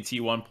EDG and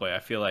T1 play, I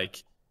feel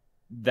like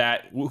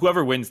that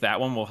whoever wins that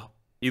one will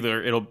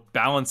either it'll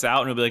balance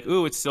out and it'll be like,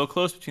 ooh, it's still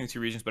close between the two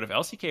regions. But if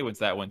LCK wins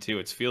that one too,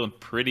 it's feeling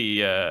pretty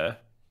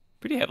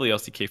heavily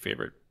LCK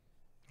favorite.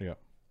 Yeah.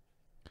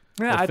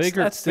 Yeah, well,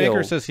 Faker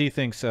still... says he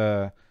thinks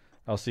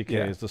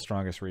LCK is the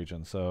strongest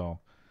region. So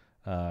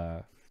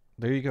there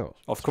you go.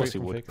 Of course he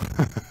would.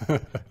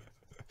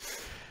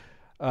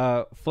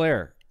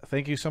 Flair,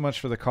 thank you so much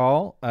for the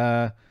call.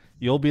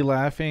 You'll be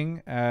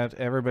laughing at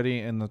everybody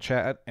in the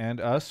chat and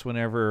us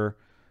whenever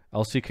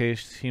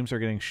LCK teams are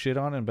getting shit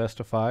on in best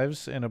of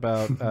fives in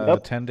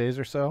about 10 days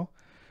or so.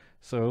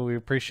 So we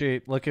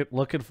appreciate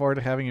looking forward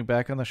to having you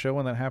back on the show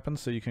when that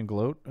happens, so you can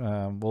gloat.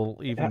 We'll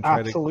even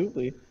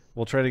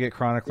we'll try to get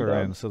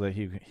Chronicler in so that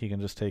he can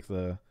just take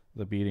the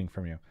beating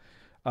from you.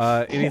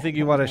 Anything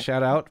you want to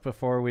shout out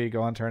before we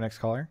go on to our next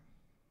caller?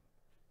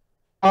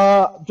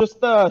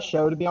 Just the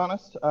show, to be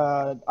honest.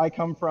 I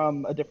come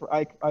from a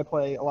different. I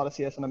play a lot of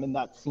CS, and I'm in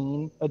that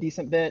scene a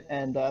decent bit.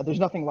 And there's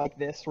nothing like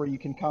this where you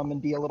can come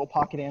and be a little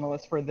pocket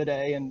analyst for the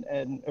day and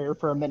or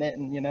for a minute,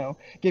 and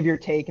give your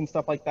take and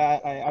stuff like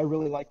that. I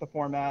really like the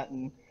format,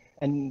 and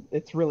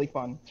it's really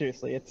fun.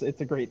 Seriously, it's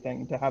a great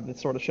thing to have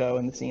this sort of show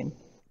in the scene.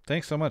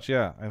 Thanks so much.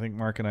 Yeah, I think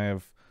Mark and I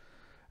have.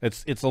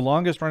 It's the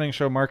longest running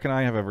show Mark and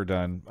I have ever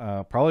done.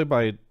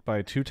 Probably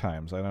by 2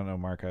 times. I don't know,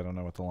 Mark. I don't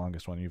know what the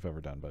longest one you've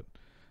ever done, but.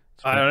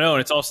 I don't know,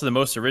 and it's also the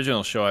most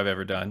original show I've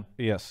ever done.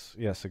 Yes,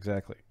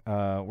 exactly.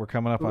 We're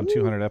coming up on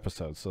 200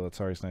 episodes, so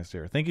that's always nice to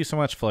hear. Thank you so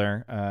much,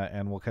 Flair,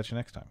 and we'll catch you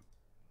next time.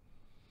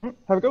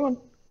 Have a good one.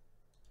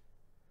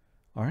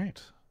 All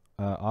right.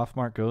 Off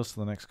Mark goes to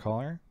the next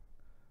caller.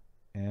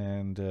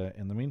 And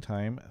in the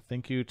meantime,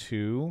 thank you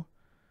to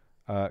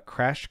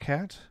Crash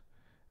Cat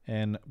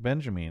and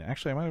Benjamin.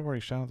 Actually, I might have already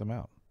shouted them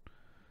out.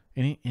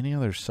 Any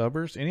other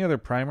subbers? Any other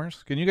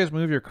primers? Can you guys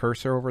move your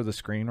cursor over the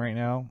screen right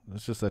now?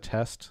 It's just a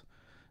test.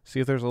 See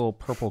if there's a little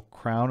purple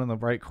crown in the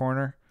right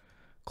corner.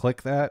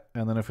 Click that,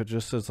 and then if it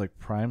just says like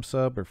Prime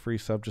Sub or Free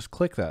Sub, just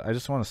click that. I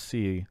just want to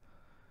see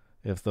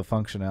if the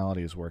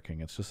functionality is working.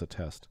 It's just a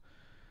test.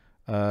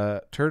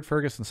 Turd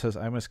Ferguson says,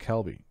 I miss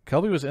Kelby.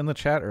 Kelby was in the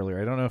chat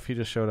earlier. I don't know if he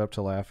just showed up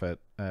to laugh at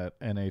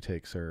NA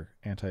takes or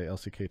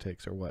anti-LCK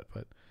takes or what,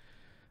 but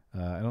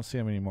I don't see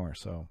him anymore,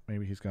 so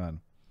maybe he's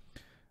gone.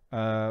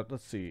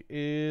 Let's see.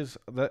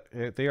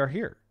 They are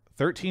here.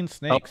 13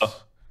 snakes.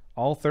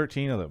 All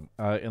 13 of them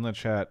in the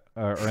chat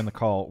or in the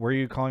call. Where are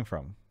you calling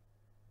from?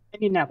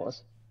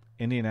 Indianapolis.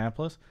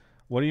 Indianapolis?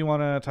 What do you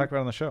want to talk about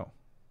on the show?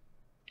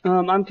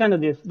 I'm kind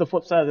of the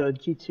flip side of the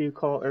G2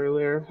 call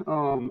earlier.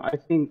 I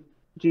think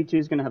G2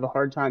 is going to have a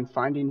hard time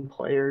finding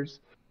players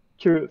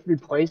to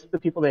replace the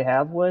people they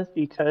have with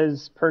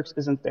because Perks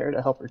isn't there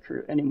to help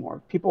recruit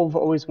anymore. People have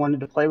always wanted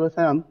to play with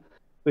him.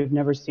 We've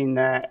never seen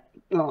that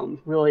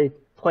really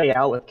play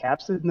out with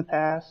Caps in the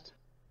past.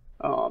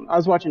 I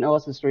was watching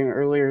Ellis' stream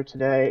earlier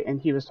today, and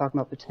he was talking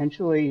about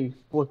potentially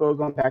Blippo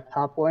going back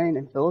top lane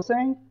and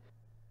Philizang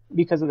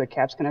because of the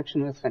Caps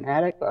connection with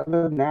Fnatic. But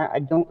other than that, I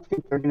don't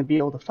think they're going to be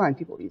able to find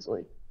people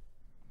easily.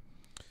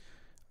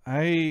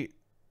 I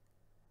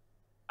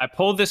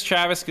pulled this,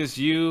 Travis, because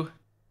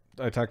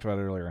I talked about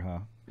it earlier, huh?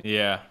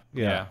 Yeah.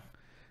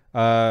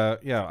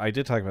 I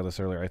did talk about this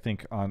earlier, I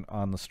think,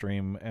 on the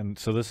stream, and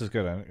so this is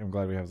good. I'm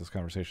glad we have this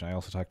conversation. I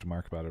also talked to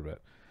Mark about it a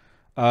bit.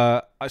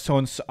 I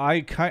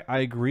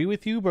agree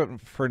with you, but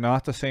for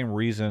not the same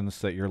reasons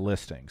that you're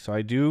listing. So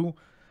I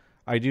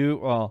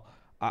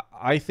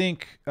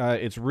think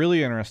it's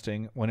really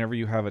interesting whenever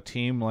you have a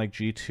team like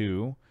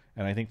G2,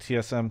 and I think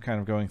TSM kind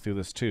of going through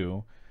this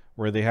too,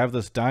 where they have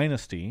this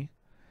dynasty,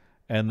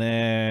 and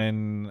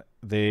then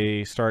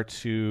they start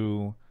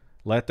to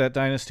let that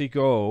dynasty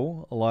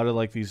go. A lot of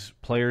like these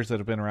players that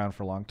have been around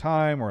for a long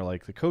time, or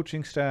like the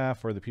coaching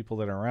staff, or the people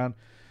that are around,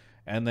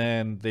 and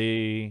then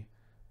the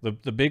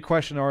big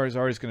question is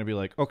always going to be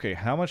like, okay,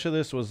 how much of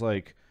this was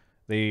like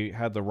they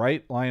had the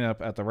right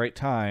lineup at the right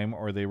time,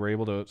 or they were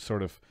able to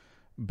sort of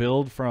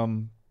build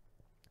from,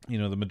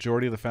 the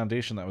majority of the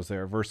foundation that was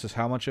there, versus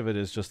how much of it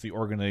is just the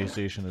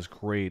organization is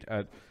great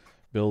at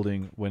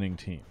building winning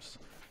teams.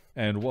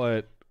 And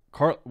what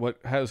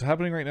is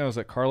happening right now is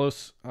that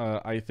Carlos,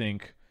 I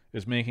think,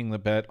 is making the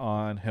bet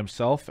on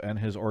himself and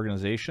his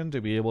organization to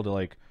be able to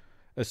like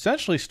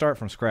essentially start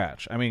from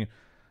scratch. I mean,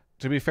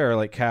 to be fair,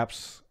 like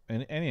Caps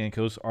and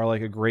Encos are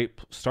like a great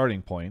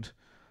starting point,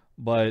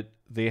 but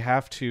they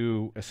have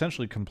to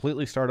essentially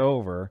completely start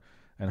over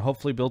and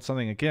hopefully build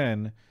something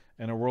again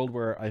in a world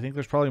where I think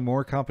there's probably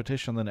more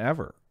competition than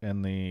ever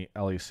in the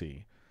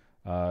LEC,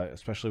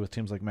 especially with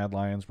teams like Mad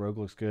Lions. Rogue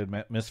looks good.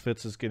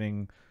 Misfits is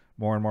getting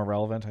more and more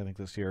relevant. I think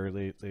this year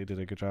they did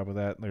a good job with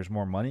that. There's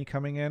more money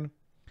coming in.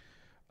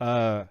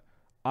 I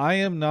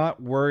am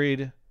not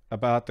worried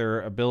about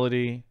their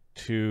ability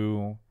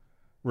to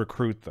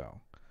recruit, though.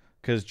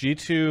 because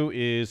G2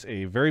 is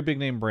a very big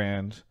name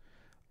brand.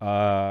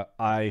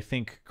 I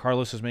think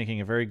Carlos is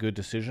making a very good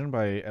decision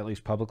by at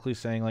least publicly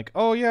saying like,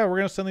 oh yeah, we're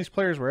gonna send these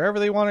players wherever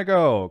they want to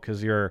go,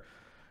 because you're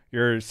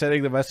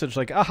sending the message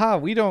like, aha,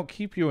 we don't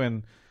keep you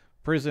in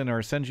prison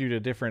or send you to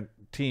different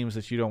teams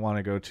that you don't want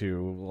to go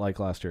to, like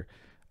last year.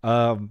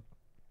 And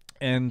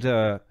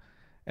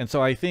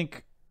so I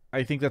think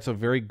that's a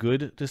very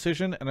good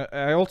decision. And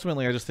I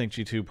ultimately just think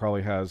G2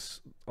 probably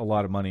has a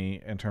lot of money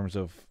in terms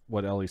of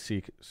what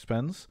LEC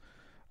spends.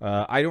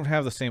 I don't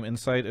have the same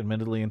insight,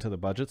 admittedly, into the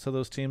budgets of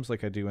those teams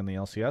like I do in the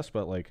LCS,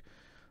 but like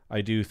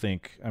I do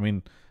think, I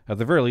mean, at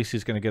the very least,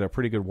 he's going to get a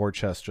pretty good war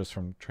chest just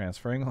from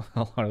transferring a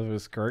lot of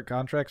his current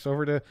contracts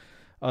over to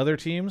other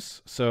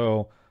teams.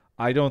 So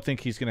I don't think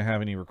he's going to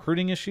have any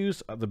recruiting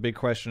issues. The big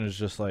question is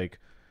just like,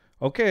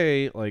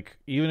 okay, like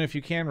even if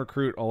you can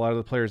recruit a lot of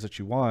the players that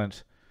you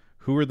want,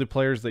 who are the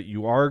players that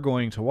you are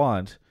going to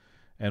want,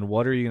 and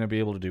what are you going to be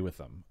able to do with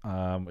them,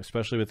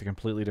 especially with the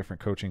completely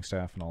different coaching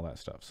staff and all that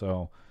stuff.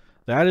 So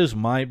that is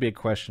my big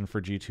question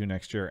for G2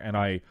 next year, and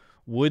I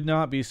would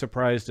not be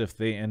surprised if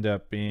they end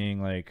up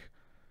being like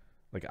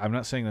I'm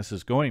not saying this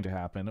is going to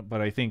happen,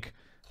 but I think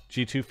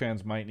G2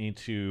 fans might need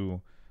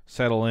to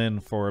settle in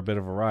for a bit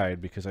of a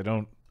ride, because I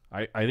think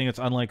it's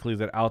unlikely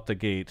that out the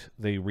gate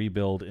they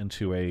rebuild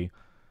into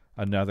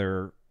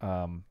another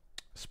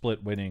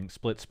split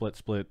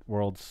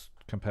world's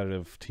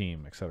competitive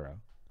team, etc.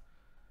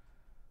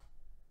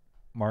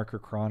 Mark or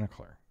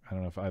Chronicler? I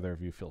don't know if either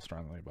of you feel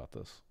strongly about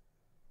this.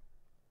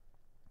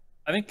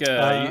 I think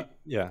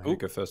you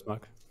go first,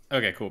 Mark.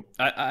 Okay, cool.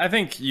 I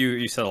think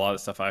you said a lot of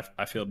stuff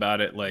I feel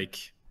about it.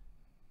 Like,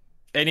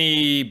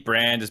 any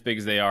brand as big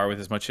as they are with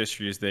as much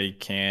history as they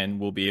can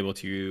will be able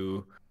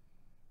to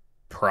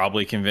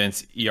probably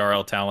convince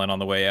ERL talent on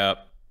the way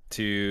up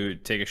to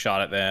take a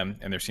shot at them,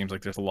 and there seems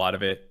like there's a lot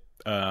of it.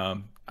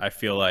 I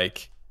feel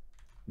like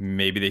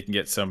maybe they can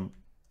get some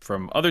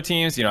from other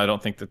teams. I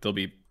don't think that they'll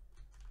be,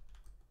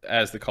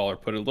 as the caller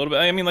put it a little bit,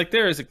 I mean, like,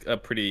 there is a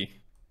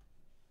pretty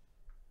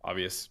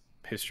obvious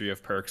history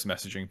of Perks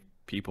messaging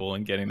people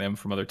and getting them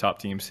from other top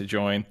teams to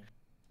join,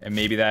 and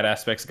maybe that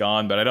aspect's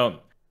gone, but I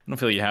don't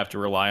feel you have to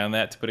rely on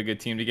that to put a good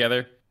team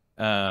together.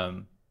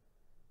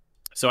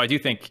 So I do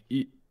think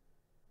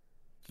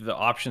the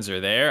options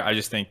are there. I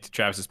just think, to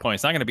Travis's point,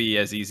 it's not going to be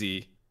as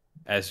easy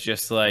as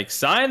just like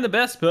sign the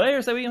best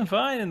players that we can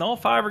find and all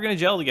 5 are going to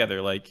gel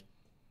together. Like,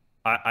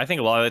 I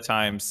think a lot of the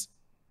times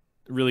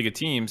really good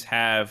teams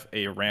have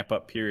a ramp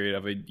up period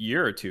of a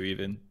year or two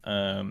even,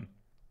 and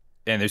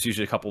there's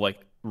usually a couple like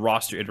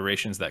roster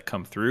iterations that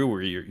come through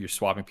where you're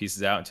swapping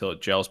pieces out until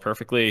it gels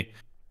perfectly.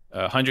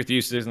 100th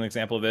Use is an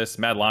example of this.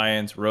 Mad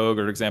Lions, Rogue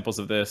are examples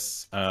of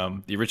this.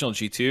 The original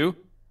G2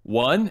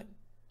 won,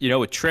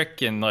 with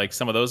Trick and like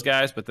some of those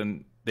guys, but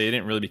then they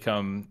didn't really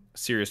become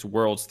serious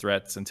worlds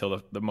threats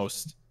until the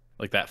most,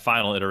 like, that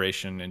final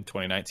iteration in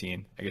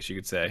 2019, I guess you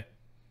could say.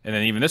 And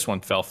then even this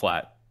one fell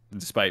flat,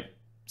 despite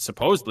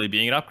supposedly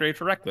being an upgrade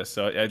for Reckless.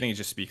 So I think it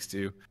just speaks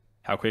to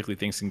how quickly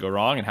things can go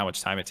wrong and how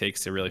much time it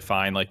takes to really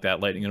find like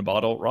that lightning in a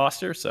bottle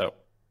roster. So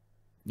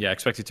yeah, I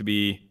expect it to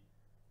be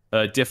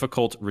a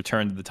difficult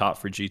return to the top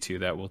for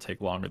G2 that will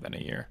take longer than a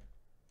year.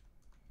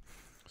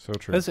 So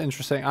true. That's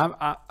interesting.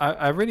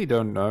 I really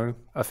don't know.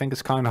 I think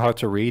it's kind of hard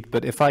to read,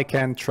 but if I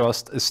can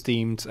trust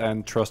esteemed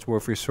and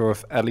trustworthy sort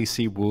of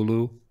LEC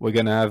Wooloo, we're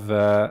gonna have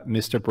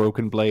Mr.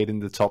 Broken Blade in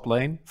the top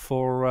lane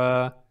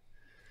for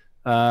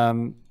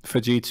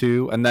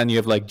G2, and then you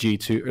have like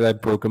G2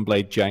 that Broken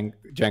Blade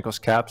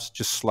Jankos Caps.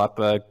 Just slap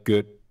a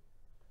good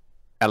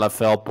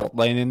LFL bot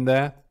lane in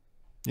there,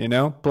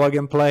 plug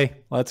and play.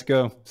 Let's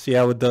go, see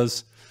how it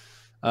does.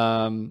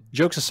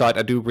 Jokes aside,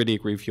 I do really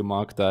agree with you,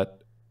 Mark, that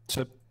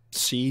to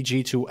see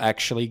G2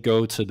 actually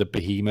go to the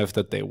behemoth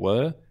that they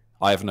were,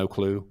 I have no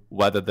clue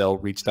whether they'll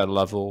reach that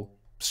level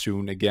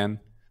soon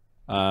again,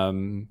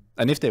 and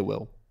if they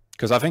will,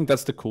 because I think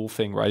that's the cool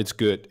thing, right? It's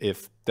good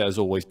if there's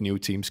always new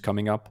teams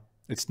coming up.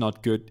 It's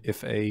not good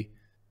if a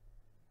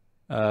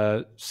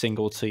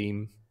single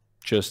team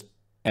just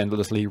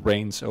endlessly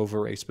reigns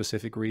over a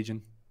specific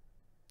region.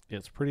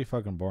 It's pretty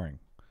fucking boring.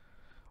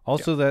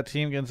 Also, that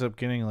team ends up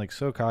getting like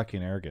so cocky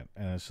and arrogant,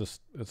 and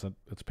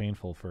it's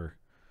painful for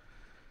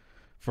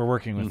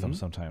working with them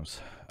sometimes.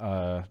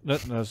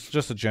 That's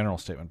just a general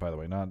statement, by the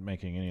way, not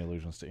making any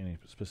allusions to any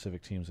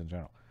specific teams in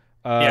general.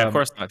 Yeah, of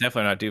course not.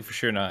 Definitely not. Dude, for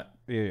sure not.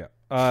 Yeah.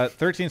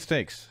 13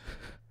 stakes.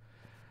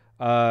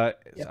 I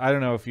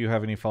don't know if you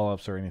have any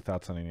follow-ups or any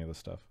thoughts on any of this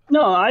stuff.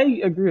 No, I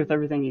agree with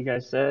everything you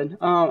guys said.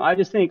 I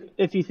just think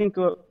if you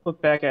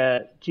look back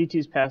at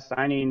G2's past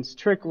signings,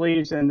 Trick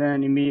leaves and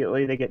then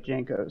immediately they get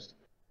Jankos.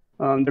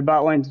 Their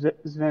bot lane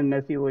Sven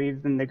Mithy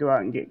leaves, then they go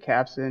out and get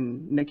Caps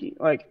and Nikki.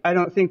 Like, I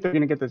don't think they're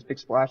going to get those big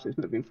splashes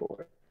moving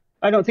forward.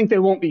 I don't think they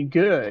won't be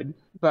good,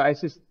 but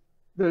it's just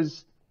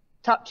those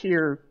top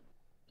tier,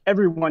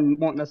 everyone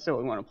won't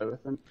necessarily want to play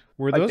with them.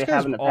 Were those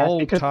guys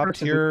all top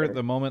tier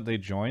the moment they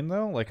joined,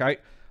 though? Like,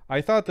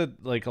 I thought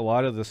that like a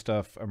lot of the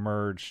stuff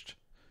emerged.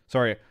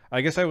 Sorry,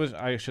 I guess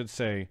I should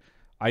say,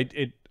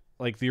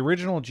 like the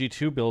original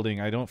G2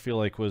 building, I don't feel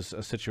like was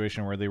a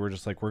situation where they were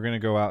just like, we're going to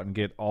go out and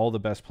get all the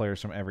best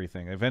players from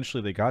everything.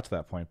 Eventually they got to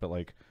that point, but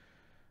like,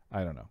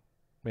 I don't know.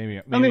 Maybe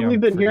I mean, I'm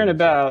we've been hearing forgetting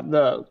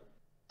about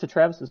to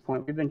Travis's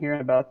point, we've been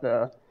hearing about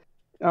the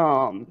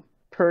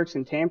perks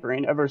and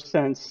tampering ever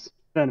since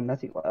Ben and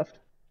Messi left.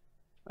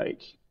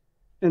 Like,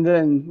 and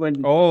then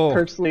when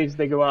Perks leaves,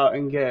 they go out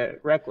and get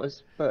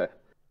Reckless, but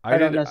I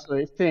don't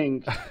necessarily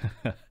think.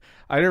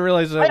 I didn't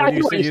realize that when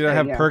you said you don't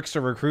have Perks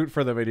to recruit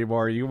for them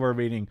anymore, you were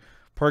meaning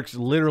Perks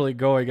literally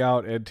going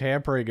out and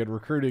tampering and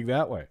recruiting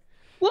that way.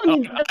 Well, I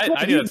mean,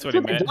 that's what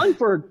they've done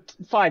for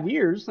 5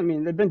 years. I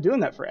mean, they've been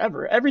doing that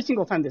forever. Every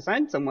single time they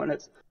signed someone,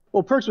 it's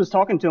Perks was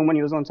talking to him when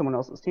he was on someone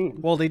else's team.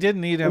 Well, they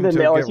didn't need him to get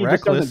Reckless. He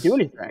just doesn't do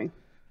anything.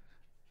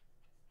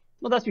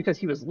 Well, that's because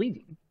he was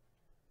leaving.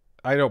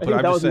 I know,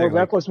 but that was more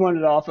Reckless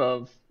wanted off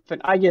of.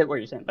 I get what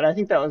you're saying, but I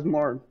think that was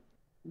more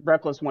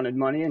Reckless wanted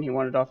money and he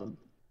wanted off of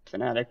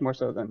Fnatic more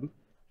so than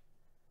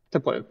to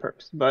play with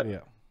Perks. But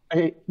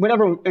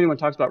whenever anyone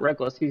talks about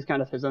Reckless, he's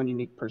kind of his own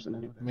unique person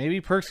anyway.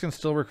 Maybe Perks can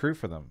still recruit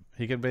for them.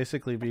 He can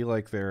basically be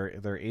like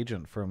their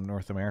agent from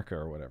North America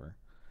or whatever.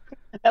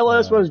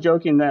 LS was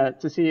joking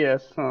that to see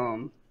if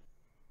C9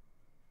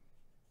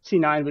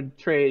 would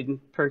trade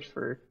Perks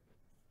for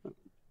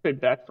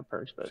back for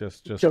Perks, but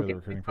just for the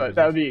recruiting purposes. But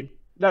that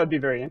would be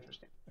very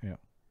interesting.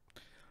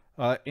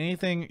 Yeah.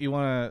 Anything you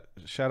want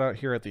to shout out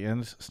here at the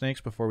end, Snakes,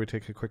 before we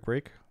take a quick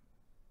break?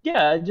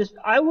 Yeah,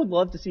 I would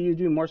love to see you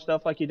do more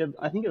stuff like you did.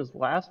 I think it was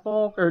last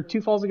fall or 2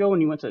 falls ago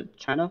when you went to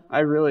China. I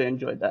really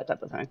enjoyed that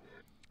type of thing.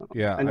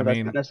 Yeah, I know that's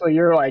not necessarily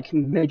your like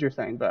major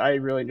thing, but I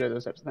really enjoy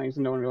those types of things,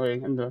 and no one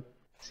really in the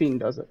scene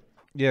does it.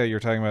 Yeah, you're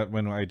talking about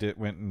when I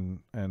went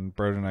and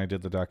Broden and I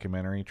did the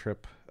documentary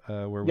trip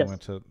where we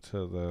went to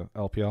the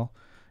LPL.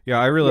 Yeah,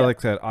 I really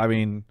like that. I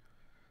mean,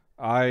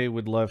 I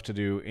would love to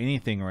do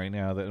anything right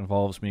now that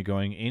involves me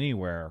going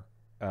anywhere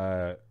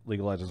League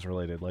of Legends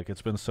related. Like,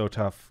 it's been so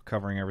tough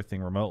covering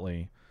everything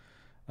remotely.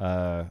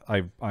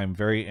 I'm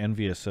very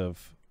envious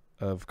of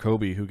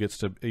Kobe, who gets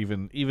to,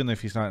 even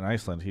if he's not in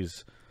Iceland,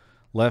 he's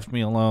left me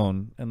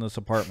alone in this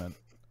apartment,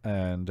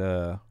 and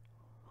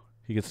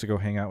he gets to go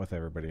hang out with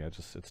everybody.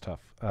 It's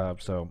tough.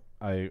 So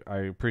I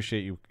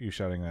appreciate you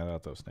shouting that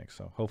out, though, Snake.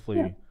 So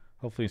hopefully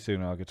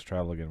soon I'll get to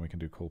travel again. We can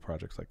do cool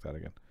projects like that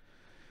again.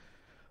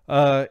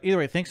 Either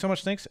way, thanks so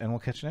much, Snakes, and we'll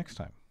catch you next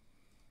time.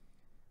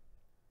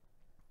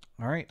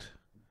 All right.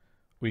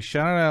 We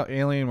shouted out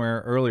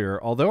Alienware earlier,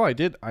 although I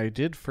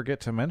did forget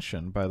to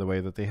mention, by the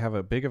way, that they have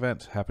a big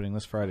event happening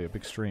this Friday, a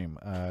big stream,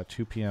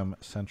 2 p.m.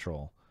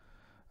 Central,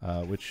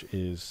 which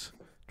is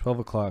 12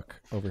 o'clock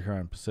over here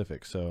on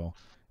Pacific. So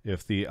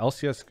if the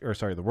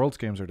the Worlds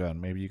games are done,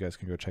 maybe you guys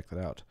can go check that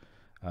out.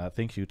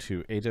 Thank you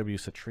to AW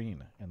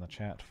Citrine in the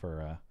chat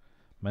for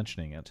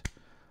mentioning it.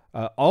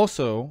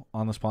 Also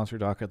on the sponsor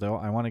docket, though,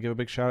 I want to give a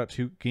big shout out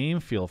to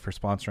GameFeel for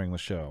sponsoring the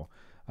show.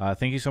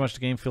 Thank you so much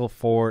to GameFeel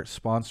for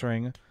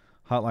sponsoring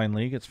Hotline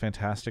League. It's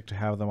fantastic to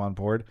have them on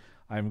board.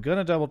 I'm going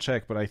to double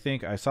check, but I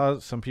think I saw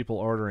some people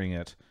ordering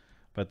it,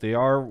 but they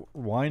are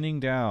winding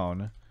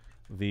down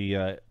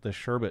the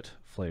sherbet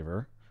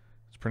flavor.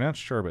 It's pronounced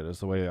sherbet is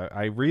the way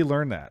I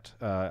relearned that.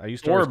 I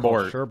used to always call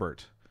it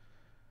sherbet.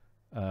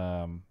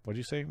 What'd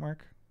you say,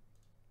 Mark?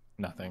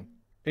 Nothing.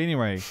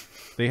 Anyway,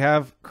 they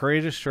have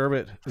Courageous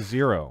Sherbet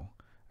Zero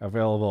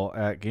available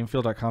at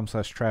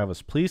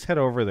gamefield.com/Travis. Please head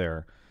over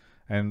there.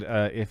 And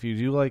if you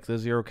do like the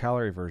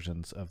 0-calorie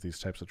versions of these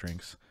types of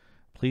drinks,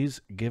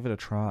 please give it a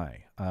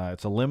try.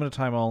 It's a limited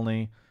time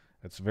only.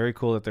 It's very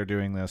cool that they're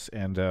doing this.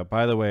 And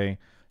by the way,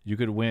 you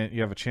could win.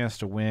 You have a chance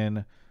to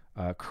win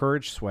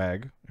Courage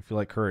swag if you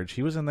like Courage.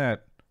 He was in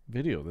that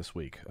video this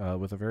week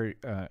with a very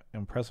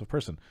impressive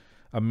person.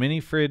 A mini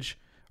fridge,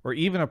 or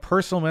even a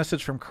personal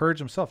message from Courage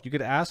himself. You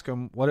could ask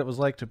him what it was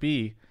like to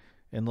be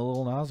in the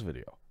Lil Nas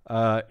video.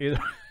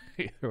 Either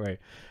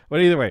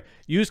way,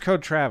 use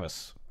code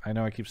Travis. I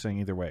know I keep saying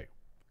either way.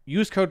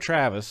 Use code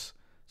Travis.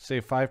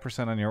 Save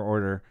 5% on your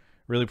order.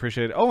 Really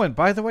appreciate it. Oh, and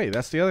by the way,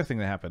 that's the other thing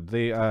that happened.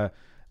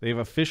 They've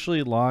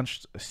officially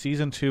launched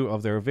Season 2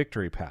 of their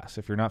Victory Pass.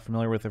 If you're not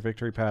familiar with their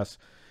Victory Pass,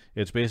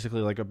 it's basically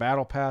like a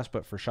battle pass,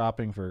 but for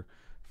shopping for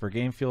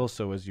Game Fuel.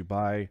 So as you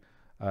buy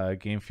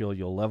Game Fuel,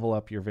 you'll level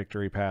up your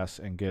Victory Pass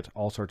and get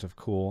all sorts of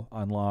cool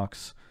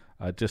unlocks,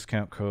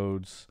 discount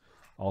codes,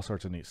 all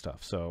sorts of neat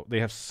stuff. So they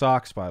have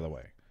socks, by the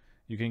way.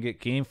 You can get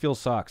Game Fuel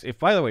socks.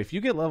 If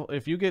you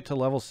get to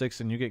level 6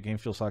 and you get Game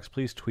Fuel socks,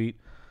 please tweet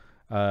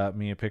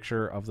me a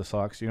picture of the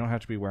socks. You don't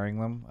have to be wearing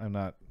them. I'm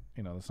not,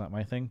 that's not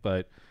my thing.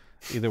 But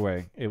either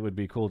way, it would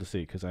be cool to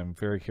see because I'm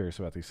very curious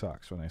about these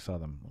socks. When I saw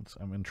them,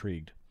 I'm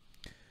intrigued.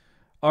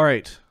 All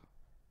right.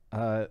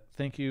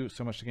 Thank you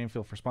so much to Game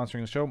Fuel for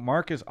sponsoring the show.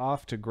 Mark is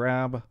off to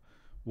grab.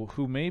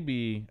 Who may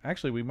be...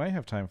 Actually, we might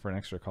have time for an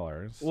extra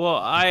caller. Well,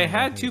 I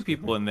had 2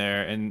 people in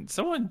there, and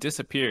someone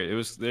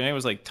disappeared. Their name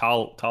was like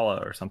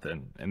Tala or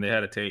something, and they had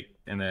to take,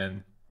 and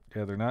then...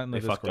 Yeah, they're not in the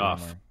Discord fucked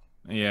off.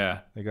 anymore. Yeah.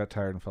 They got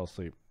tired and fell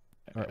asleep.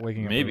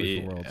 Waking up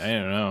maybe. The worlds. I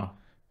don't know.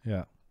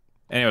 Yeah.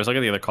 Anyways, look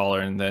at the other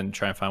caller and then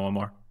try and find one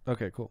more.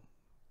 Okay, cool.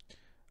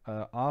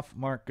 Off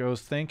Mark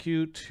goes, thank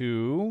you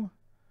to,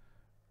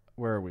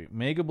 where are we?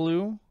 Mega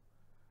Blue,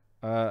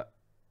 Director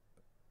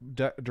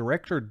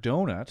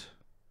Donut,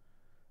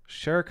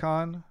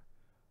 Sherkan,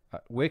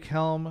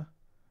 Wickhelm,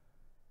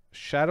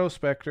 Shadow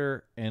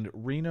Spectre, and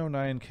Reno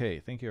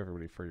 9K. Thank you,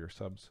 everybody, for your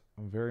subs.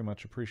 Very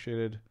much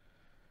appreciated.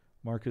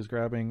 Mark is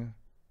grabbing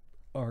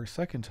our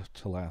second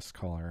to last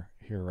caller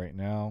here right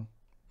now,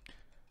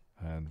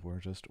 and we're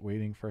just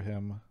waiting for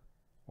him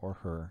or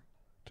her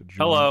to join.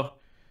 Hello.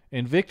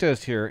 Invicta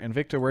is here.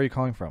 Invicta, where are you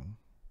calling from?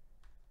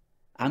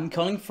 I'm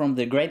calling from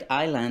the great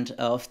island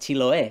of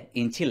Chiloé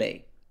in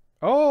Chile.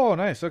 Oh,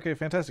 nice. Okay,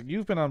 fantastic.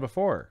 You've been on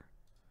before.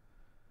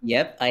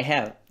 Yep, I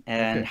have.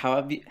 And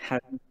Okay.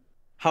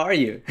 How are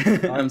you?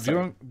 I'm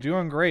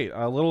doing great.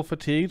 A little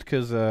fatigued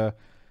because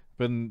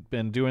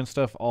been doing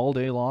stuff all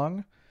day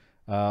long,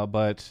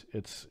 but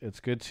it's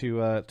good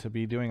to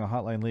be doing a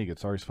hotline league.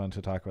 It's always fun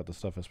to talk about this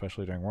stuff,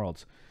 especially during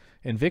Worlds.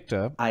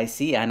 Invicta. I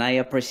see, and I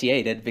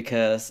appreciate it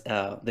because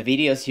the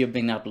videos you've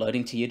been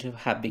uploading to YouTube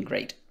have been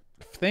great.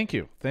 Thank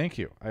you.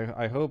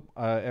 I hope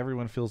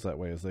everyone feels that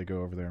way as they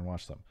go over there and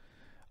watch them.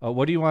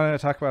 What do you want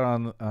to talk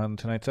about on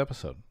tonight's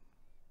episode?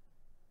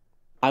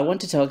 I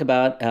want to talk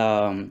about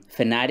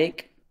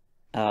Fnatic.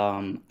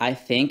 I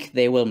think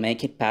they will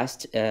make it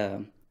past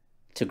to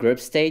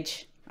group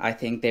stage. I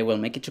think they will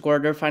make it to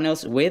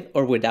quarterfinals with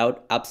or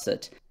without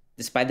upset,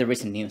 despite the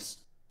recent news.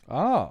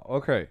 Oh,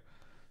 okay.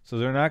 So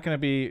they're not going to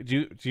be.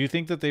 Do you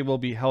think that they will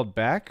be held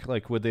back?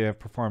 Like, would they have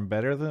performed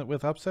better than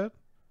with upset?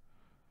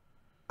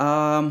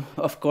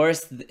 Of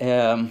course,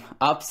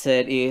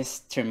 upset is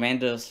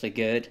tremendously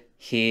good.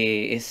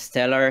 He is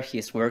stellar.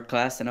 He's world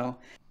class and all.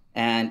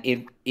 And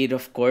it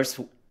of course,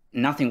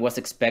 nothing was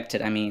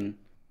expected. I mean,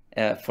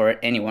 for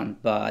anyone.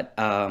 But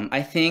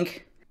I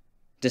think,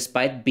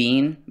 despite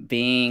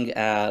being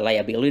a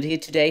liability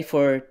today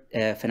for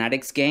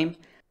Fnatic's game,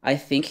 I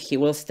think he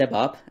will step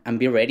up and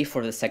be ready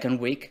for the second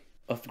week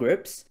of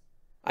groups.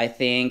 I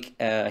think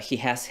he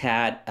has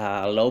had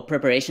low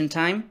preparation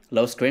time,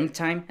 low scrim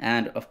time,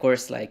 and of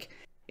course, like,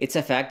 it's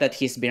a fact that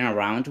he's been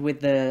around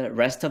with the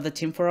rest of the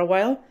team for a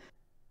while.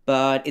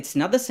 But it's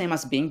not the same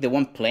as being the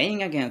one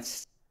playing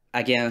against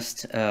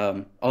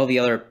all the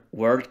other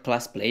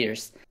world-class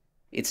players.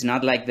 It's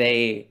not like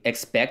they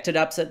expected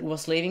Upset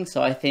was leaving.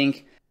 So I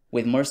think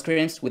with more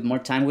scrims, with more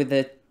time with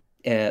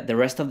the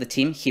rest of the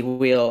team, he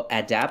will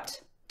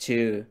adapt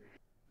to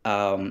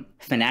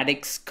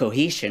Fnatic's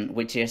cohesion,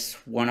 which is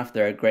one of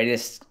their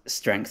greatest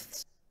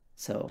strengths.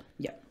 So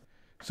yeah.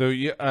 So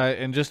you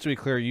and just to be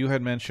clear, you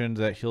had mentioned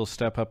that he'll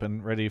step up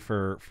and ready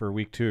for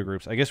week 2 of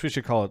groups. I guess we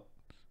should call it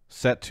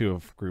set 2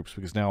 of groups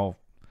because now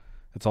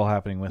it's all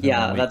happening with him.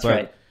 Yeah, that's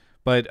right.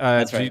 But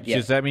that's right,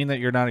 does that mean that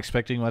you're not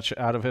expecting much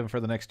out of him for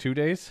the next 2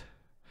 days?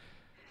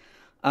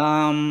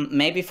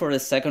 Maybe for the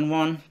second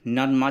one,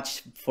 not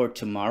much for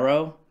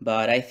tomorrow,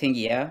 but I think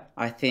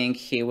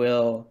he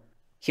will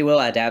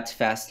adapt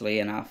fastly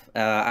enough.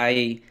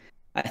 I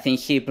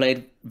think he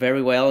played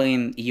very well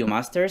in EU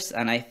Masters,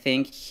 and I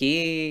think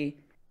he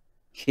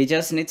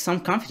just needs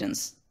some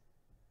confidence.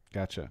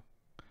 Gotcha.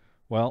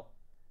 Well,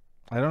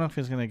 I don't know if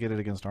he's going to get it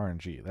against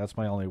RNG. That's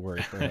my only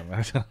worry for him.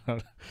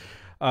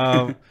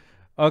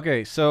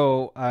 Okay,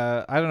 so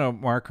I don't know,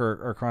 Mark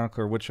or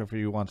Chronicler, which of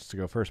you wants to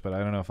go first, but I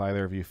don't know if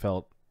either of you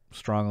felt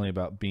strongly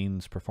about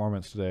Bean's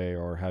performance today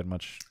or had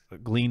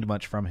gleaned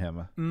much from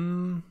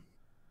him.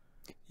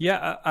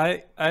 Yeah,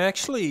 I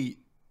actually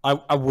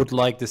I would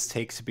like this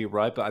take to be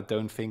right, but I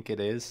don't think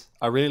it is.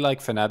 I really like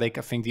Fnatic.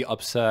 I think the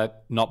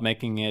upset, not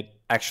making it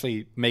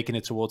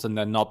towards and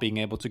then not being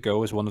able to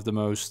go is one of the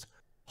most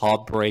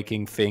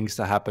heartbreaking things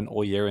to happen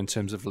all year in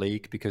terms of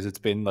League, because it's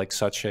been like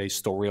such a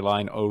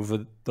storyline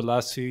over the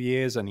last few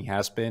years, and he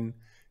has been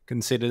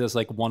considered as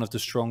like one of the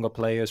stronger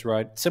players,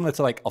 right? Similar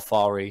to like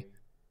Afari,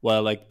 where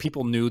like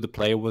people knew the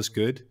player was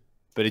good,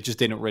 but it just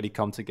didn't really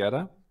come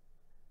together.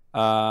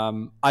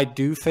 I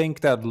do think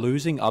that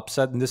losing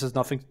upset, and this has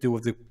nothing to do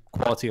with the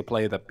quality of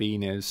player that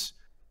Bean is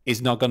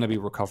not going to be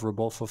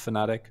recoverable for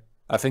Fnatic.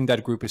 I think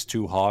that group is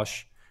too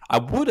harsh. I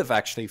would have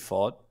actually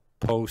thought,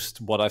 post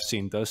what I've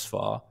seen thus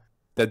far,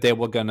 that they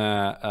were going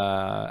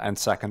to end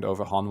second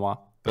over Hanwha.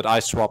 But I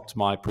swapped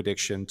my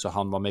prediction to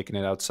Hanwha making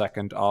it out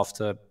second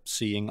after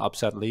seeing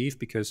upset leave,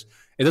 because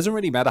it doesn't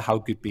really matter how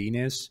good Bean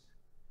is.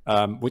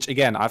 Which,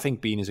 again, I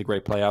think Bean is a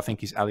great player. I think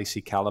he's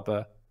LEC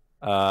caliber.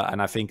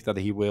 And I think that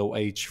he will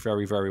age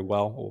very, very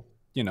well. Or,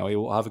 he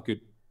will have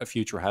a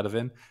future ahead of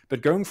him.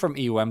 But going from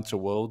EUM to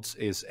Worlds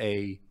is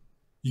a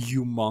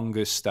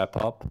humongous step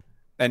up.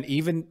 And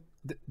even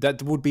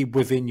that would be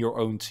within your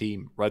own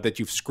team, right? That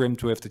you've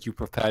scrimmed with, that you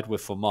prepared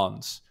with for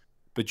months.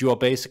 But you are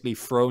basically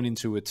thrown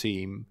into a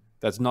team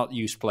that's not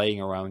used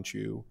playing around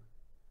you.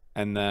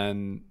 And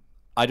then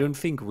I don't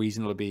think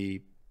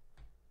reasonably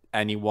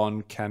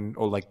anyone can,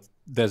 or like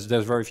there's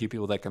very few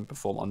people that can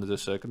perform under the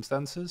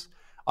circumstances.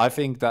 I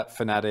think that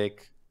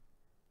Fnatic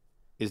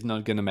is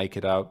not going to make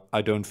it out.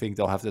 I don't think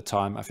they'll have the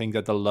time. I think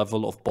that the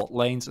level of bot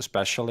lanes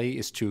especially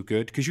is too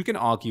good, because you can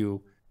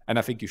argue, and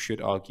I think you should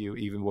argue,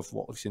 even with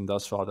what we've seen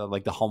thus far, that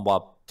like the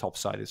Hanwha top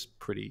side is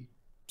pretty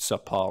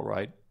subpar,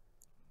 right?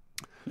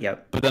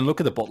 Yep. But then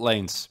look at the bot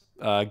lanes.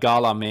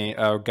 Galaming,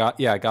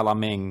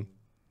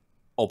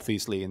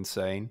 obviously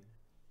insane.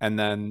 And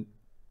then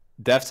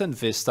Deft and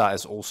Vista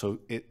is also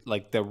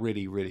they're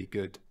really, really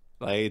good.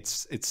 Like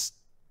it's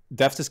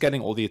Deft is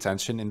getting all the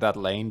attention in that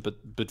lane,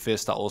 but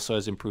Vista also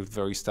has improved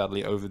very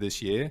steadily over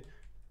this year.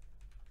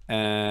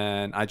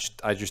 And I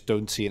just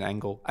don't see an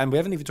angle. And we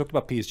haven't even talked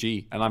about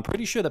PSG. And I'm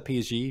pretty sure that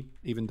PSG,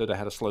 even though they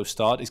had a slow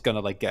start, is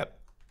gonna get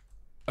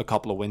a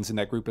couple of wins in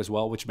that group as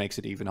well, which makes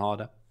it even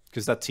harder.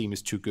 Because that team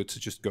is too good to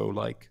just go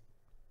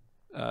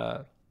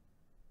without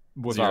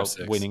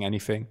 0-6. winning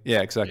anything.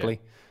 Yeah, exactly.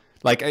 Yeah.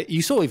 Like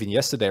you saw even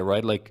yesterday,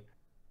 right? Like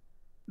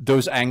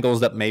those angles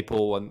that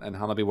Maple and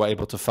Hanabi were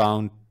able to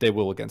found, they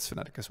will against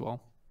Fnatic as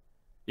well.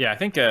 Yeah, I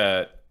think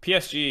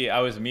PSG, I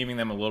was memeing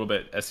them a little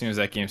bit as soon as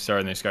that game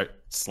started, and they just got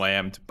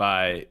slammed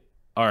by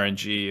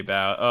RNG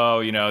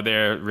about,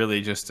 they're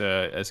really just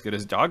as good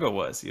as Doggo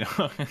was,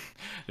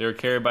 They were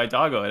carried by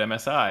Doggo at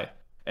MSI.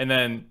 And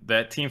then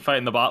that team fight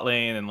in the bot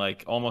lane and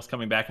almost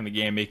coming back in the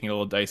game, making it a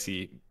little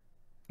dicey.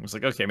 I was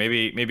like, okay,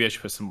 maybe I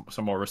should put some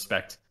more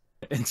respect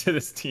into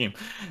this team.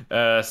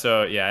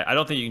 So yeah, I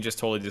don't think you can just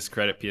totally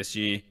discredit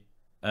PSG.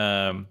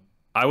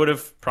 I would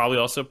have probably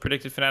also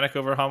predicted Fnatic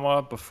over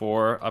Hanwha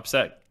before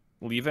Upset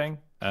leaving.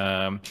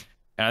 And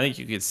I think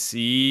you could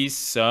see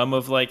some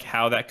of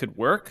how that could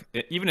work,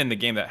 even in the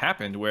game that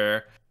happened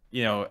where,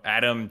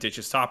 Adam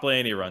ditches top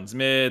lane, he runs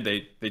mid,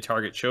 they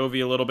target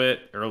Chovy a little bit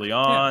early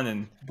on,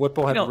 and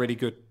Whipple had really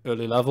good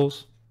early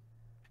levels.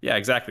 Yeah,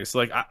 exactly.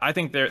 So I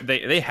think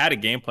they had a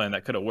game plan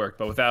that could have worked,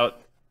 but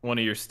without one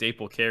of your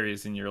staple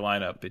carries in your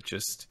lineup,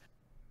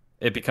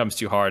 it becomes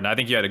too hard. And I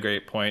think you had a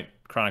great point,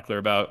 Chronicler,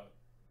 about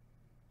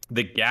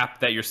the gap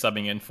that you're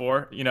subbing in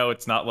for.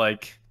 It's not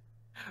like,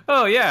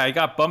 oh yeah, I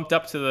got bumped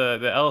up to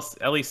the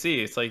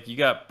LEC. It's like you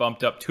got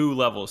bumped up 2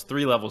 levels,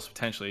 3 levels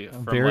potentially.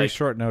 From very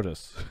short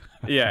notice.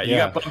 Yeah, you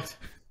got bumped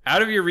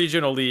out of your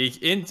regional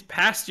league, in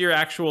past your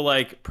actual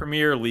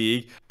Premier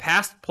League,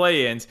 past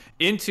play-ins,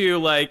 into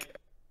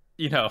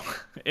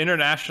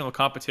international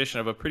competition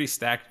of a pretty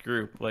stacked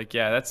group.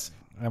 That's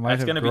I might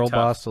have girl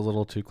bossed a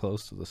little too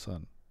close to the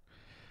sun.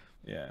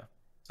 Yeah.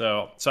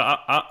 So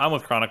I'm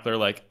with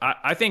Chronicler.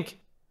 I think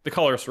the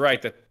caller's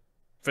right that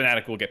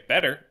Fnatic will get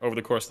better over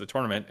the course of the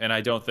tournament, and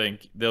I don't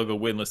think they'll go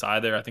winless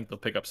either. I think they'll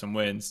pick up some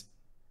wins.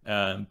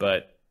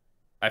 But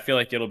I feel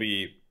like it'll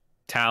be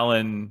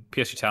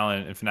PSG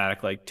Talon and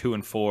Fnatic 2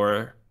 and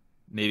 4,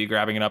 maybe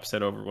grabbing an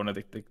upset over one of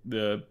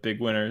the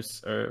big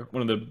winners or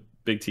one of the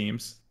big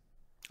teams.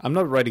 I'm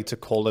not ready to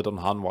call it on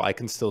Hanwha. I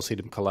can still see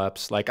them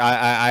collapse.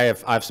 I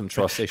have some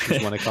trust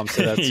issues when it comes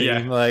to that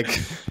team.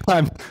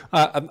 Yeah.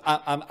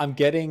 I'm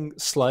getting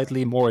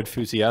slightly more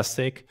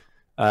enthusiastic.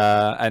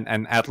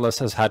 And Atlas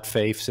has had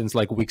faith since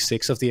week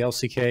 6 of the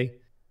LCK.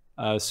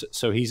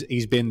 So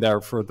he's been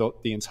there for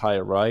the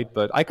entire ride.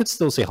 But I could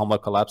still see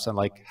Hanwha collapse and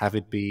have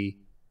it be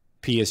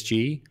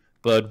PSG.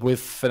 But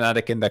with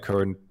Fnatic in their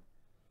current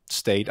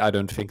state, I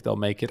don't think they'll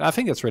make it. I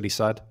think that's really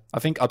sad. I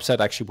think Upset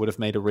actually would have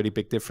made a really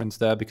big difference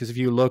there, because if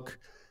you look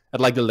at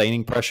the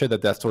laning pressure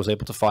that Death was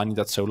able to find in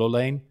that solo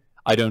lane,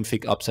 I don't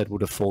think Upset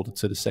would have folded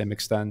to the same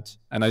extent.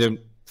 And I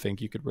don't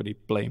think you could really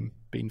blame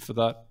Bean for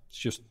that. It's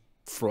just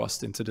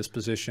thrust into this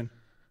position.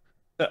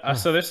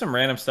 So there's some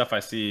random stuff I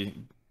see.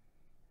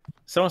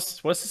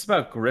 What's this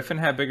about Griffin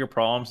had bigger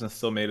problems and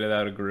still made it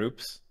out of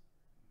groups?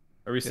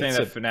 Are we saying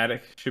that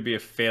Fnatic should be a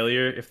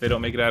failure if they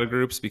don't make it out of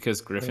groups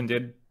because Griffin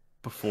did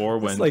before?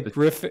 When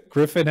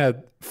Griffin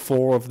had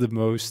 4 of the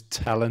most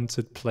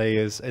talented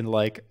players in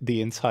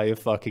the entire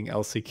fucking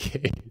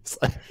LCK.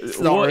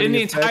 In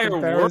the entire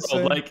world,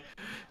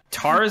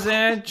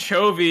 Tarzan,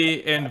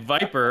 Chovy, and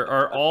Viper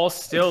are all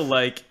still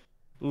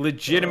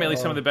legitimately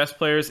some of the best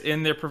players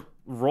in their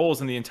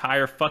roles in the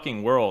entire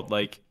fucking world.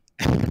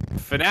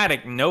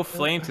 Fnatic, no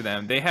flame to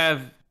them. They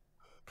have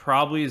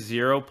probably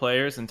 0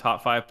 players in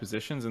top 5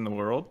 positions in the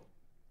world.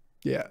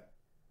 Yeah,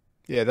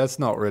 that's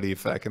not really a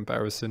fair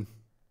comparison.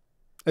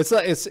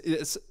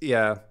 It's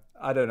yeah.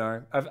 I don't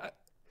know.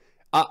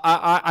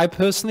 I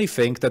personally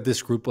think that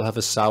this group will have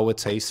a sour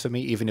taste for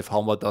me, even if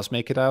Hanwha does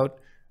make it out,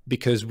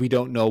 because we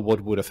don't know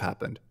what would have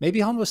happened. Maybe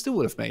Hanwha still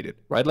would have made it,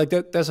 right?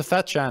 There's a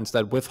fat chance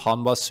that with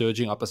Hanwha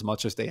surging up as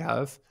much as they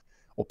have,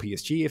 or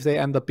PSG if they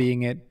end up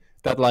being it,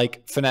 that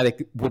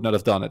Fnatic would not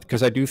have done it.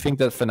 Because I do think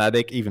that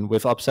Fnatic, even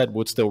with Upset,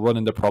 would still run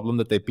into the problem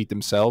that they beat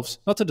themselves.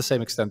 Not to the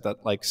same extent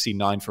that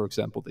C9, for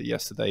example, did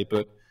yesterday,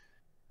 but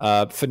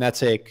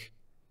Fnatic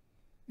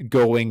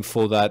going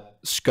for that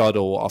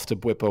scuttle after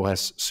Bwipo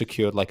has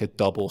secured a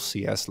double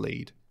CS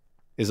lead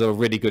is a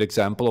really good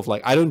example of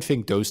I don't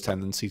think those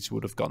tendencies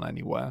would have gone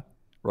anywhere,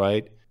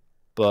 right?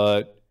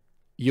 But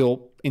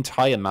your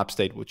entire map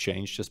state would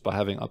change just by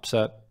having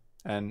Upset.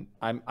 And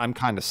I'm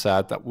kind of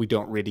sad that we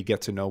don't really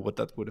get to know what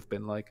that would have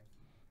been like.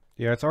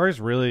 Yeah, it's always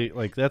really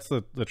that's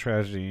the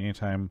tragedy.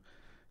 Anytime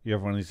you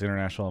have one of these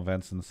international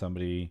events and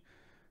somebody,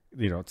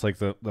 it's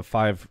the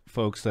 5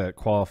 folks that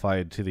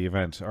qualified to the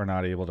event are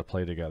not able to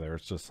play together.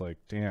 It's just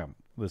damn,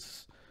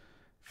 this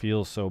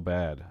feels so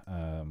bad.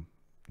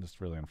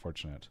 Just really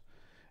unfortunate.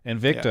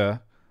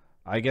 Invicta,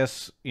 I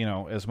guess,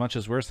 as much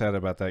as we're sad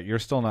about that, you're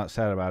still not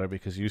sad about it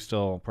because you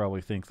still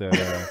probably think that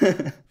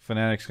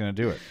Fnatic's going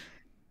to do it.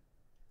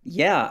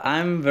 Yeah,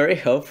 I'm very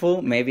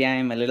hopeful. Maybe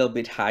I'm a little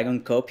bit high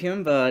on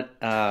copium, but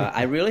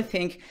I really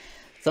think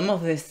some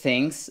of these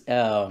things,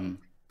 about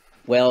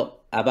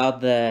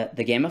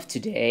the game of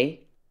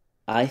today,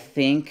 I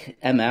think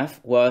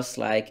MF was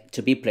like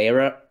to be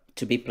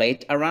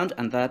played around,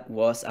 and that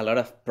was a lot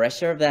of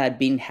pressure that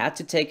Bean had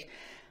to take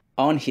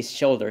on his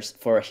shoulders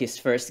for his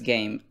first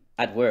game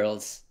at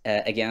Worlds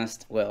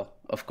against,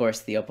 of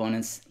course, the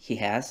opponents he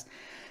has.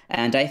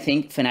 And I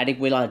think Fnatic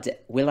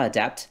will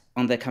adapt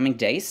on the coming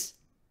days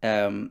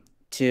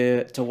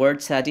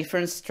towards a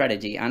different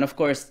strategy. And of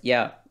course,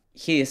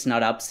 he is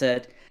not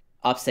Upset.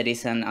 Upset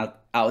is an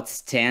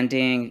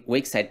outstanding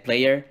weak side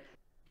player,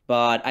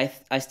 but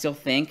I still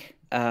think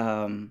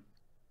that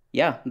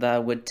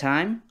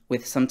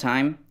with some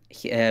time,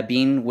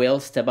 Bean will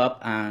step up,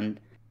 and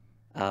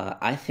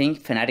I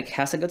think Fnatic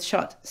has a good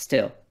shot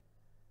still.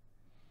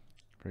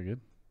 Very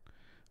good.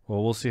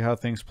 Well, we'll see how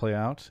things play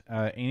out.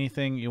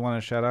 Anything you want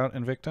to shout out,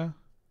 Invicta?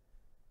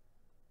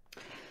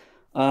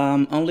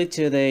 Only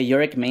to the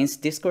Yorick Mains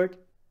Discord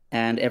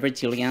and every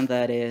Chilean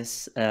that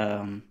is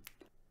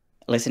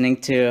listening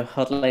to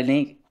Hotline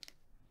League.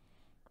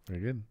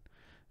 Very good.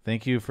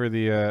 Thank you for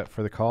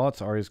the call.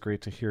 It's always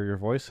great to hear your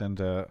voice, and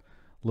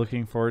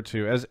looking forward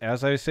to,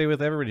 as I say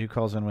with everybody who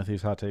calls in with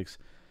these hot takes,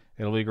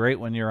 it'll be great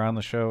when you're on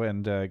the show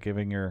and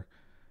giving your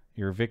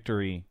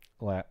victory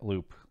lap.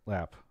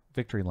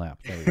 Victory lap.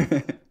 There you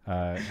go.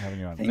 Having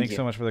you on. Thanks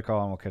so much for the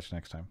call, and we'll catch you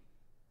next time.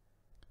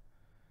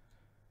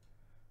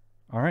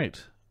 All right.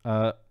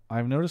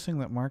 I'm noticing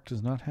that Mark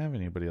does not have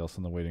anybody else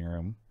in the waiting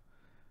room.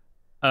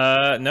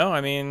 No,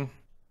 I mean,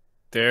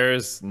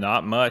 there's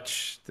not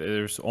much.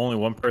 There's only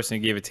one person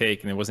who gave a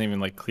take, and it wasn't even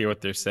like clear what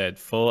they said.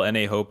 Full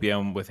NA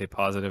Hopium with a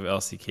positive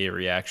LCK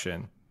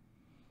reaction.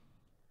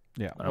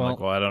 Yeah. I'm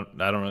like, I don't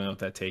really know what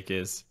that take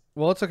is.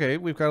 Well, it's okay.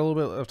 We've got a little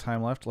bit of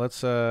time left.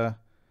 Let's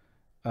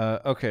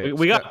okay.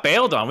 We got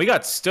bailed on. We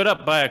got stood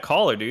up by a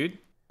caller, dude.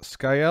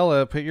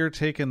 Skyella, put your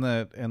take in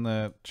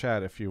the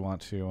chat if you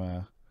want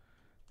to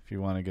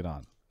get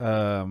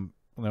on.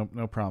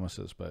 No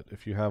promises, but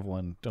if you have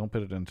one, don't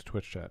put it into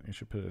Twitch chat. You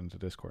should put it into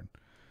Discord.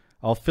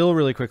 I'll fill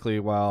really quickly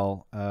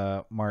while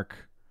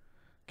Mark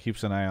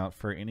keeps an eye out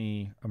for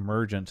any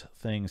emergent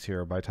things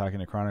here by talking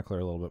to Chronicler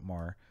a little bit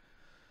more.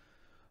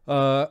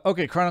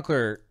 Okay,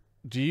 Chronicler,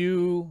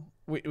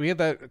 we had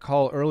that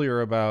call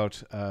earlier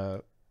about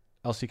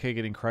LCK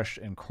getting crushed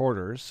in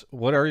quarters.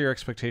 What are your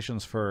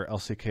expectations for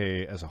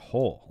LCK as a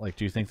whole? Like,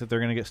 do you think that they're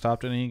going to get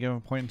stopped at any given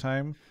point in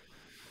time?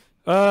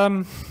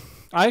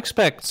 I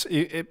expect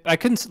I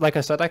can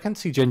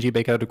see Gen G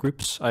break out of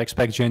groups. I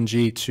expect Gen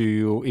G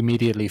to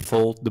immediately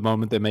fall the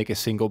moment they make a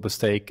single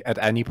mistake at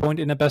any point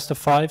in a best of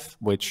 5,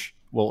 which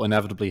will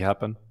inevitably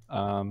happen.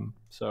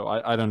 So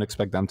I don't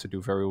expect them to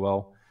do very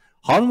well.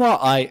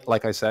 Hanwha,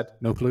 like I said,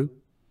 no clue.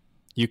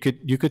 You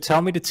could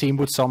tell me the team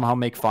would somehow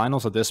make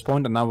finals at this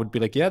point, and I would be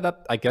like, yeah,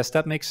 I guess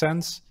that makes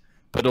sense.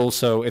 But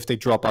also, if they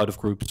drop out of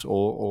groups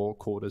or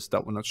quarters,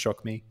 that would not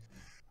shock me.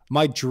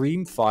 My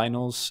dream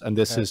finals, and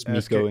this is me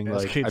going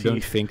like, SKT, I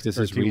don't think this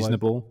is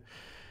reasonable.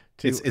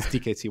 It's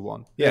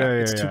DKT1. Yeah,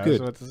 it's too good. I was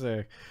about to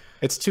say.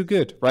 It's too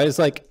good, right? It's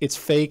like, it's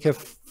Faker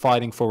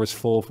fighting for his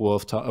 4th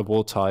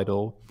world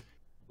title.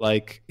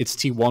 Like, it's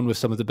T1 with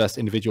some of the best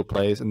individual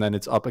players, and then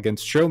it's up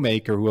against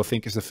Showmaker, who I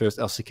think is the first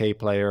LCK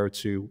player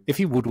to, if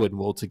he would win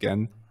Worlds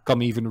again,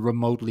 come even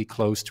remotely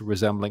close to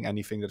resembling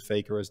anything that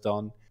Faker has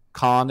done.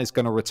 Khan is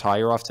going to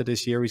retire after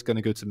this year. He's going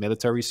to go to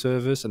military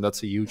service, and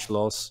that's a huge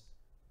loss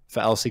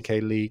for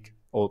LCK League,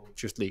 or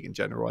just League in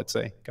general, I'd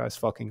say. Guy's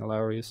fucking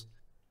hilarious.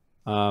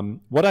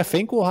 What I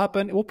think will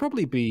happen, it will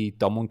probably be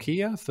Damwon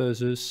Kia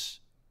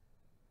versus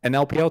an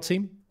LPL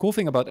team. Cool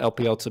thing about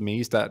LPL to me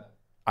is that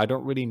I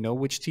don't really know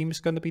which team is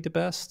going to be the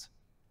best,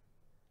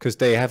 because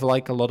they have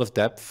like a lot of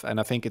depth, and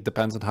I think it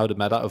depends on how the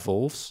meta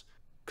evolves.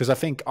 Because I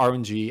think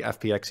RNG,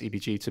 FPX,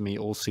 EDG to me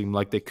all seem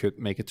like they could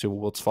make it to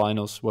Worlds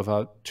Finals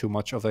without too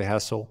much of a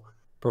hassle,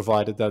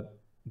 provided that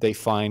they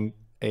find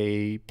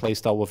a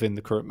playstyle within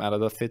the current meta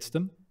that fits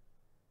them.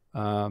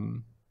 I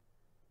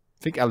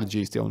think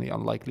LG is the only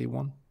unlikely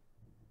one.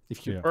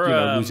 If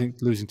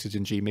losing to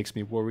Gen G makes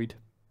me worried.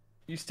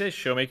 You said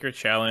Showmaker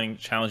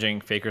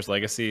challenging Faker's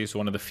legacy is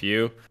one of the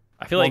few.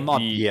 I feel like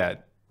not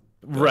yet.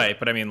 Right,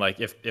 but I mean, like,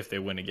 if they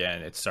win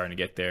again, it's starting to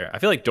get there. I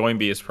feel like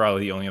Doinby is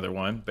probably the only other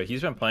one, but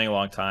he's been playing a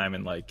long time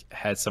and like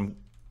had some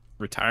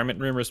retirement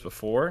rumors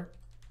before,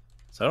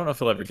 so I don't know if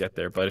he'll ever get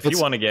there. But if he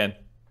won again,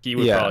 he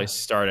would probably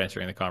start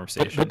entering the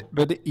conversation.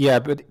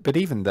 But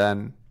even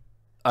then,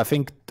 I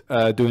think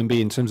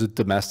Doinby in terms of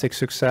domestic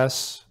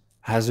success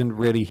hasn't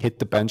really hit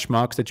the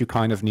benchmarks that you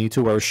kind of need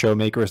to. Whereas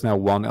Showmaker has now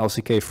won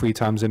LCK 3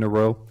 times in a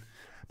row.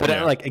 But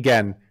like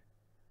again.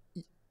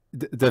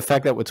 The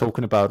fact that we're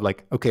talking about,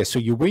 like, okay, so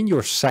you win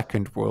your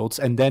 2nd Worlds,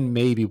 and then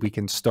maybe we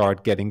can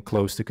start getting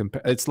close to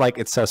compare. It's like,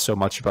 it says so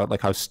much about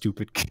like how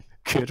stupid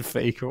good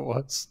Faker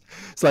was.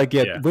 It's like,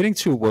 winning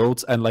 2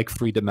 Worlds and like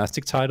 3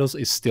 domestic titles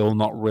is still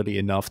not really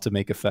enough to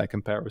make a fair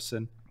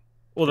comparison.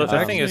 Well,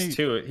 the thing is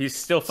too, he's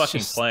still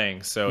fucking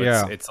playing, so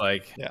it's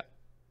like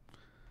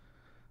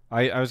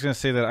I was gonna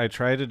say that I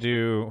tried to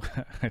do.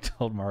 I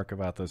told Mark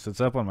about this.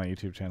 It's up on my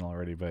YouTube channel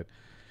already, but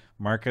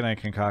Mark and I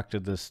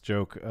concocted this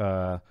joke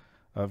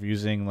of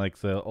using like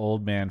the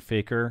old man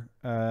Faker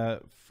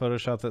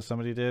Photoshop that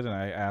somebody did,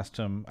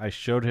 and I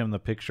showed him the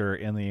picture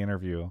in the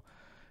interview,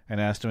 and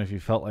asked him if he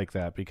felt like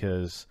that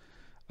because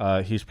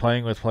he's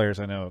playing with players.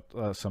 I know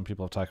some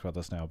people have talked about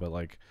this now, but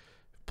like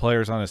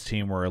players on his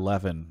team were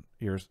 11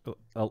 years,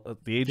 the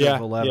age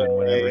of 11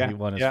 whenever he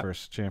won his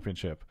first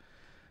championship.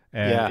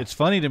 And it's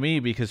funny to me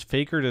because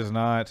Faker does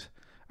not.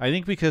 I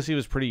think because he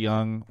was pretty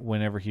young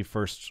whenever he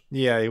first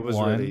he was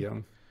won. really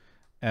young.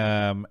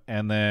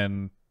 And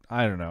then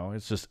I don't know.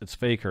 It's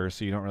Faker,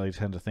 so you don't really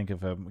tend to think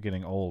of him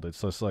getting old.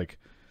 It's just like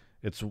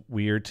it's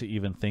weird to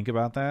even think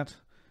about that.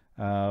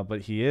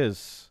 But he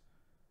is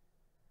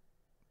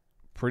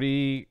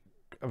pretty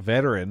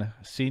veteran,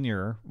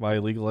 senior by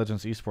League of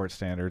Legends esports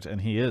standards,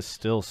 and he is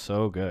still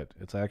so good.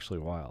 It's actually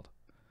wild.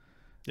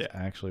 Yeah,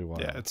 actually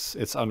wild. Yeah,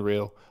 it's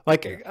unreal.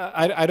 Like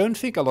I don't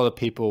think a lot of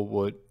people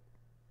would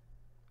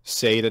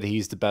say that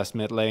he's the best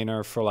mid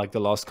laner for like the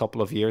last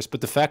couple of years,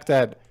 but the fact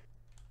that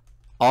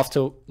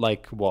after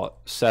like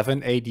what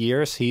 7-8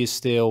 years he is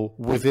still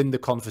within the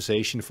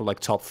conversation for like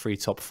top 3,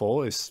 top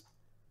 4 is,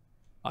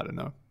 I don't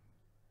know,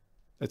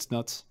 it's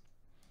nuts.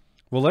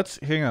 Well,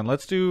 hang on.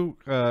 Let's do.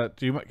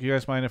 Do you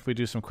guys mind if we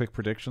do some quick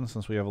predictions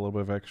since we have a little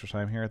bit of extra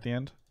time here at the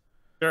end?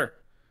 Sure.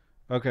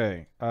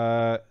 Okay.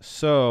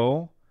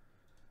 So,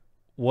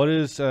 what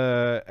is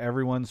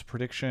everyone's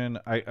prediction?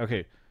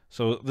 Okay.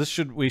 So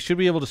we should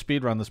be able to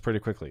speed run this pretty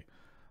quickly.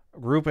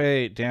 Group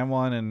A,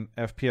 Damwon and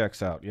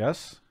FPX out.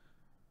 Yes.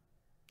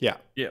 Yeah.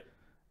 Yep.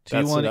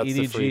 T1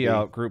 EDG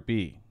out. Group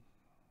B.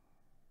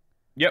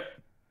 Yep.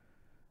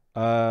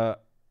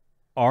 RNG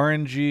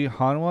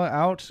Hanwha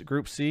out.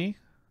 Group C.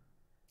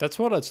 That's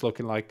what it's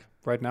looking like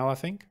right now, I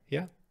think.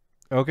 Yeah.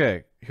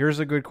 Okay. Here's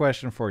a good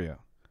question for you.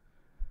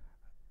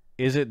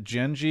 Is it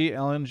Genji,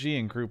 LNG,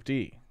 and Group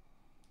D?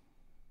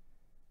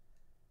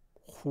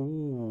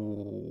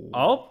 Ooh.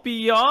 I'll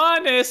be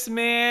honest,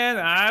 man.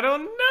 I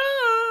don't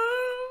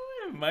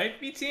know. It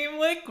might be Team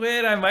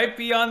Liquid. I might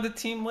be on the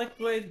Team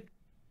Liquid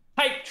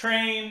hype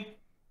train.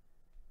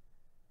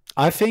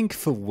 I think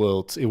for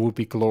Worlds, it would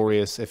be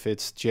glorious if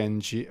it's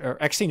Genji. Or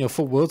actually, no,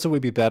 for Worlds, it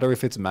would be better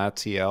if it's Mad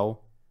TL,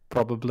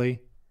 probably.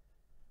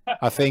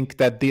 I think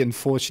that the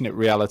unfortunate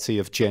reality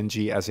of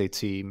Genji as a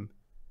team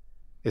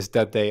is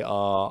that they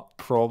are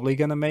probably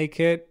going to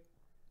make it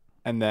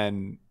and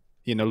then,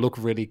 look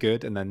really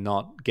good and then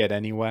not get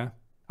anywhere.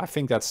 I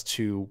think that's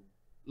too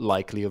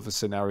likely of a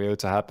scenario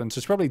to happen. So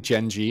it's probably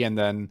Genji, and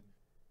then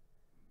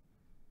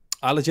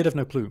I legit have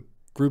no clue.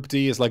 Group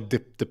D is like the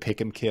pick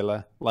and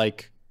killer.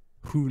 Like,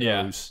 who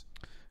knows?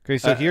 Okay,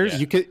 so here's...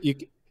 You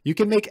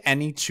can make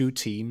any two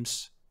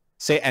teams,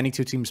 say any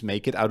two teams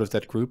make it out of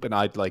that group, and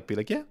I'd be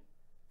like, yeah.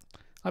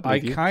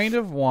 I kind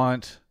of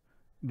want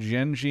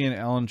Genji and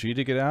LNG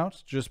to get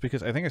out, just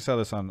because I think I saw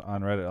this on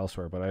Reddit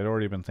elsewhere, but I'd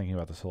already been thinking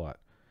about this a lot.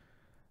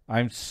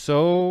 I'm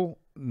so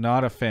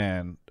not a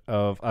fan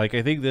of, I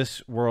think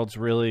this Worlds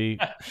really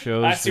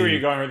shows I see where you're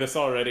going with this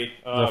already.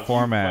 The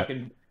format.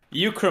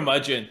 You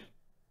curmudgeon.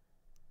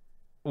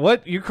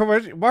 What? You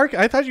curmudgeon? Mark,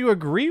 I thought you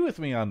agree with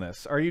me on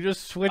this. Are you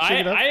just switching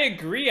it up? I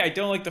agree. I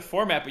don't like the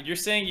format, but you're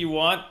saying you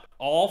want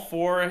all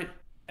 4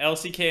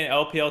 LCK and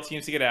LPL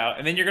teams to get out,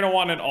 and then you're going to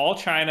want an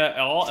all-China,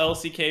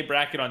 all-LCK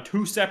bracket on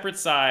 2 separate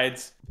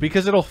sides.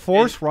 Because it'll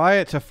force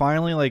Riot to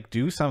finally,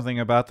 do something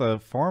about the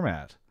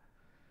format.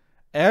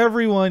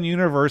 Everyone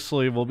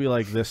universally will be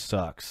like, this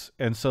sucks.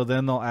 And so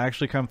then they'll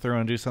actually come through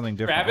and do something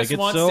different. Travis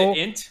wants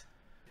to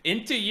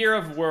int a year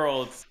of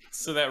Worlds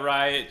so that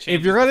Riot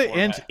changes. If you're going to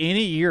int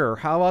any year,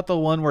 how about the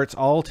one where it's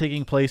all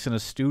taking place in a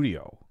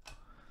studio?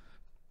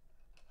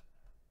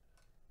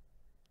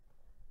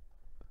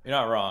 You're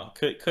not wrong.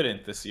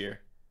 Couldn't this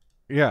year.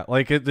 Yeah,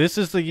 this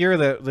is the year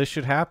that this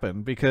should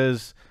happen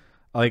because,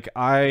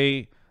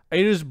 it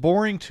is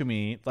boring to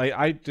me.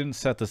 I didn't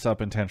set this up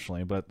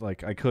intentionally, but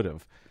I could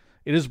have.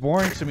 It is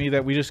boring to me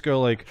that we just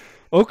go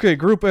okay,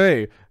 Group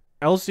A,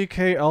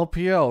 LCK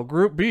LPL,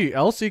 Group B,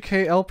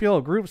 LCK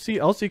LPL, Group C,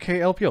 LCK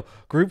LPL,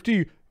 Group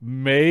D,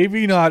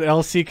 maybe not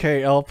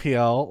LCK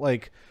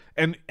LPL.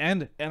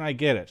 And I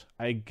get it.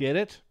 I get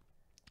it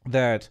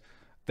that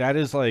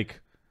is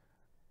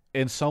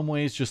in some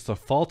ways just the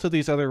fault of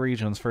these other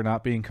regions for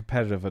not being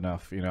competitive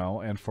enough,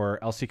 and for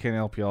LCK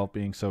and LPL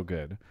being so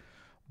good.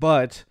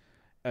 But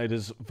it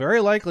is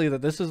very likely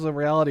that this is the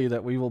reality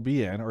that we will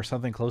be in, or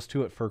something close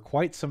to it, for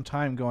quite some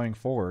time going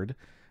forward.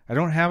 I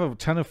don't have a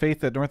ton of faith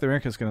that North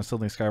America is going to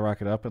suddenly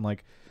skyrocket up. And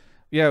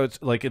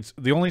it's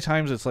the only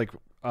times it's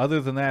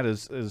other than that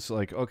is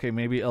okay,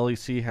 maybe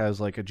LEC has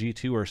a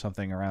G2 or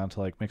something around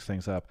to mix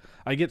things up.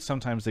 I get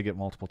sometimes they get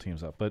multiple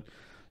teams up, but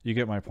you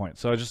get my point.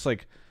 So I just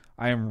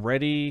I am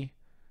ready.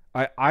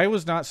 I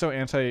was not so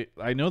anti.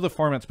 I know the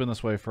format's been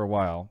this way for a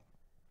while.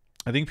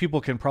 I think people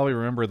can probably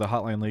remember the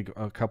Hotline League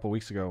a couple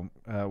weeks ago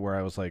where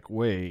I was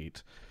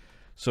wait,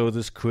 So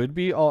this could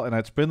be all, and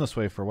it's been this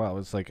way for a while.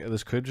 It's like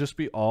this could just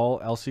be all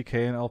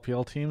LCK and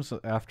LPL teams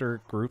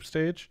after group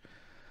stage.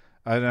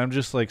 And I'm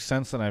just like,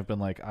 since then I've been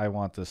like, I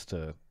want this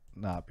to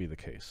not be the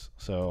case.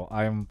 So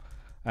I'm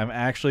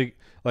actually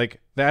like,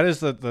 that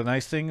is the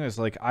nice thing is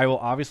like, I will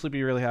obviously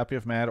be really happy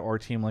if Mad or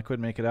Team Liquid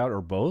make it out,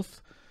 or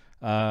both.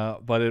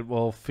 But it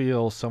will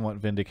feel somewhat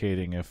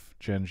vindicating if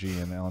Gen G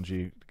and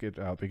LNG get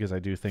out, because I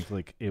do think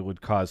like it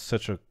would cause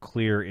such a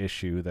clear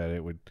issue that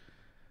it would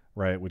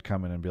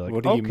come in and be like,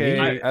 what do you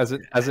mean? As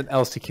an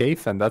LCK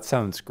fan, that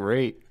sounds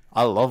great.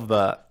 I love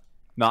that.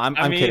 No, I'm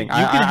kidding. You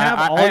can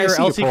have all your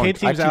LCK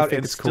teams out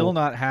and still cool.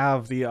 not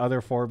have the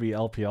other 4B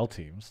LPL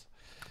teams.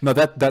 No,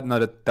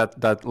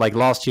 that like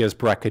last year's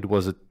bracket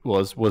was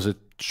a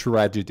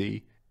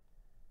tragedy.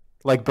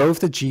 Like both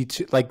the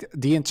G2, like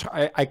the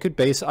entire, I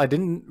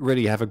didn't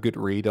really have a good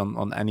read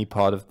on any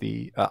part of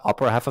the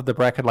upper half of the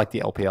bracket, like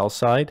the LPL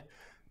side.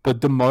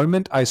 But the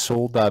moment I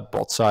saw that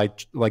bot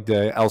side, like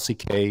the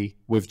LCK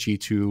with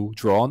G2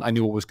 drawn, I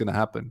knew what was going to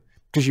happen.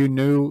 Because you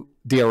knew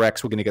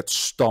DRX were going to get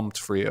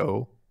stomped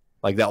 3-0.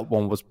 Like that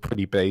one was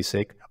pretty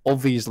basic.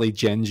 Obviously,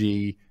 Gen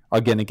G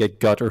are going to get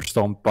gutter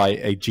stomped by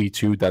a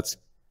G2 that's,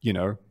 you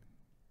know,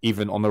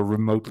 even on a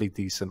remotely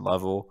decent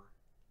level.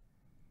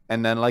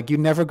 And then, like, you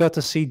never got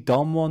to see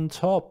Dom on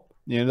top.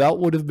 You know, that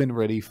would have been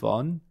really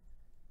fun.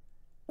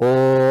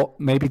 Or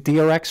maybe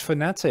DRX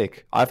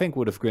Fnatic, I think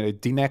would have been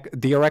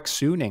DRX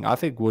Suning, I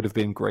think would have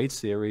been great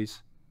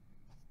series.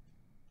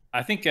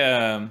 I think,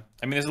 I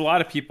mean, there's a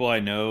lot of people I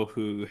know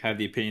who have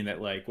the opinion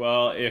that, like,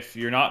 well, if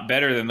you're not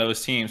better than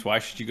those teams, why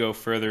should you go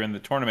further in the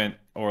tournament?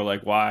 Or,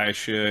 like, why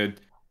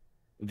should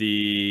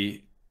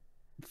the,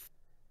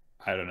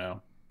 I don't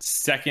know,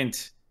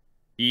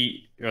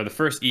 the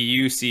first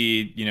EU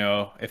seed, you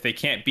know, if they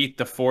can't beat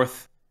the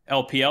fourth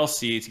LPL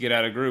seed to get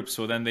out of groups,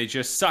 well, then they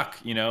just suck,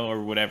 you know,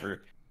 or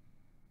whatever.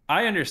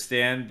 I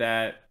understand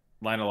that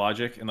line of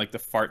logic and like the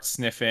fart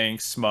sniffing,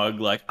 smug,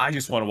 like I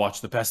just want to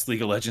watch the best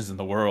League of Legends in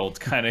the world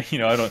kind of, you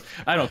know,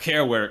 I don't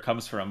care where it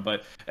comes from.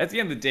 But at the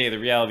end of the day, the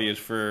reality is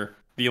for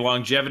the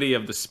longevity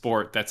of the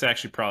sport, that's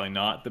actually probably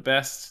not the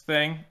best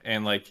thing.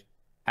 And like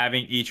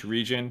having each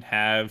region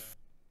have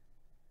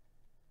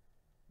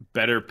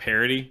better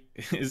parity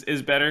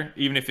is better,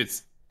 even if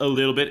it's a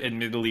little bit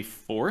admittedly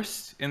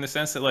forced in the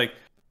sense that like,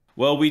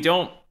 well,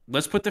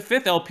 let's put the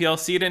fifth LPL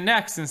seed in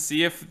next and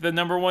see if the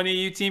 #1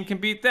 EU team can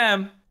beat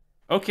them.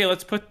 Okay,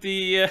 let's put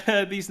the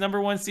these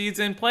 #1 seeds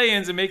in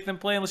play-ins and make them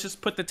play, and let's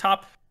just put the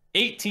top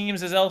 8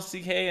 teams as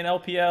LCK and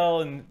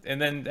LPL,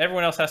 and then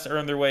everyone else has to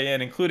earn their way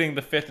in, including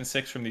the 5th and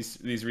 6th from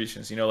these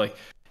regions. You know, like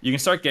you can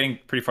start getting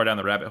pretty far down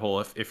the rabbit hole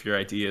if your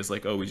idea is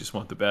like, oh, we just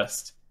want the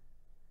best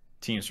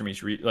teams from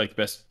each like the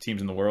best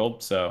teams in the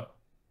world. So,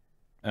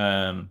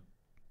 I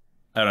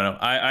don't know.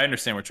 I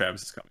understand where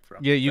Travis is coming from.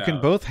 Yeah, you can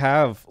both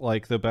have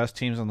like the best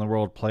teams in the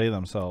world play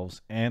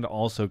themselves and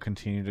also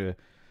continue to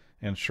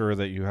ensure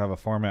that you have a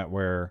format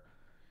where,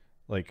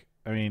 like,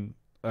 I mean,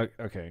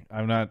 okay,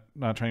 I'm not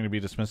trying to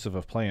be dismissive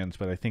of play-ins,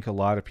 but I think a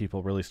lot of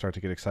people really start to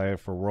get excited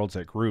for Worlds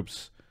at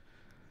groups.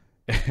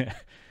 And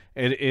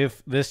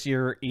if this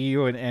year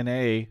EU and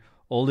NA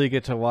only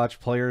get to watch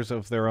players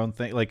of their own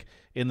thing, like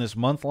in this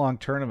month-long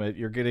tournament,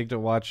 you're getting to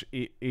watch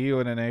EU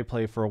and NA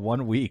play for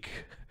 1 week.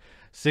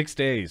 6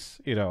 days,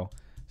 you know,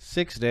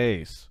 6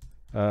 days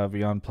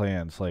beyond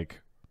plans.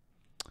 Like,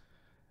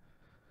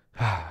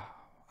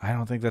 I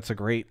don't think that's a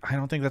great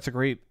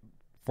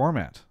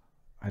format.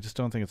 I just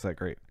don't think it's that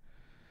great.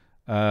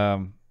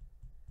 Yeah.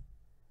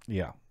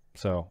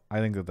 So I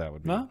think that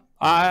would be. No,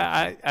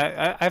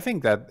 I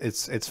think that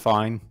it's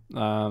fine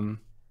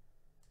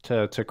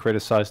to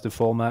criticize the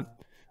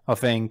format. I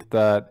think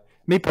that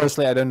me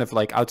personally, I don't know if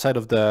like outside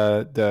of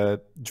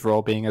the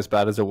draw being as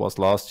bad as it was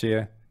last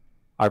year,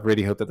 I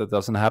really hope that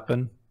doesn't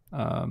happen.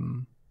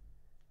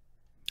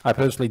 I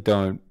personally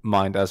don't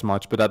mind as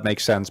much, but that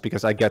makes sense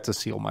because I get to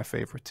see all my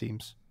favorite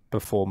teams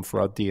perform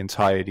throughout the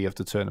entirety of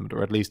the tournament,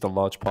 or at least a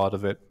large part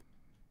of it.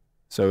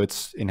 So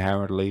it's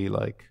inherently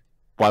like,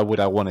 why would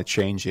I want to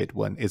change it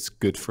when it's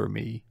good for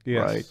me?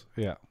 Yes. Right?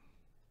 Yeah.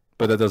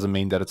 But that doesn't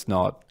mean that it's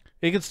not.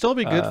 It could still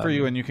be good for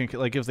you, and you can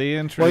like if they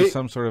introduce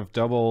some sort of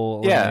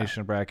double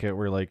elimination bracket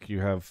where like you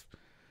have.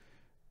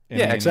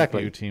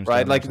 Exactly. Teams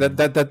right, like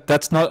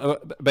that's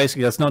not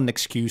basically that's not an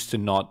excuse to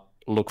not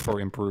look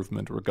for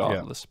improvement,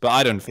 regardless. Yeah. But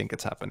I don't think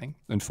it's happening,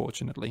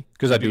 unfortunately,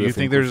 because do you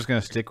think they're just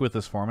going to stick with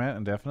this format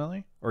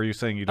indefinitely, or are you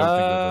saying you don't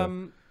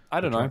think?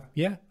 I don't know.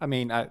 Yeah, I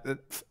mean,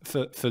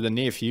 for the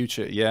near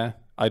future, yeah,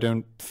 I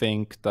don't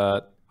think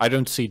that I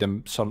don't see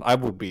them. I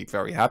would be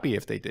very happy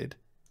if they did,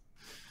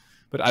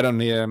 but I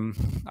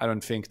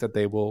don't think that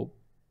they will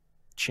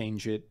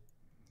change it.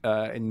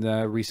 In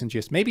the recent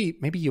years, maybe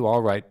you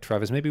are right,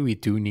 Travis. Maybe we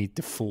do need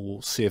the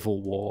full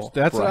Civil War.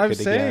 That's what I'm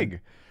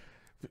saying.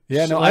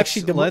 Yeah, no,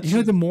 actually,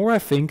 the more I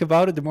think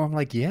about it, the more I'm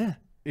like, yeah,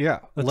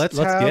 let's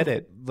get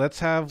it. Let's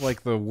have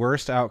like the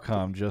worst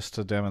outcome just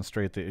to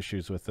demonstrate the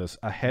issues with this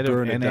ahead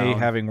of NA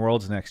having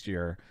Worlds next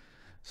year,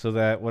 so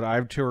that when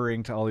I'm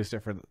touring to all these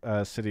different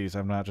cities,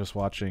 I'm not just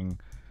watching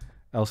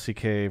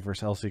LCK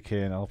versus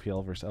LCK and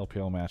LPL versus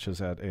LPL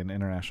matches at an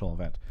international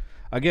event.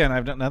 Again,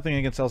 I've done nothing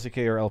against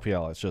LCK or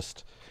LPL. It's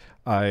just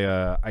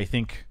I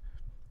think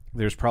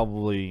there's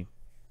probably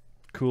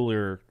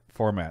cooler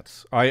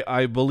formats.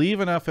 I believe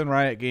enough in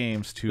Riot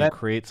Games to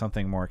create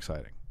something more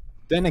exciting.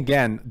 Then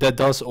again, that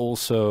does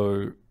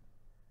also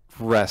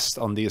rest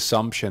on the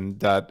assumption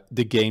that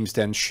the games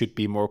then should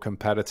be more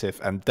competitive,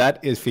 and that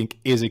I think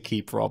is a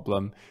key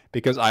problem,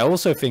 because I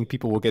also think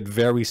people will get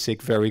very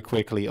sick very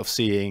quickly of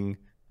seeing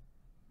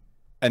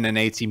an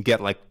NA team get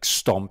like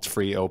stomped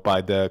 3-0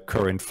 by the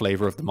current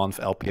flavor of the month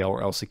LPL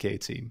or LCK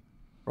team,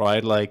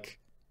 right? Like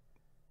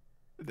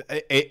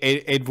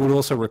it would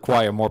also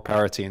require more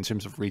parity in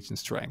terms of region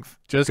strength.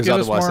 Just give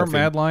us more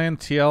Mad Lion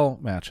TL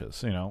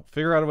matches.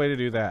 Figure out a way to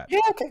do that.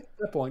 Yeah, okay,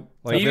 good point.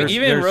 Like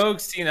even Rogue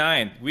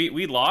C9,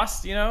 we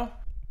lost,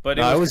 but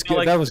it was good.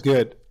 Like, that was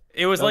good.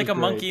 It was like a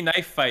monkey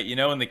knife fight,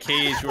 in the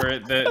cage where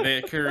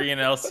the Korean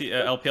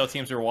LPL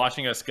teams were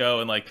watching us go,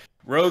 and like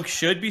Rogue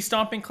should be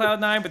stomping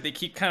Cloud9, but they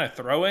keep kind of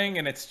throwing,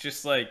 and it's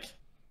just like.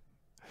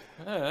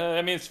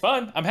 I mean, it's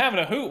fun. I'm having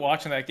a hoot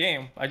watching that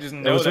game. I just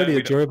know it was really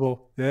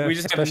enjoyable. Yeah, we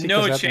just have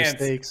no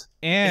chance.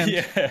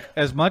 And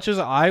as much as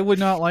I would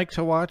not like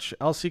to watch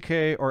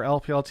LCK or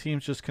LPL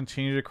teams just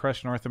continue to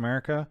crush North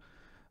America,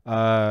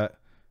 no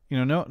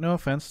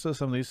offense to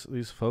some of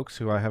these folks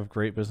who I have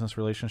great business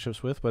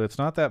relationships with, but it's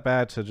not that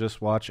bad to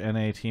just watch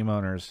NA team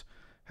owners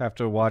have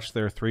to watch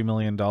their $3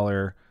 million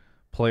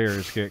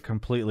players get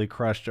completely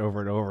crushed over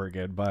and over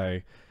again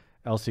by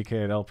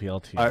LCK and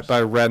LPL teams.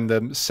 By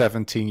random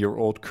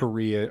 17-year-old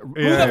Korea.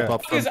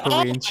 Up from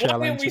Korean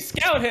challenge. Why didn't we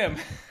scout him?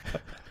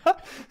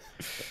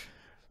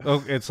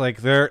 It's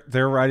like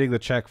they're writing the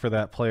check for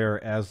that player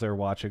as they're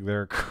watching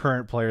their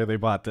current player they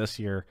bought this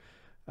year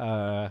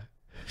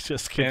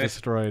just get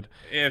destroyed.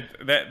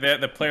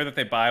 The player that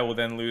they buy will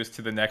then lose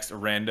to the next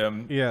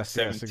random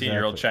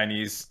 17-year-old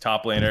Chinese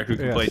top laner who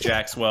can play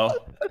Jax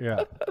well.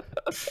 Yeah.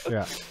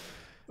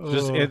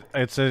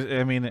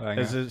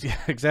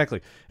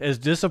 Exactly. As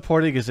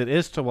disappointing as it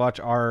is to watch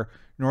our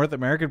North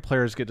American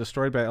players get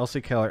destroyed by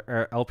LCK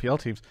or LPL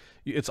teams,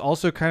 it's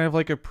also kind of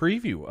like a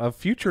preview of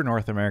future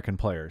North American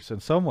players in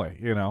some way,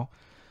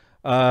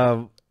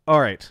 all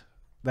right,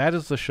 that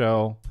is the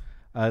show.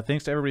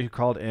 Thanks to everybody who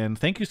called in.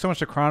 Thank you so much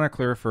to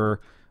Chronicler for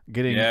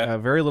getting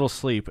very little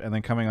sleep and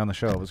then coming on the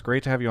show. It was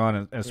great to have you on,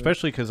 and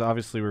especially because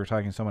obviously we were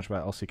talking so much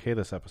about LCK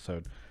this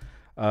episode.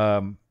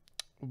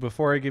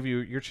 Before I give you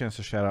your chance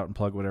to shout out and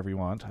plug whatever you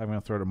want, I'm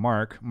going to throw to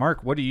Mark.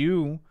 Mark, what do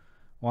you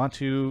want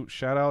to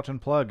shout out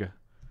and plug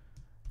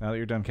now that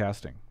you're done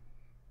casting?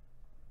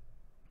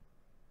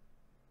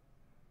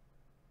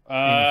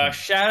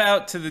 Shout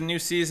out to the new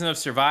season of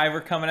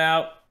Survivor coming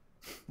out.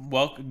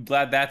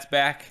 Glad that's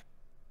back.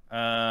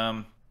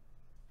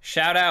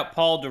 Shout out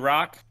Paul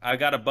Dirac. I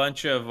got a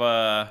bunch of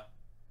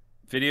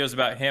videos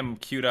about him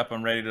queued up.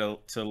 I'm ready to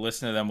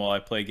listen to them while I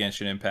play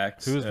Genshin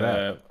Impact. Who's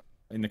that?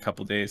 In a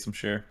couple days, I'm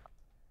sure.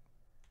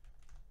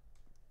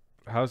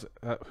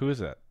 Who is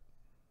that?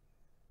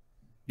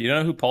 You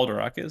don't know who Paul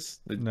Dirac is?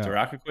 The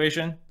Dirac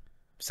equation?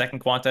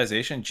 Second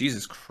quantization?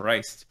 Jesus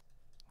Christ.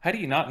 How do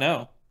you not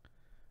know?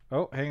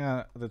 Oh, hang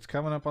on. That's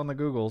coming up on the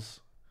Googles.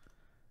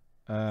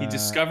 He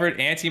discovered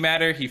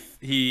antimatter.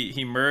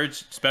 He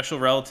merged special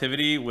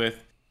relativity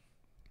with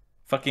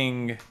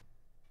fucking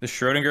the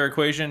Schrodinger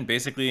equation.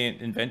 Basically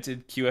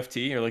invented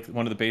QFT, or like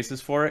one of the bases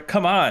for it.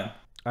 Come on.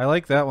 I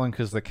like that one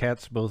because the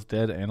cat's both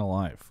dead and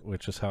alive,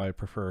 which is how I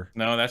prefer.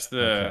 No, that's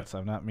the cats.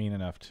 I'm not mean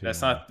enough to.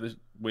 That's not the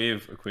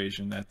wave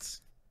equation.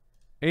 That's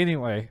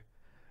anyway.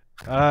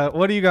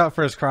 What do you got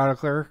for us,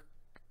 Chronicler?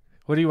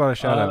 What do you want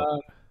to shout out?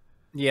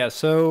 Yeah,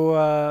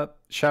 so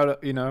shout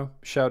out to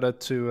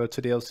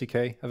the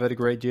LCK. I've had a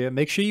great year.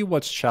 Make sure you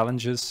watch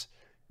challenges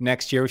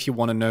next year if you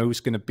want to know who's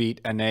going to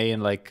beat NA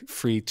in like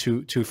 3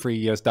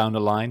 years down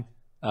the line.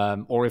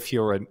 Or if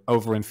you're an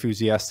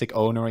over-enthusiastic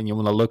owner and you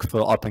want to look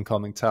for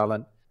up-and-coming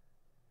talent,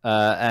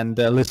 and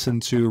listen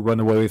to "Run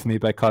Away with Me"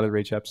 by Carly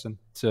Rae Jepsen.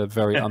 It's a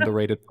very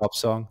underrated pop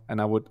song,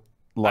 and I would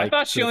like. I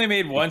thought she only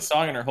made one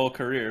song in her whole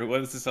career.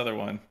 What is this other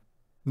one?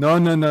 No.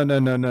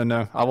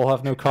 I will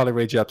have no Carly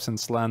Rae Jepsen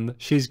sland.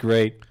 She's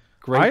great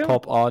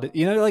pop artist.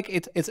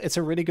 It's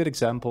a really good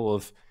example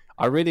of.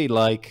 I really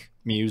like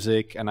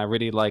music, and I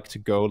really like to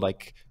go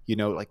like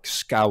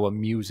scour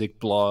music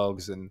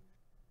blogs and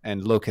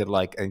look at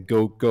and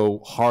go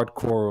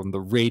hardcore on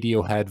the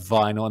Radiohead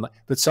vinyl.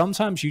 But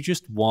sometimes you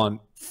just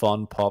want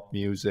fun pop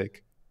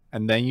music,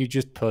 and then you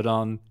just put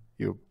on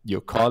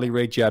your Carly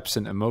Rae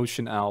Jepsen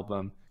Emotion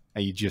album,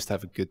 and you just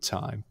have a good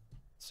time.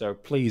 So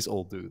please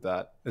all do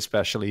that,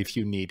 especially if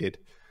you need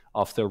it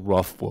after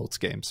rough Worlds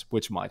games,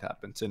 which might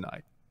happen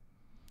tonight.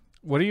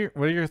 What are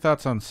your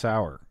thoughts on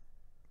Sour?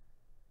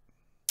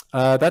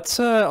 That's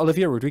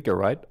Olivia Rodrigo,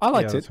 right? I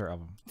liked it. That's her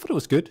album. I thought it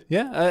was good.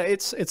 Yeah,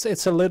 it's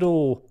a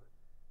little.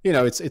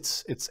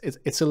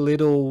 It's a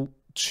little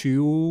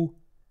too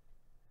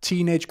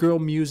teenage girl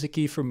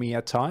music-y for me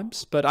at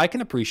times, but I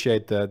can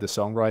appreciate the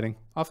songwriting.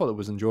 I thought it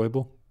was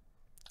enjoyable.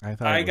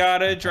 I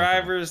got a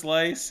driver's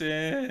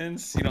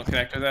license. You don't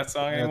connect with that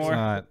song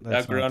anymore?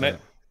 That's Outgrown it.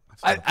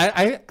 So.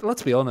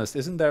 Let's be honest,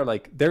 isn't there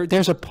like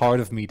there's a part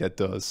of me that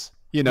does.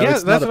 You know, yeah,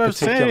 it's that's not what a I'm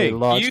particularly saying.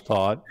 large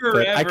part.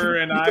 Forever,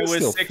 and I was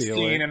still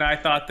 16, and I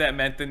thought that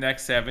meant the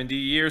next 70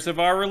 years of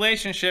our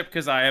relationship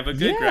because I have a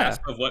good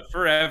grasp of what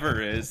forever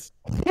is.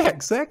 Yeah,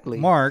 exactly.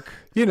 Mark,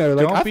 you know,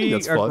 like, don't be a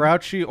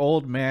grouchy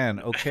old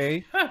man,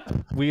 okay?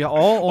 We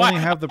all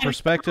only have the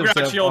perspectives of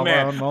our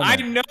own moment. I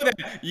know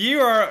that you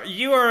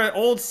are an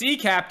old sea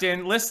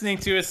captain listening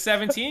to a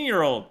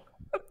 17-year-old.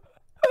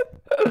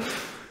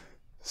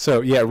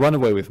 So yeah, Run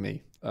Away With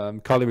Me.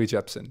 Carly Rae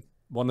Jepsen.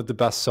 One of the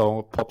best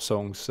pop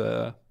songs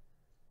ever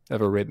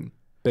written.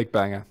 Big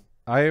banger.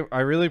 I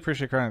really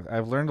appreciate Chronicler.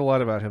 I've learned a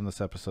lot about him this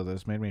episode.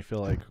 That's made me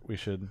feel like we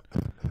should.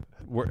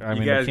 I mean,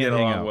 we can't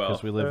hang out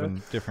because we live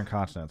in different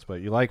continents.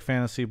 But you like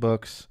fantasy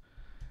books.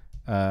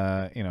 You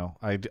know,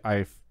 I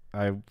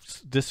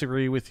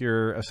disagree with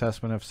your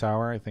assessment of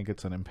Sour. I think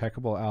it's an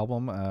impeccable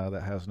album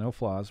that has no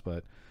flaws.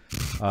 But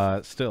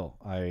still,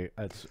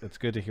 it's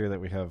good to hear that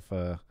we have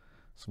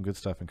some good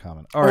stuff in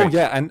common. All right. Oh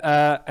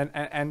yeah,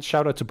 and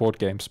shout out to board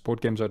games.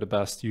 Board games are the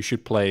best. You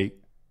should play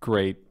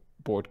great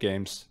board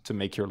games to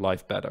make your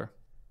life better.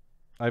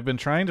 I've been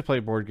trying to play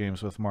board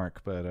games with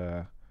Mark,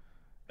 but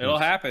it'll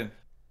happen.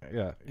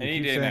 Yeah,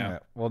 any day now.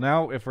 That. Well,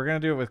 now if we're gonna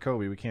do it with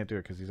Kobe, we can't do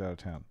it because he's out of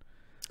town.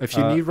 If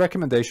you need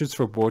recommendations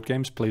for board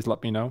games, please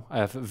let me know. I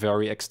have a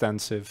very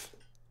extensive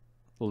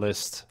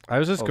list. I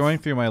was just going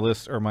through my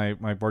list or my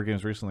board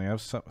games recently. I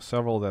have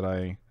several that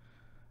I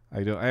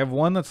do. I have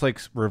one that's like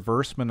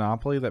reverse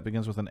Monopoly that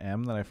begins with an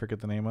M that I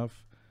forget the name of.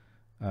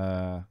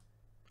 I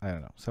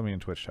don't know. Somebody in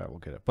Twitch chat will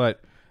get it.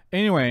 But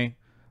anyway,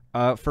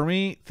 for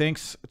me,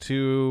 thanks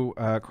to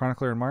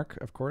Chronicler and Mark,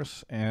 of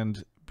course,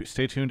 and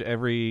stay tuned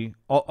every.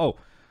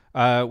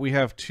 We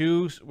have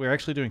we're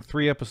actually doing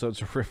 3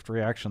 episodes of Rift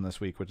Reaction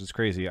this week, which is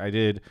crazy. I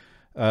did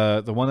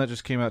the one that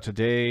just came out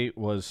today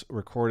was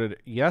recorded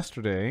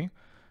yesterday,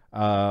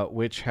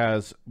 which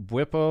has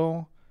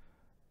Bwipo,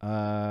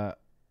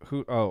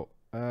 who all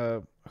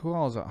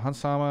is it?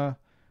 Hansama,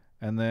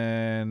 and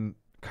then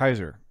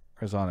Kaiser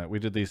is on it. We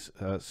did these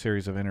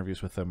series of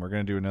interviews with them. We're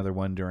going to do another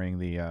one during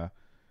the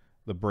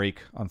break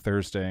on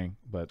Thursday,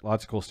 but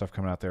lots of cool stuff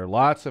coming out there.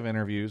 Lots of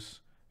interviews,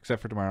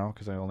 except for tomorrow,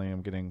 because I only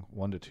am getting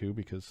 1 to 2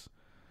 because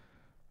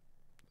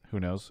who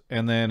knows.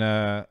 And then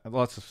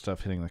lots of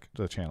stuff hitting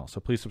the channel. So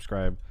please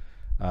subscribe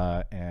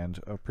and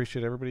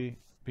appreciate everybody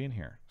being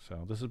here.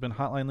 So this has been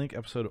Hotline Link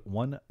episode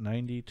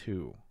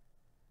 192.